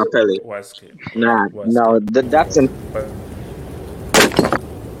 Because of Pele. No, that's in.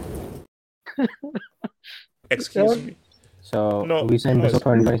 Excuse me. So are we saying Brazil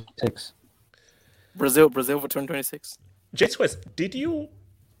 2026? Brazil for 2026. J2S, did you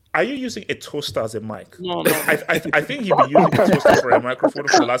Are you using a toaster as a mic? No. I think you've been using a toaster for a microphone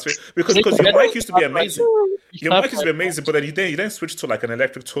for the last week because your mic used to be amazing. Your mic used to be amazing, but then you then switched to like an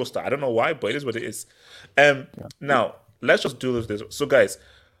electric toaster. I don't know why, but it is what it is. Now let's just do this. So guys,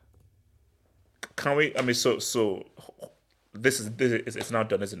 can we? I mean, so this is it's now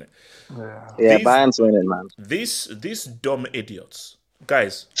done, isn't it? Yeah, Bayern's winning, man. These dumb idiots,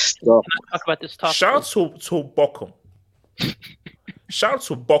 guys. Stop. Talk about this topic. Shout to Bochum. Shout out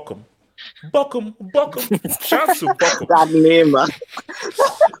to Bochum. Shout out to Bochum. That name, man.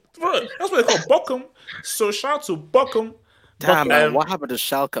 That's what they call Bochum. So shout out to Bochum. Damn, man, what happened to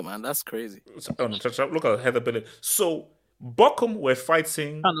Schalke, man? That's crazy. Look at Heather Billy. So Bochum were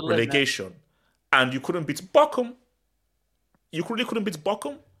fighting relegation, and you couldn't beat Bochum. You really couldn't beat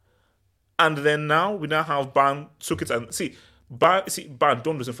Bochum. And then now we have Bayern took it and Bayern,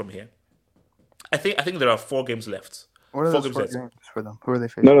 don't listen from here. I think there are 4 games left. What are those 4 games for them? Who are they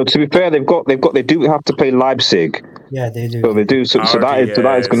facing? No. To be fair, they do have to play Leipzig. Yeah, they do. So they do. So that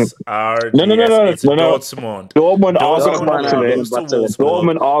is going to. No. Dortmund. Dortmund are going to bottle it.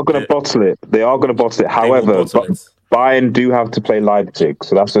 Dortmund are going to bottle it. They are going to bottle it. However, Bayern do have to play Leipzig.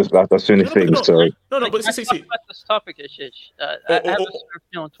 So that's the only thing. So no. But see. About this topic, I have a certain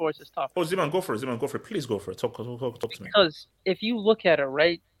feeling towards this topic. Oh, Ziman, go for it. Please go for it. Talk to me. Because if you look at it,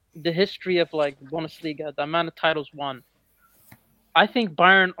 right, the history of like Bundesliga, the amount of titles won, I think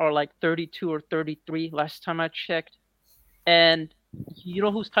Bayern are like 32 or 33 last time I checked. And you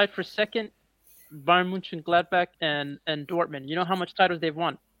know who's tied for second? Bayern Mönchengladbach and Dortmund. You know how much titles they've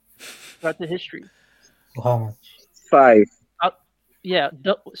won throughout the history? How much? 5.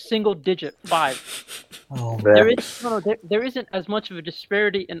 Single digit 5. Oh, there isn't as much of a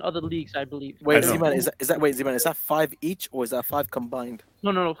disparity in other leagues, I believe. Wait, Ziman, is that 5 each or is that 5 combined?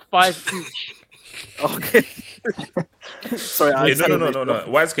 No, 5 each. Okay. Sorry, no.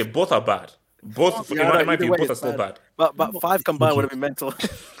 Why is it? Both are bad. Both are still bad. But 5 combined would have been mental.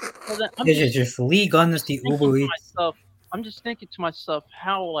 Just League Honesty Uber Eats. I'm just thinking to myself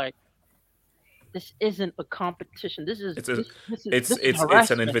how like this isn't a competition. This is an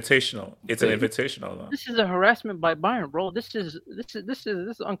invitational. It's an invitational. Man. This is a harassment by Bayern, bro. This is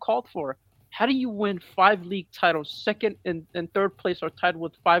uncalled for. How do you win 5 league titles? Second and third place are tied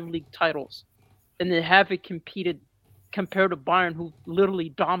with 5 league titles, and then have it compared to Bayern, who literally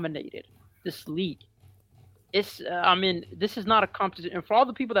dominated this league. This is not a competition. And for all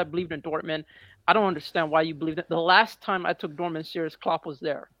the people that believed in Dortmund, I don't understand why you believe that. The last time I took Dortmund serious, Klopp was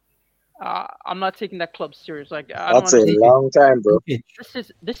there. I'm not taking that club serious. Like that's a long time, bro. This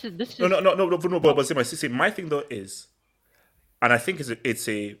is no. But see, my thing though is, and I think it's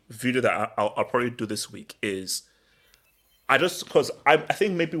a video that I'll probably do this week. Is I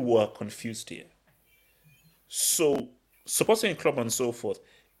think maybe we're confused here. So supporting a club and so forth,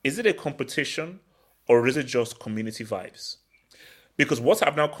 is it a competition or is it just community vibes? Because what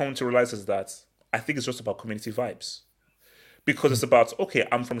I've now come to realize is that I think it's just about community vibes. Because it's about, okay,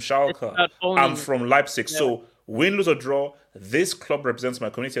 I'm from Schalke, I'm from Leipzig, so win, lose or draw, this club represents my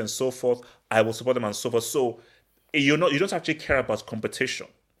community and so forth, I will support them and so forth. So you don't actually care about competition.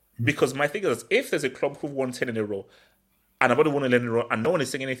 Because my thing is, if there's a club who won 10 in a row, and I've already won 11 in a row, and no one is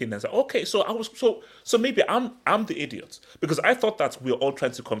saying anything, then it's like, okay, so maybe I'm the idiot. Because I thought that we're all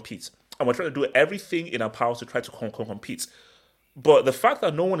trying to compete, and we're trying to do everything in our power to try to compete. But the fact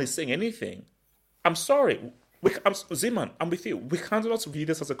that no one is saying anything, I'm sorry. Ziman, I'm with you. We cannot view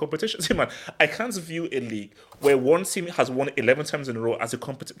this as a competition. Ziman, I can't view a league where one team has won 11 times in a row as a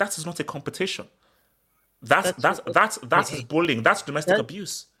competition. That is not a competition. That's bullying. That's domestic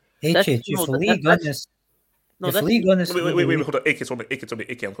abuse. If League Honest, hold on. If League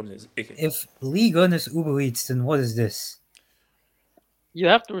Honest Uber Eats, then what is this? You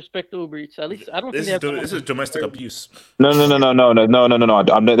have to respect the Uber Eats. At least I don't think this is domestic abuse. No. There's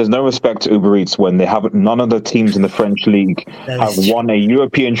no respect to Uber Eats when they haven't. None of the teams in the French league have won a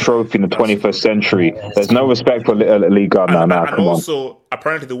European trophy in the 21st century. There's no respect for Liga now. And also,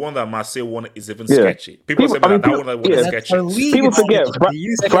 apparently, the one that Marseille won is even sketchy. People say that one is sketchy. People forget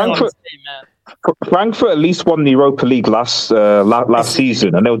Frankfurt at least won the Europa League last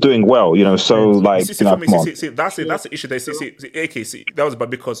season, and they were doing well. So like, that's the issue. That was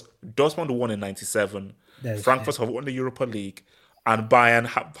bad because Dortmund won in '97, Frankfurt have won the Europa League, and Bayern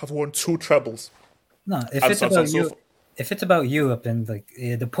have won 2 trebles. No, if it's about Europe, and like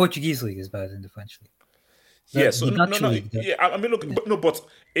the Portuguese league is better than the French league. Yes, but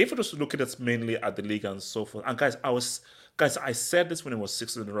if we're just looking at mainly at the league and so forth, and I said this when it was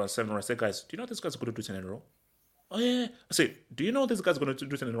 6 in a row, 7 in a row. I said, guys, do you know this guy's going to do 10 in a row? Oh, yeah. I said, do you know this guy's going to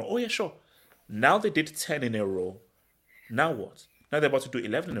do 10 in a row? Oh, yeah, sure. Now they did 10 in a row. Now what? Now they're about to do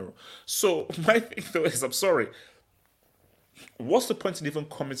 11 in a row. So my thing though is, I'm sorry. What's the point in even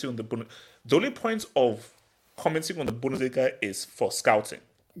commenting on the Bundesliga? The only point of commenting on the Bundesliga is for scouting.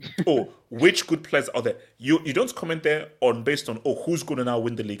 Which good players are there? You don't comment there based on who's going to now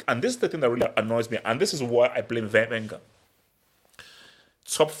win the league. And this is the thing that really annoys me. And this is why I blame Wenger.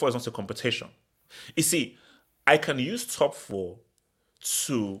 Top 4 is not a competition. You see, I can use top 4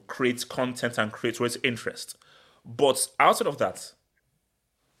 to create content and create interest. But outside of that,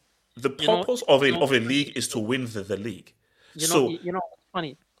 the purpose of a league is to win the league. You know what's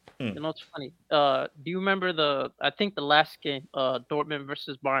funny? You know what's funny? Do you remember I think the last game, Dortmund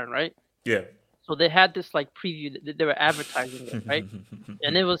versus Bayern, right? Yeah. So they had this like preview that they were advertising it, right?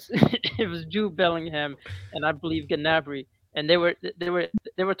 And it was Jude Bellingham and I believe Gnabry, and they were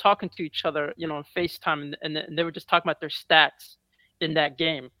talking to each other, on FaceTime, and they were just talking about their stats in that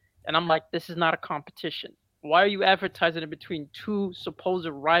game. And I'm like, this is not a competition. Why are you advertising it between two supposed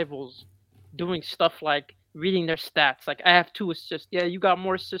rivals doing stuff like reading their stats? Like, I have 2 assists. Yeah, you got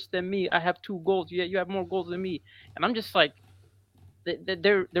more assists than me. I have 2 goals. Yeah, you have more goals than me. And I'm just like,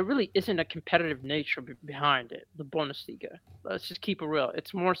 there really isn't a competitive nature behind it, the Bundesliga. Let's just keep it real.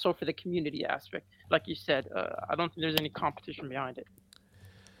 It's more so for the community aspect. Like you said, I don't think there's any competition behind it.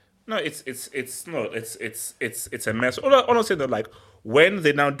 No, it's a mess. Honestly, though, like when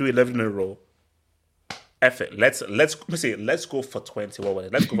they now do 11 in a row, F it. Let's go for 20. Let's go for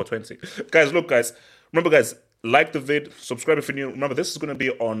 20, guys. Look, guys. Remember, guys, like the vid, subscribe if you're new. Remember, this is going to be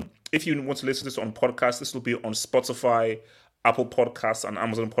on. If you want to listen to this on podcast, this will be on Spotify, Apple Podcasts, and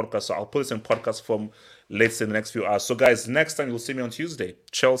Amazon Podcasts. So I'll put this in podcast form later in the next few hours. So, guys, next time you'll see me on Tuesday,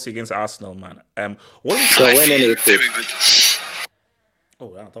 Chelsea against Arsenal, man. What is so when in April? Oh,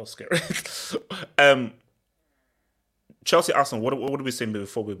 wow, that was scary. Chelsea Arsenal. What do we say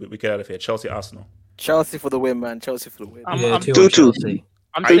before we get out of here? Chelsea Arsenal. Chelsea for the win, man. Chelsea for the win. I'm 2-2.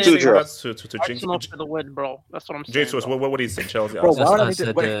 I'm saying to Arsenal for the win, bro. That's what I'm saying. James, what do you think, Chelsea? Bro, why would I I need to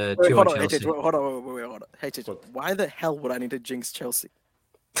said, wait, hold on, Chelsea. HH, hold on. HH, why the hell would I need to jinx Chelsea?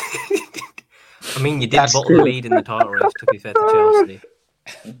 I mean, you did bottle the lead in the title race, to be fair to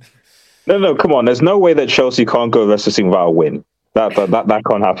Chelsea. No, come on. There's no way that Chelsea can't go the rest of the season without a win. That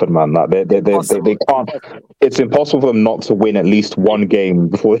can't happen, man. They can't. It's impossible for them not to win at least one game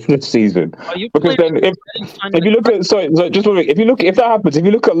before the season. Because then, if you look at if that happens, if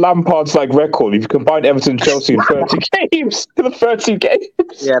you look at Lampard's record, if you combine Everton and Chelsea in 30 games,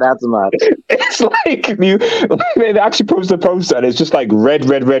 yeah, that's mad. It's like they actually post a poster and it's just like red,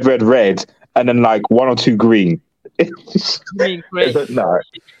 and then 1 or 2 green. No.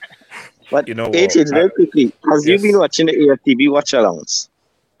 But very quickly, have you been watching the AFTV watch allowance?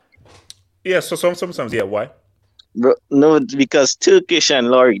 Yeah, so sometimes, yeah. Why? Bro, no, because Turkish and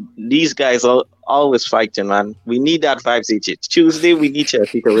Laurie, these guys are always fighting, man. We need that vibes, HH. Tuesday, we need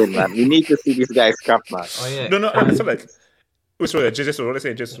Chelsea to win, man. We need to see these guys scrap, man. Oh, yeah. No, I feel like... Sorry, just what I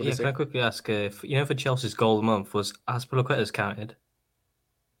say. Can I quickly ask, for Chelsea's goal of the month, was Azpilicueta's counted?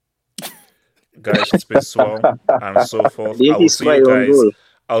 Guys, it's been swell and so forth.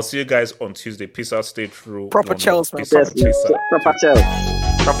 I'll see you guys on Tuesday. Peace out. Stay true. Proper Chelsea, man.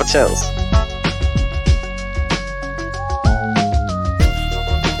 Proper Chelsea.